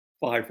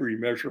 5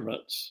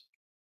 remeasurements.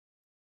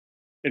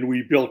 And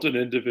we built an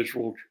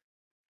individual.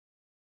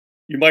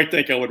 You might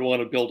think I would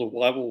want to build a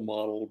Weibull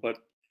model, but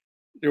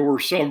there were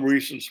some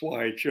reasons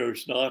why I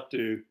chose not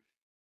to.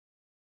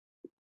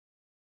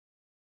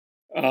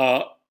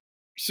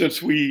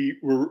 Since we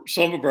were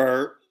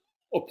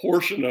a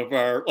portion of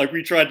our, like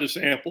we tried to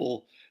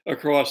sample a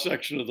cross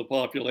section of the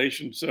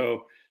population.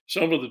 So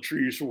some of the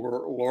trees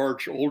were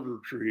large, older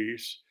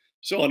trees.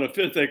 So on a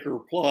 5th acre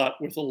plot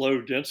with a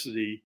low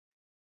density,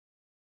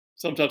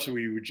 sometimes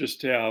we would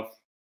just have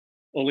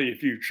only a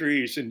few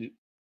trees and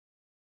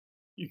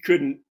you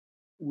couldn't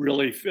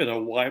really fit a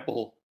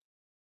Weibull.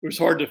 It was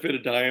hard to fit a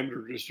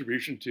diameter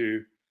distribution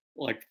to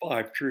like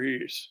 5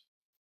 trees,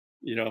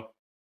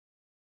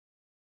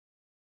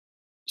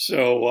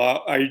 So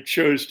I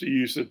chose to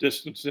use a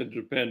distance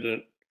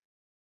independent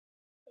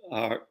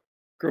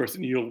growth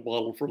and yield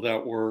model for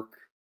that work.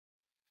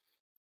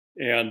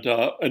 And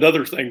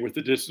another thing with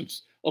the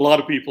distance, a lot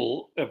of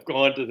people have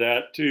gone to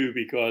that too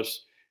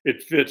because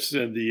it fits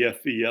in the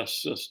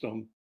FVS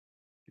system.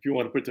 If you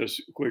want to put those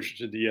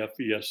equations in the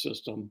FVS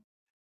system,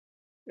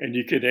 and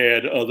you can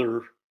add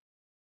other,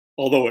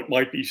 although it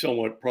might be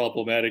somewhat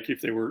problematic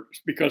if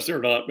because they're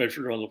not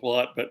measured on the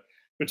plot, but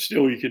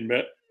still you can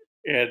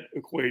add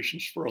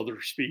equations for other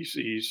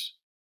species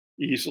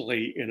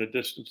easily in a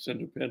distance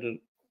independent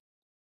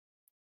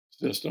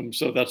system.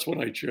 So that's what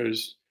I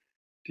chose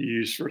to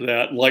use for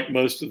that. And like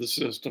most of the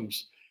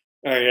systems,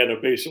 I had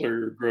a base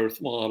area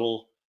growth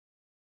model,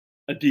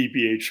 a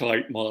DBH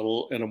height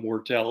model, and a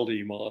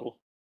mortality model.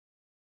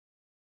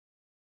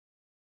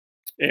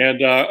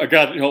 And a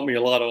guy that helped me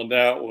a lot on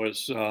that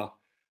was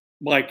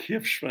Mike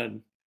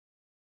Hifshman,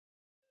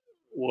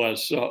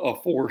 was a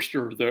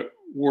forester that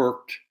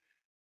worked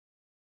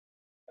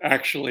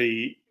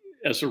actually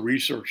as a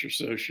research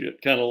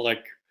associate, kind of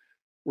like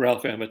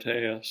Ralph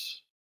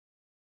Amateus,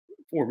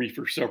 for me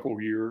for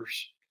several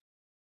years.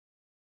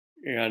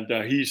 And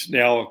he's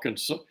now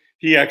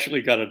he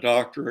actually got a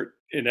doctorate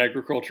in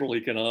agricultural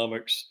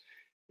economics,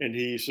 and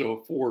he's a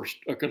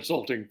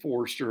consulting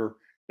forester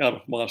out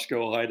of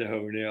Moscow,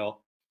 Idaho now.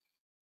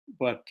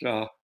 But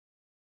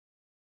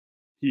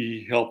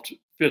he helped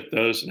fit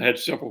those and had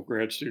several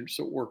grad students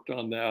that worked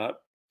on that.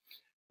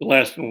 The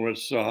last one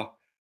was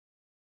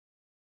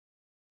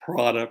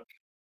Product.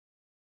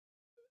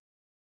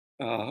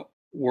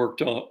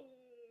 Worked on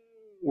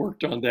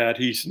that.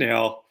 He's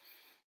now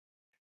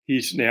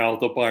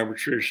the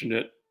biometrician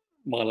at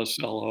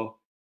Monticello.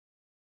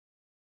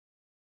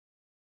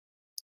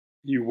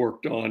 He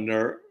worked on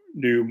our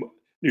new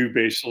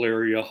basal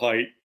area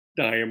height,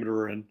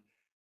 diameter, and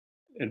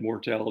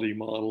mortality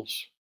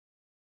models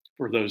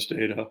for those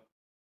data.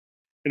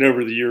 And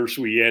over the years,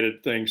 we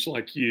added things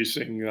like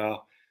using,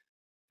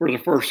 for the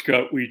first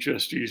cut, we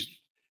just used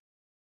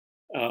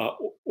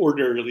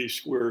ordinary least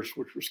squares,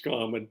 which was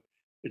common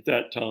at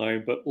that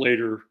time. But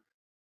later,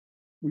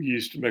 we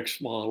used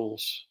mixed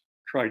models,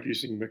 tried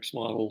using mixed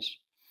models.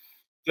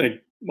 I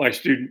think my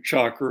student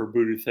Chakra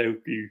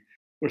Buddhathoki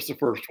was the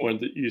first one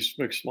that used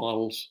mixed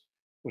models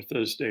with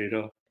those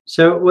data.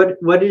 So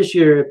what is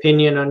your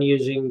opinion on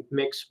using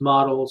mixed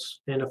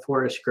models in a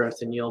forest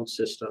growth and yield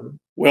system?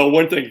 Well,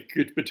 one thing that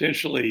could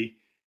potentially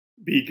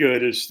be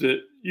good is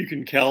that you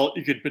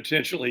could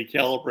potentially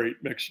calibrate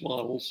mixed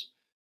models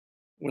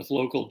with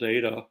local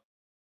data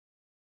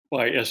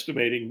by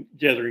gathering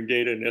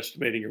data and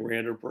estimating a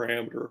random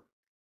parameter.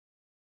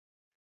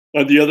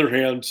 On the other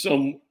hand,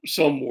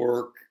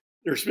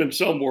 there's been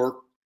some work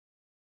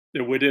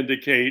that would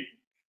indicate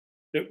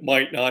it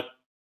might not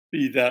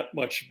be that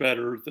much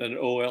better than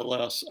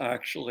OLS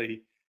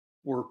actually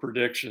for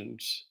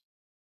predictions.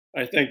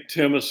 I think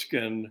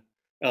Timiskin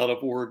out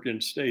of Oregon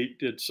State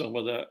did some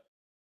of that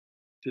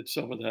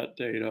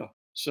data.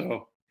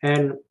 So,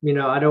 And,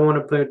 I don't want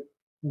to put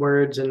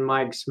words in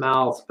Mike's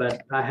mouth,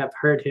 but I have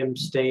heard him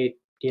state,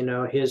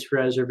 his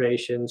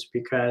reservations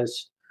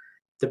because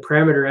the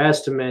parameter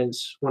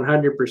estimates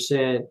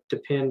 100%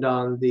 depend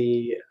on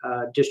the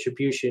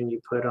distribution you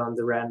put on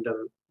the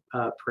random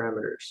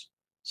parameters.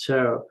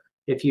 So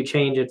if you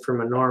change it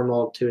from a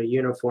normal to a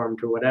uniform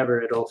to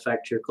whatever, it'll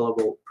affect your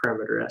global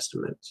parameter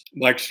estimates.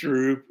 Mike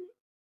Strube,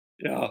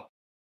 yeah.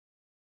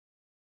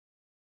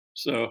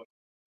 So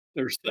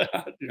there's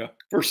that. Yeah.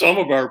 For some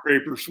of our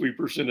papers, we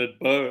presented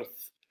both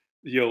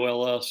the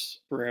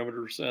OLS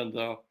parameters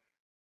and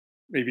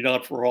maybe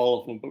not for all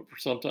of them, but for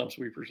sometimes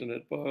we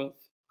presented both.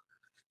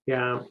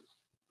 Yeah.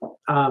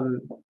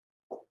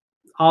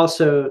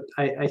 Also,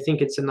 I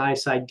think it's a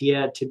nice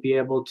idea to be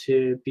able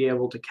to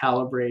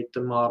calibrate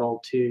the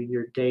model to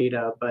your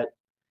data, but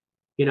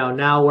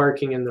now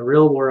working in the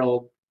real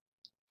world,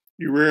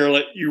 you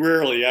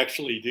rarely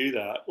actually do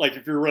that. Like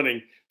if you're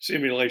running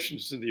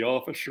simulations in the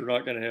office, you're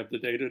not going to have the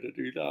data to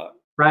do that.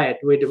 Right.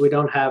 We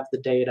don't have the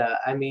data.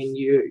 I mean,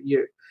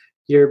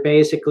 you're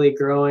basically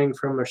growing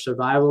from a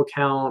survival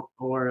count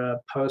or a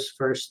post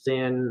first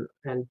thin,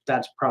 and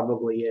that's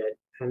probably it.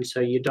 And so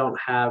you don't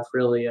have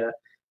really a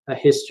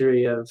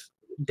history of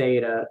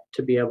data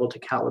to be able to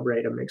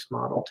calibrate a mixed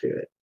model to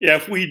it. Yeah,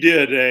 if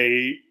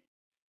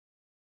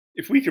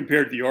we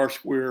compared the R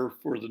square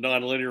for the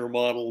nonlinear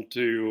model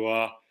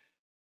to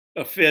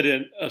a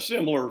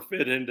similar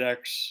fit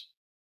index,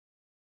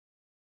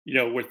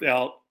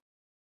 without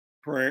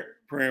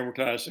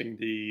parameterizing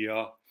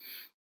the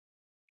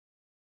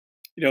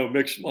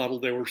mixed model,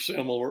 they were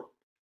similar.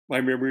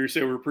 My memory is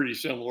they were pretty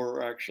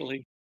similar,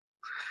 actually.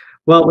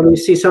 Well, when you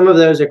see some of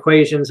those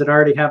equations that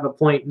already have a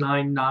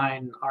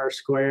 0.99 R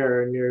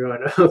square, and you're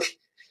going, okay,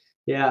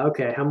 yeah,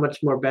 okay, how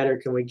much more better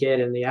can we get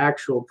in the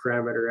actual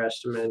parameter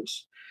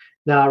estimates?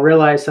 Now, I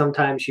realize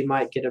sometimes you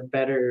might get a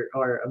better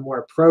or a more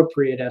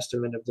appropriate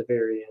estimate of the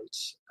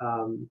variance,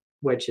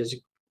 which is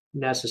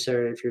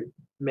necessary if you're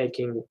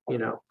making,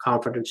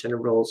 confidence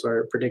intervals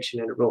or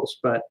prediction intervals.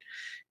 But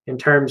in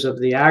terms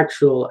of the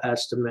actual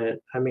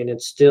estimate, I mean,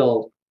 it's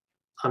still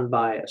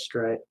unbiased,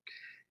 right?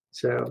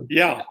 So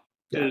yeah.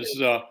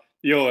 The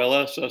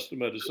OLS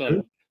estimate is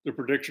the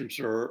predictions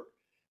are,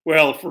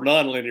 well, for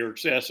nonlinear,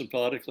 it's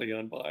asymptotically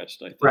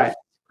unbiased, I think.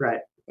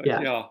 Right. But,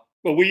 yeah.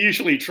 But we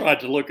usually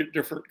tried to look at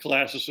different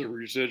classes of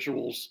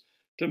residuals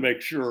to make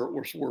sure it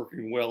was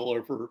working well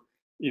over,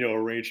 a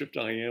range of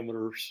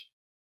diameters,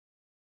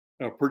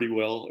 pretty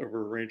well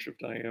over a range of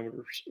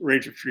diameters,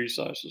 range of tree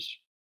sizes.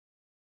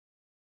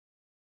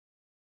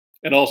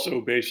 And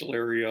also basal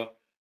area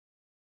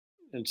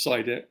and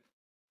site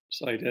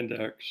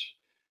index.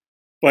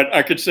 But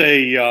I could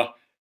say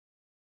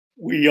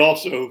we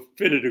also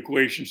fitted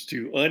equations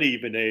to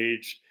uneven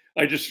age.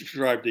 I just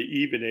described the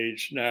even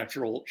age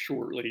natural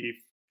shortleaf,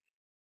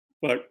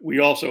 but we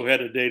also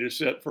had a data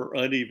set for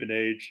uneven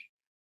age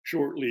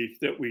shortleaf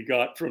that we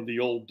got from the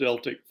old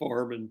Deltic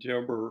Farm and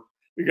Timber.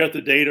 We got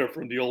the data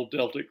from the old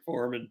Deltic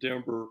Farm and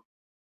Timber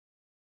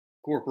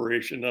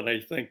Corporation, and I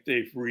think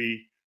they've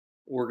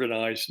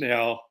reorganized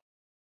now.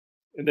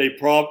 And they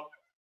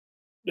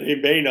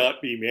may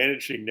not be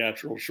managing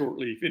natural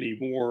shortleaf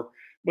anymore,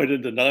 but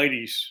in the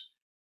 90s,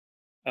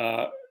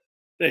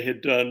 they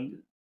had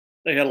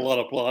a lot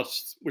of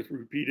plots with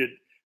repeated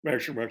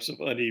measurements of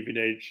uneven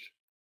aged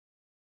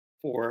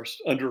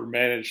forest under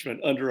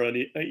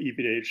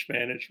uneven aged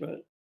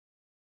management.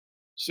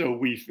 So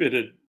we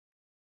fitted,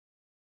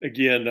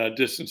 again,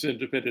 distance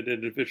independent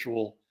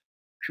individual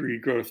tree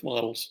growth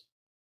models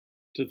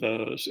to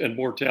those and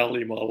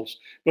mortality models,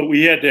 but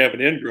we had to have an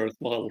ingrowth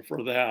model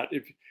for that.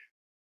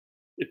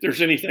 If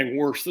there's anything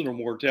worse than a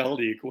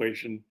mortality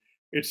equation,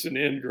 it's an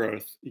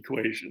ingrowth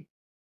equation.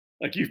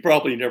 Like you've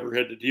probably never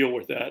had to deal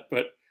with that,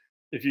 but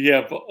if you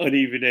have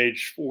uneven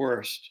aged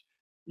forest,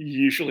 you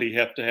usually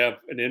have to have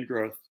an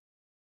ingrowth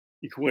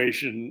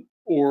equation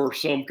or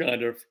some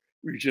kind of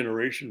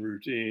regeneration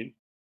routine,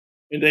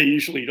 and they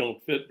usually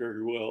don't fit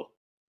very well.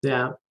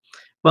 Yeah.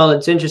 Well,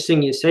 it's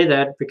interesting you say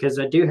that because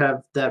I do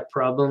have that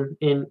problem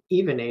in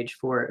even age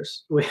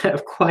forests. We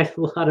have quite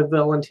a lot of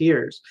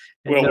volunteers.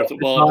 Well, with the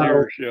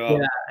volunteers,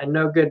 yeah, and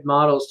no good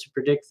models to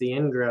predict the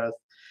ingrowth.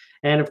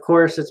 And of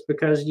course, it's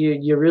because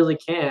you really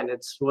can.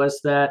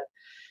 Was that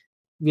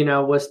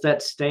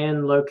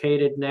stand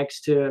located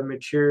next to a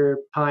mature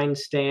pine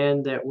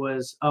stand that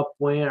was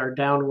upwind or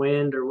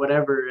downwind or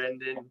whatever?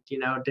 And then,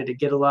 did it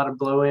get a lot of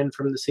blow in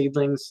from the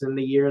seedlings in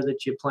the year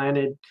that you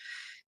planted?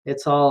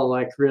 It's all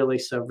like really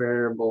so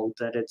variable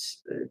that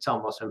it's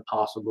almost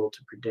impossible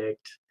to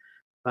predict.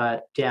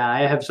 But yeah,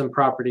 I have some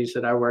properties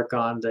that I work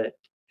on that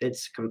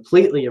it's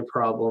completely a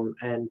problem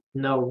and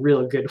no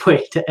real good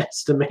way to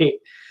estimate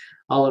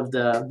all of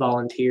the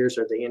volunteers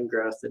or the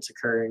ingrowth that's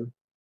occurring.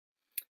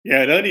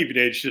 Yeah, at uneven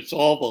age, it's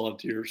all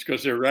volunteers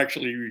because they're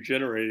actually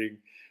regenerating.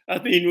 I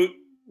mean,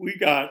 we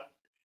got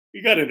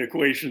we got an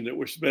equation that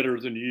was better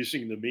than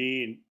using the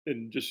mean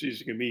and just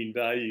using a mean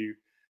value,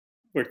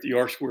 but the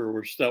R square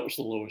was that was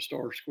the lowest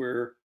R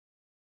square,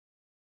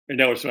 and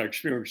that was my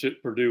experience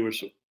at Purdue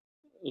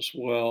as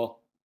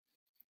well.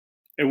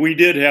 And we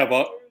did have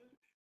a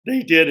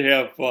they did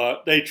have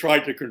they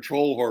tried to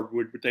control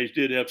hardwood, but they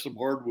did have some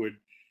hardwood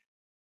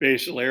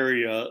basal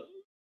area.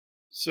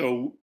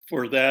 So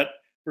for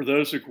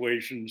those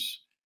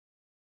equations,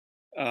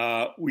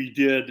 we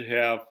did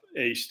have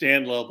a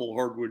stand level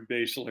hardwood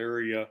basal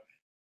area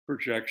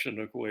projection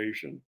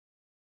equation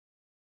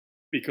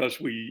because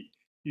we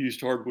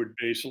used hardwood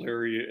basal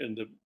area in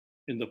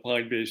the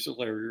pine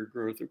basal area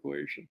growth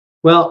equation.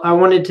 Well, I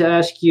wanted to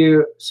ask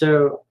you,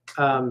 so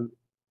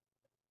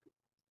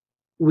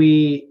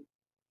we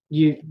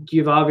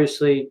you've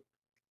obviously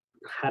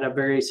had a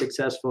very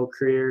successful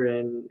career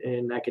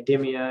in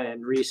academia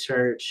and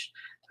research.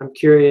 I'm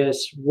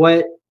curious,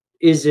 what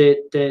is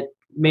it that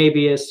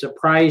maybe has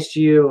surprised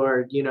you,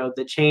 or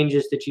the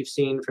changes that you've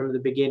seen from the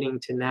beginning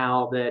to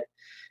now that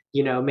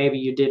maybe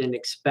you didn't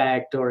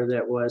expect, or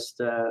that was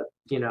the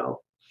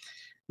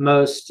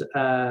most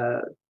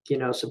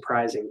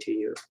surprising to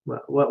you?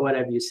 What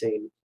have you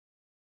seen?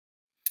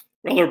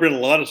 Well, there have been a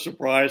lot of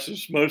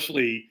surprises,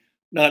 mostly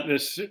not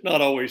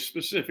always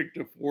specific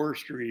to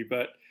forestry,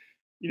 but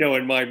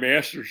in my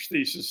master's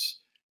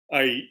thesis,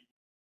 I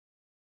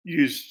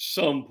used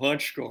some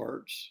punch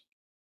cards,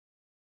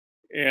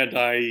 and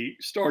I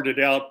started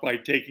out by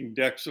taking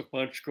decks of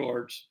punch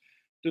cards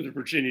to the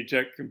Virginia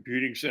Tech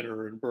Computing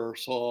Center in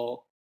Burris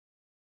Hall.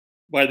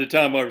 By the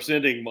time I was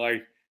ending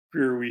my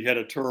career, we had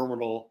a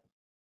terminal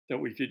that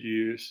we could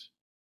use,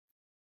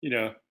 you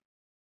know.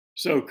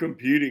 So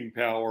computing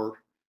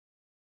power,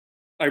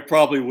 I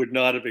probably would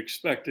not have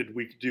expected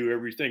we could do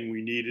everything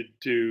we needed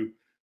to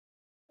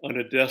on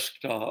a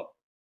desktop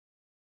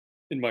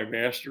in my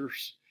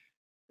master's.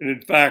 And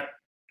in fact,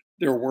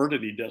 there weren't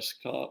any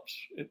desktops.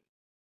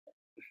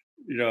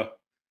 You know,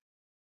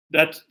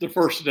 that's the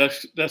first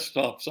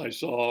desktops I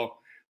saw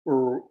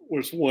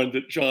was one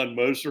that John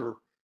Moser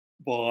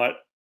bought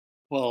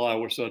while I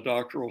was a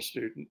doctoral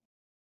student.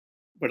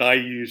 But I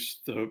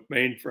used the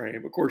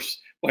mainframe. Of course,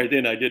 by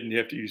then I didn't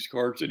have to use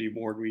cards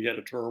anymore. We had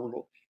a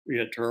terminal. We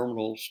had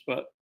terminals,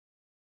 but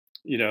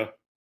you know,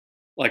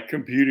 like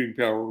computing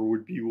power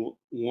would be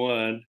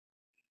one.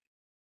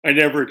 I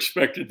never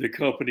expected the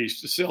companies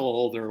to sell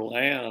all their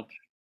land.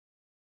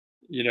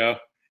 You know,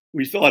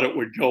 we thought it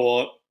would go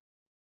on.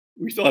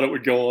 We thought it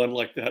would go on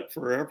like that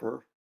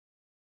forever.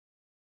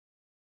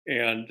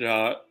 And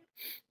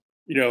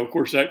of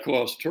course, that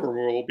caused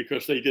turmoil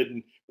because they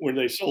didn't. When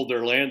they sold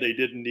their land, they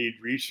didn't need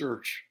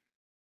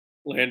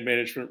land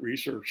management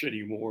research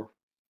anymore.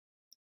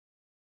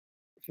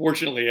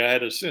 Fortunately, I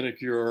had a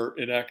sinecure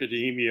in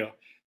academia,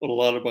 but a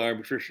lot of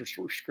biometricians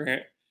were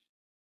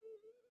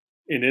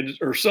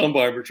some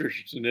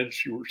biometricians in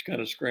industry were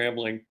kind of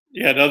scrambling.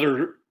 Yeah, and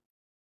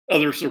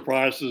other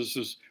surprises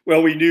is,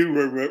 well, we knew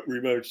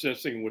remote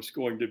sensing was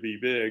going to be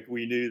big.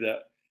 We knew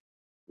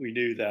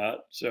that.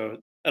 So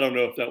I don't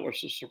know if that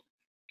was a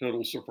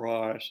total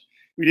surprise.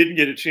 We didn't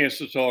get a chance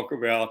to talk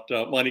about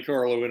Monte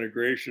Carlo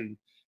integration,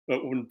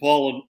 but when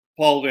Paul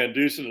Van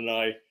Dusen and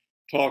I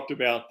talked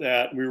about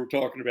that, we were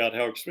talking about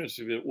how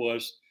expensive it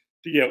was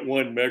to get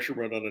one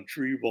measurement on a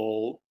tree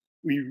bole.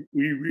 We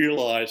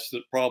realized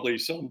that probably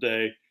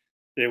someday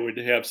they would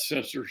have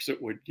sensors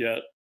that would get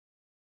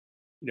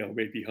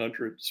maybe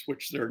hundreds,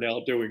 which they're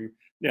now doing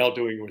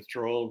with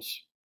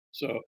drones.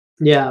 So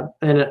Yeah,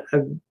 and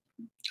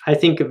I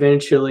think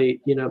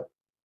eventually, a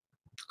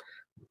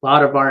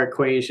lot of our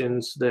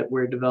equations that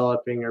we're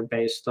developing are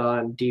based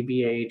on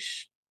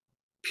DBH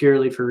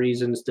purely for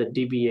reasons that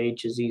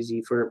DBH is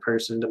easy for a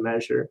person to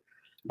measure.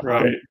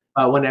 right.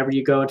 But whenever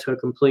you go to a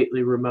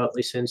completely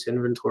remotely sensed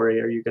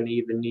inventory, are you going to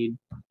even need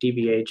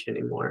DBH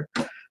anymore?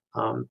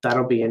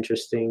 That'll be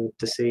interesting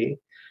to see.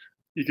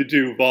 You could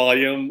do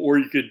volume, or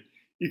you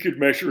could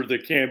measure the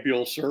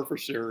cambial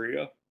surface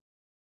area,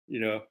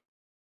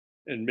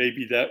 and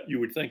maybe that you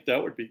would think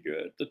that would be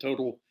good, the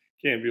total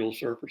cambial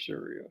surface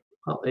area.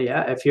 Well,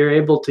 yeah, if you're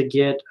able to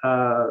get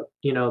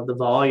the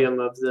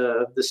volume of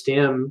the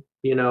stem,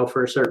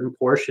 for a certain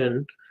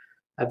portion,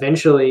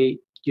 eventually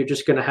you're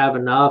just going to have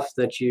enough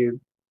that you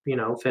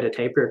fit a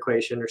taper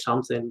equation or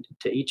something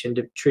to each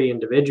tree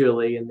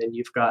individually, and then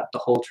you've got the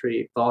whole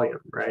tree volume,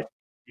 right?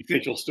 You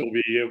think they'll still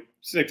be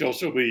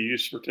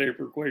used for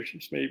taper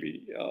equations?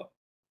 Maybe.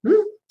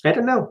 I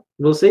don't know.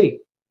 We'll see.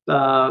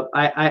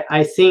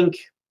 I think,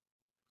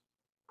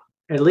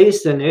 at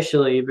least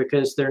initially,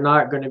 because they're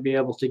not going to be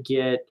able to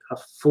get a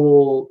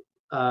full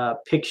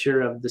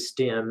picture of the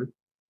stem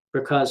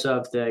because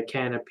of the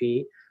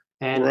canopy,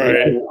 and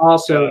Right.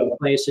 also in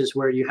places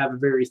where you have a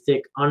very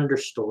thick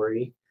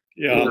understory,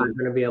 Yeah. you're not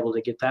going to be able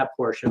to get that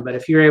portion. But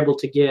if you're able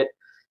to get,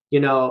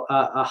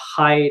 a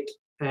height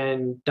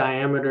and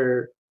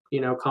diameter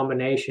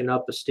combination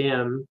up a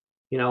stem,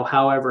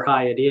 however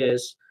high it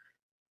is,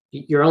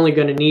 you're only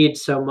going to need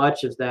so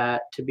much of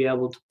that to be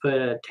able to put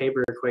a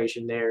Tabor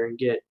equation there and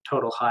get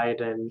total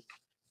height and,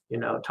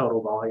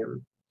 total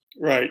volume.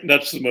 Right. And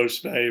that's the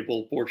most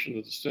valuable portion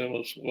of the stem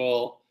as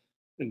well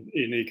in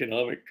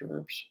economic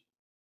terms.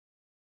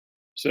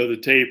 So the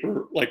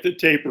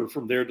taper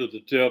from there to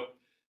the tip,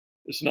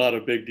 is not a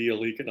big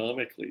deal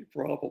economically,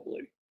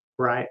 probably.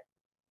 Right.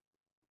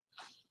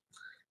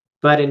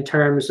 But in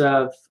terms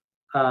of,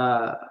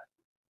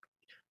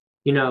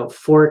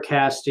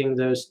 forecasting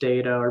those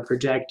data or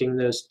projecting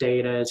those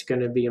data, it's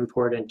going to be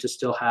important to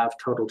still have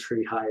total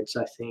tree heights,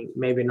 I think.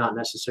 Maybe not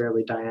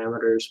necessarily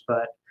diameters,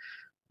 but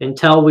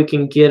until we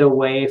can get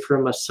away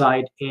from a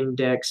site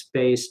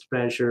index-based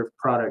measure of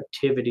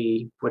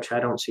productivity, which I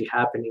don't see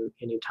happening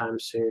anytime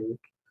soon,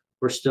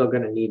 we're still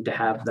going to need to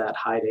have that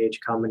height-age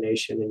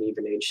combination and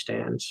even age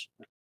stands.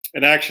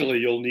 And actually,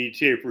 you'll need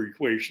taper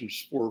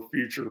equations for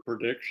future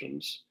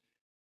predictions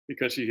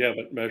because you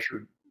haven't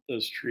measured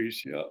those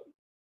trees yet.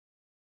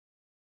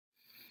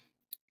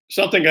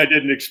 Something I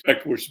didn't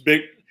expect was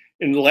big.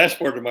 In the last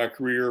part of my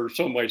career,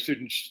 some of my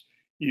students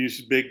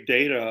used big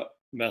data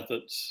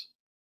methods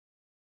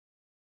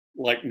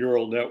like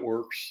neural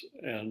networks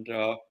and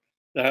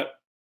that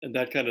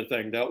kind of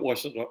thing. That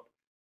wasn't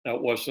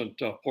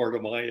part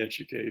of my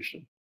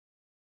education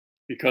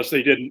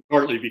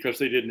partly because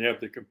they didn't have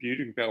the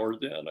computing power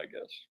then, I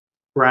guess.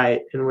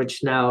 Right, in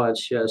which now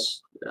it's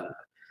just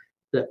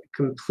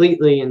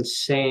completely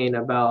insane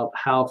about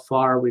how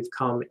far we've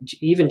come,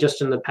 even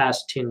just in the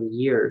past 10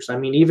 years. I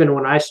mean, even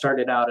when I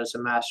started out as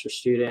a master's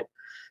student,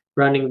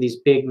 running these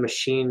big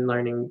machine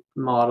learning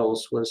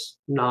models was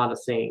not a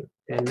thing.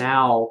 And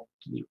now,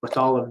 with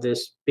all of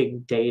this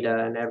big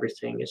data and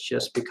everything, it's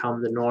just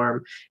become the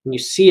norm. And you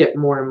see it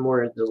more and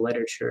more in the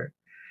literature.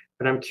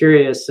 But I'm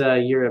curious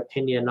your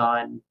opinion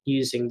on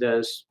using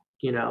those,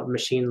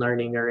 machine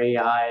learning or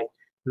AI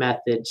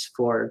methods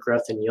for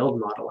growth and yield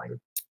modeling.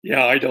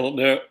 Yeah, I don't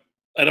know.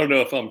 I don't know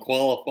if I'm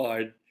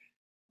qualified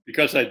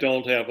because I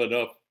don't have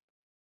enough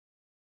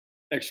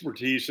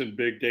expertise in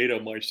big data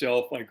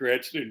myself. My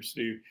grad students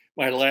do.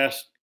 My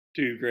last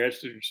two grad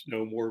students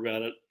know more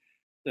about it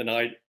than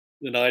I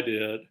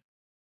did.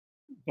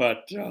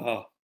 But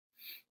I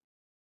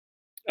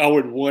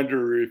would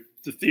wonder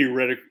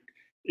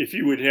if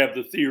you would have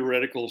the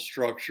theoretical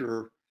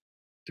structure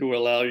to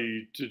allow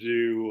you to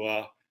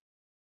do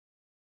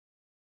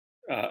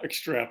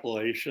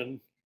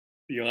extrapolation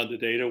beyond the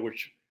data,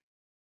 which,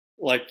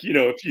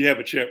 if you have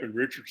a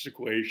Chapman-Richards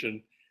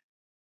equation,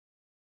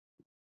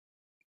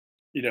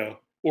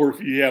 or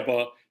if you have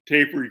a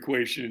taper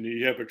equation and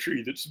you have a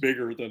tree that's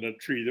bigger than a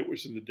tree that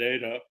was in the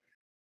data,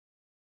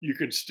 you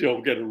can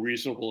still get a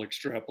reasonable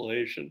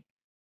extrapolation.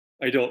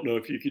 I don't know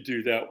if you could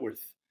do that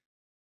with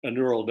a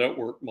neural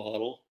network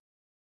model.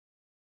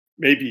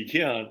 Maybe you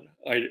can.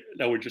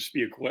 That would just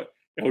be that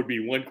would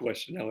be one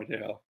question I would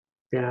have.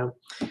 Yeah,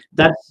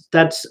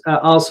 that's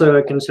also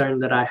a concern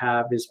that I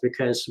have, is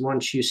because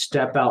once you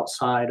step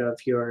outside of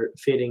your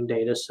fitting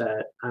data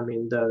set, I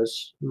mean,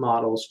 those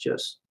models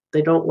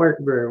they don't work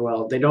very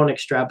well. They don't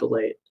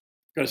extrapolate.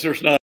 Because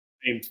there's not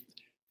the same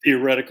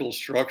theoretical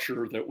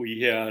structure that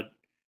we had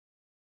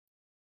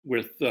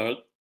with the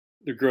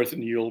growth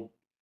and yield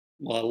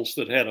models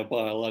that had a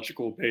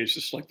biological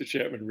basis, like the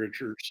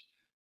Chapman-Richards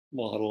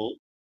model.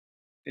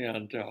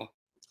 And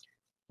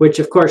which,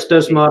 of course,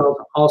 those models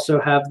also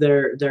have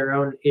their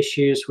own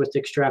issues with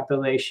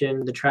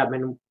extrapolation. The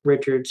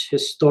Chapman-Richards,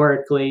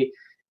 historically,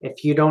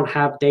 if you don't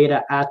have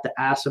data at the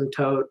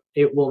asymptote,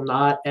 it will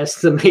not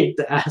estimate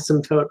the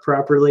asymptote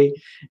properly.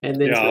 And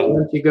then so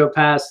once you go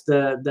past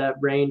that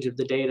range of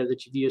the data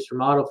that you've used for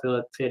model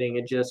fitting,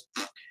 it just...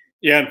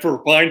 Yeah, and for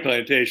pine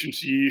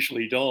plantations, you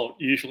usually don't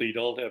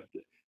have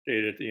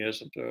data at the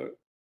asymptote.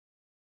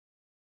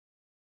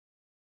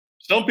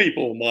 Some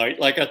people might,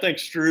 like I think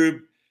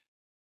Strube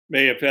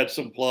may have had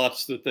some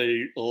plots that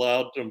they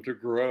allowed them to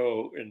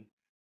grow in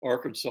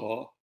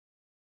Arkansas.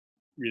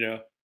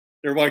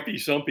 There might be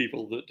some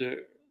people that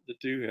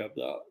do have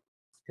that.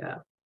 Yeah.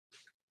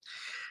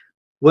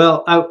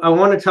 Well, I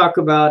want to talk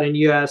about, and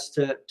you asked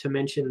to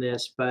mention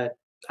this, but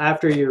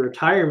after your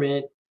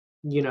retirement,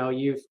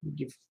 you've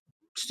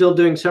still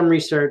doing some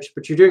research,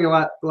 but you're doing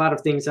a lot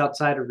of things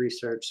outside of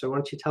research. So why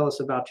don't you tell us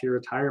about your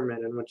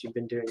retirement and what you've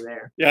been doing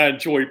there? Yeah, I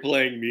enjoy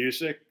playing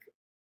music,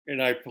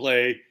 and I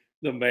play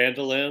the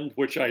mandolin,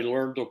 which I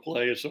learned to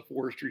play as a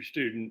forestry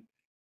student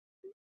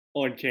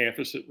on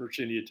campus at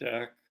Virginia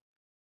Tech.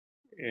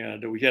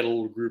 And we had a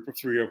little group of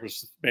three of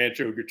us,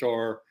 banjo,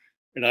 guitar,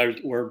 and I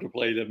learned to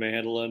play the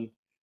mandolin.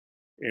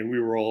 And we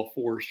were all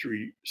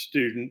forestry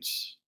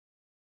students.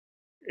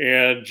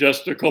 And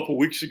just a couple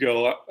weeks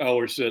ago, I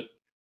was at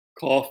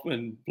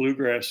Kaufman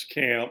Bluegrass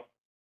Camp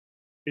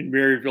in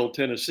Maryville,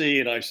 Tennessee,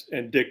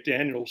 and Dick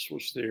Daniels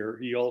was there.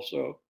 He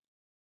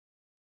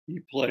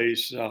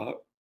plays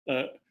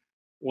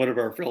one of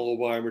our fellow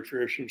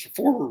biometricians, a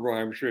former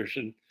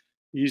biometrician.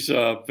 He's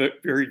a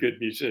very good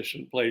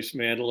musician, plays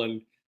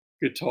mandolin,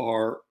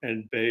 guitar,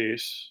 and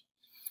bass.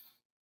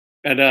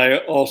 And I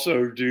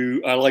also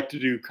I like to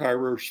do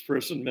Kairos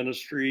Prison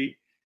Ministry,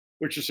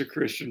 which is a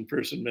Christian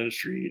prison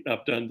ministry.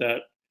 I've done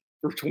that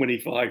for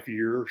 25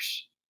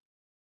 years.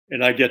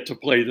 And I get to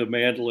play the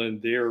mandolin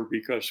there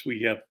because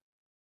we have,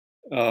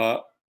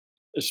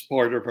 as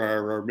part of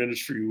our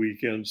ministry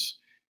weekends,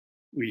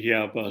 we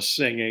have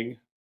singing,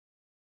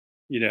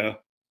 you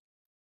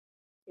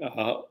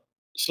know,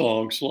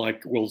 songs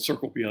like Will the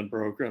Circle Be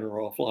Unbroken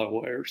or I'll Fly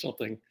Away or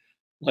something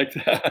like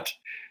that.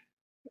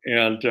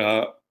 And,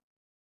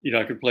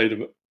 I could play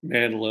the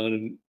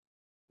mandolin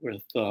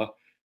with a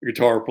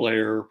guitar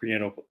player,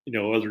 piano,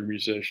 other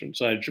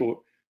musicians. I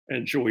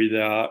enjoy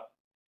that.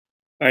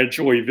 I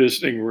enjoy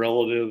visiting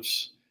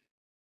relatives,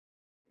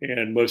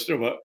 and most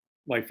of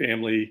my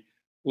family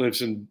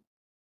lives in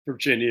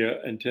Virginia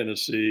and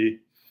Tennessee.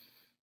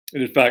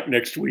 And in fact,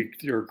 next week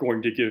they're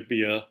going to give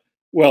me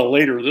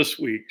later this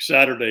week,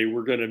 Saturday,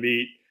 we're going to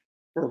meet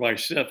for my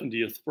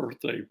 70th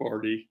birthday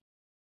party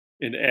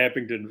in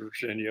Abingdon,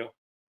 Virginia.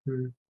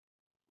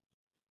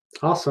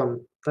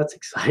 Awesome. That's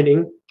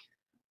exciting.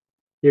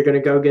 You're going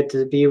to go get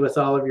to be with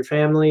all of your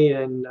family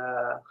and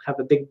have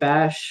a big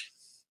bash.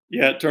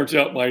 Yeah, it turns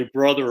out my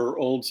brother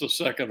owns a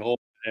second home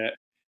at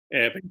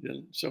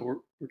Abingdon, so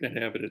we're going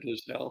to have it at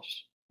his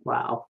house.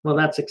 Wow. Well,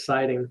 that's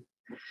exciting.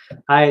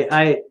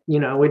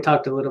 We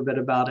talked a little bit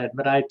about it,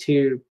 but I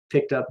too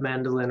picked up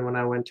mandolin when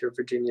I went to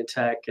Virginia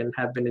Tech and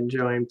have been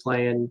enjoying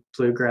playing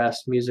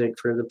bluegrass music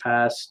for the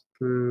past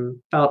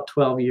about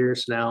 12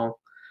 years now.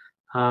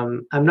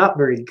 I'm not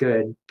very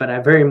good, but I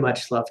very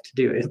much love to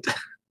do it.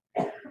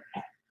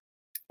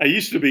 I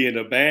used to be in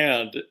a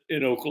band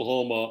in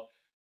Oklahoma.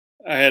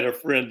 I had a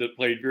friend that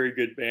played very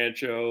good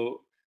banjo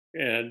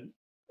and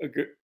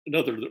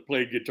another that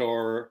played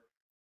guitar.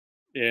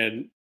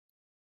 And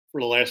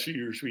for the last few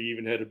years, we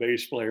even had a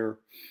bass player.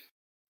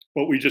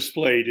 But we just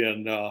played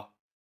in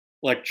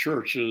like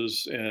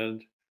churches,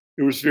 and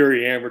it was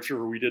very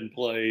amateur. We didn't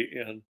play,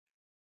 and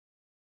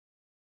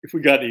if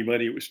we got any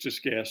money, it was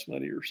just gas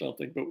money or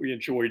something. But we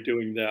enjoyed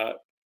doing that.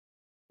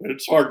 But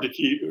it's hard to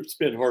keep. It's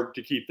been hard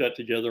to keep that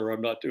together.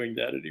 I'm not doing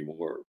that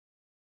anymore.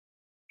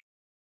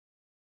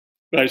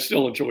 But I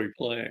still enjoy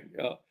playing.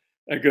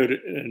 I go to,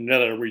 and now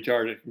that I'm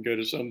retired, I can go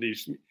to some of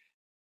these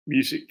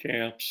music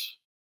camps,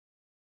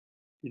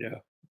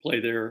 play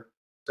there.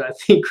 So I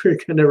think we're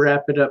going to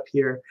wrap it up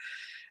here.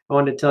 I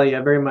want to tell you,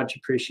 I very much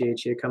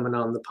appreciate you coming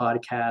on the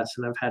podcast,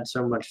 and I've had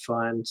so much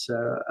fun.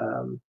 So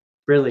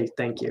really,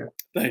 thank you.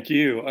 Thank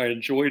you. I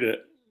enjoyed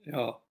it.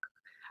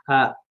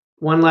 Yeah.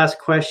 One last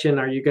question.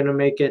 Are you going to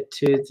make it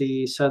to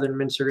the Southern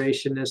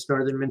Mensurationist,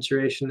 Northern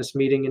Mensurationist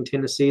meeting in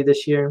Tennessee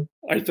this year?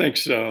 I think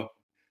so.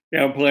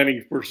 Yeah, I'm planning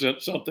to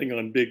present something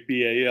on big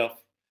BAF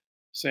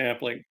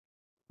sampling.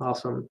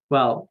 Awesome.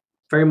 Well,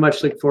 very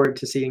much look forward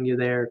to seeing you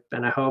there.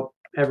 And I hope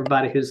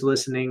everybody who's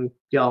listening,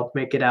 y'all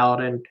make it out.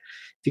 And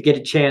if you get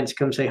a chance,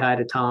 come say hi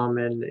to Tom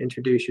and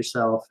introduce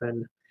yourself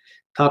and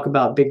talk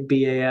about big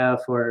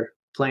BAF or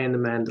playing the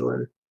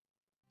mandolin.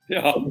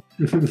 Yeah.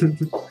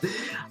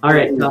 All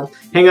right. Well,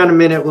 hang on a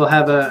minute. We'll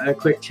have a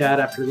quick chat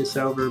after this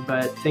over.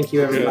 But thank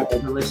you, everybody,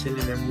 for listening,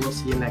 and we'll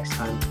see you next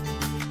time.